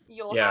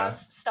 you'll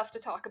have stuff to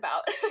talk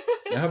about.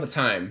 You'll have a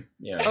time.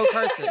 Yeah. Oh,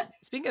 Carson.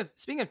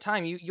 Speaking of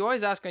time, you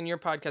always ask on your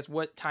podcast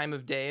what time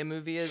of day a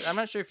movie is. I'm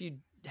not sure if you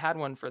had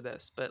one for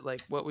this, but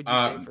like, what would you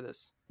say for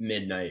this?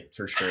 Midnight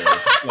for sure.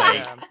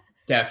 Like Yeah.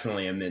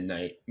 definitely a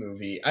midnight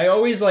movie. I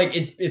always like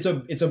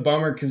it's a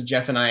bummer because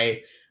Jeff and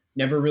I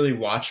never really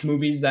watch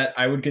movies that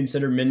I would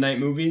consider midnight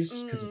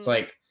movies because it's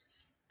like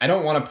I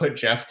don't want to put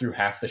Jeff through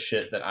half the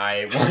shit that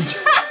I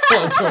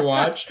want to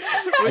watch.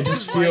 I Which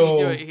just is why you do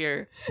feel it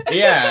here.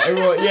 yeah,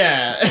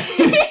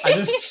 I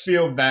just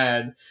feel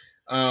bad.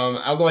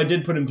 Although I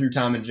did put him through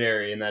Tom and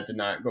Jerry and that did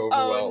not go over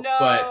well. No.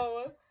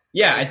 But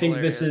yeah, I That's think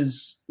hilarious.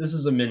 this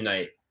is a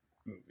midnight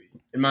movie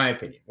in my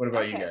opinion. What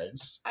about you Okay.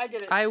 guys? I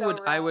did it. I so would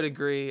wrong.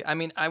 agree. I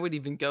mean, I would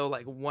even go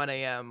like 1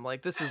 a.m.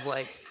 Like this is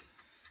like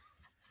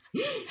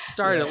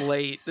started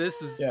late.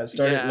 This is Yeah, it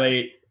started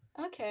late.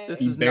 Okay. This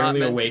He's is not barely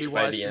meant to be awake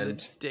by watched the in the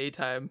end.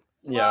 daytime.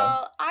 Yeah.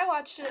 Well, I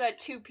watched it at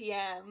 2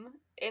 p.m.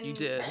 in You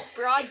did.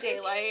 broad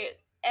daylight,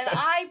 and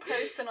That's- I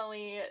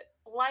personally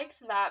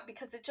liked that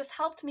because it just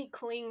helped me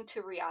cling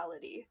to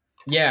reality.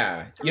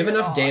 Yeah, you have Through it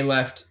enough day all.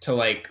 left to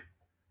like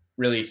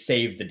really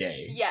save the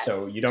day. Yes.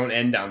 So you don't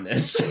end on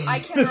this. I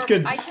can That's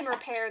good. I can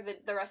repair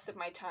the rest of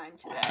my time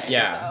today.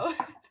 Yeah. So.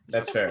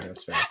 That's fair.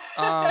 That's fair.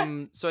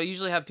 So I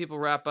usually have people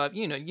wrap up.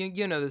 You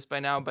know this by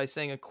now by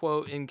saying a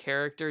quote in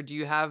character. Do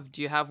you have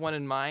one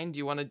in mind? Do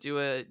you want to do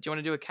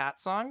a cat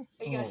song?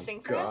 Are you gonna Oh,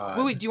 sing for us?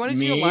 God. Wait, do you want to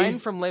do a Me? line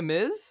from Les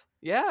Mis?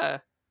 Yeah.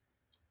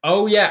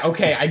 Oh yeah.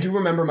 Okay, I do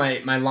remember my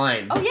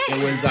line. Oh yeah.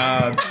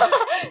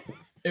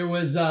 It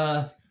was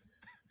a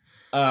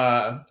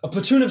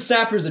platoon of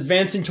sappers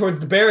advancing towards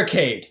the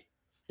barricade.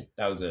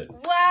 That was it.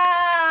 Wow.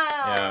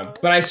 Yeah,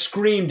 but I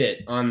screamed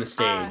it on the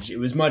stage. It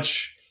was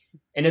much,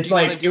 and it's Do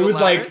you wanna like do it it was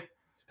louder? like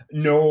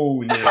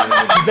no.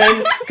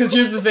 Because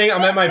here's the thing,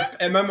 I'm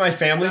at my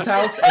family's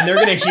house, and they're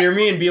gonna hear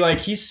me and be like,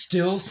 he's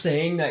still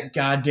saying that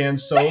goddamn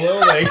solo.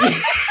 Like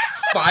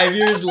 5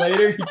 years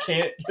later, he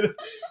can't.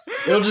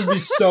 It'll just be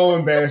so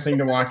embarrassing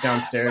to walk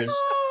downstairs.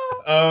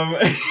 Wow,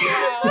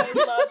 I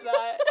love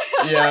that.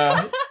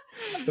 Yeah.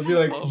 They'll be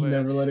like, Love he it.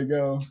 never let it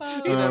go.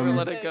 Oh, He never Um,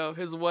 let it go.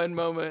 His one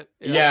moment.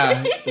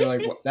 Yeah, they're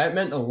like, that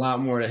meant a lot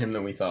more to him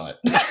than we thought.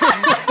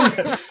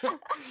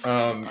 Yeah.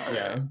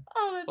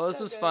 Oh, that's Well, this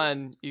so was good.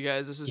 fun, you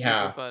guys. This was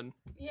Yeah. super fun.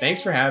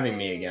 Thanks for having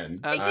me Yay. again.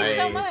 Thank I- you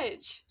so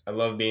much. I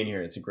love being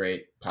here. It's a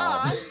great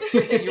pod.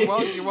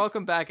 Aw. You're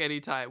welcome back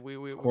anytime. We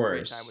have a great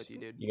course. time with you,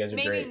 dude. You guys are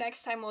Maybe great.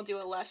 next time we'll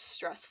do a less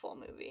stressful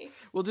movie.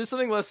 We'll do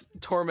something less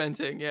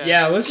tormenting. Yeah.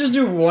 Yeah, let's just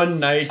do one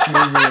nice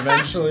movie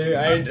eventually.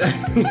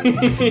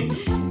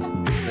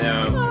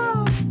 Yeah.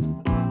 Oh.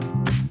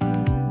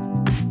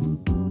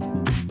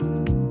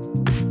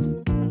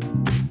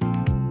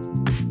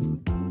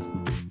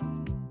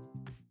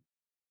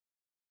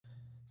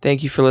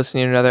 Thank you for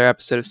listening to another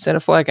episode of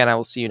Cineflex, and I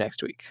will see you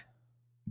next week.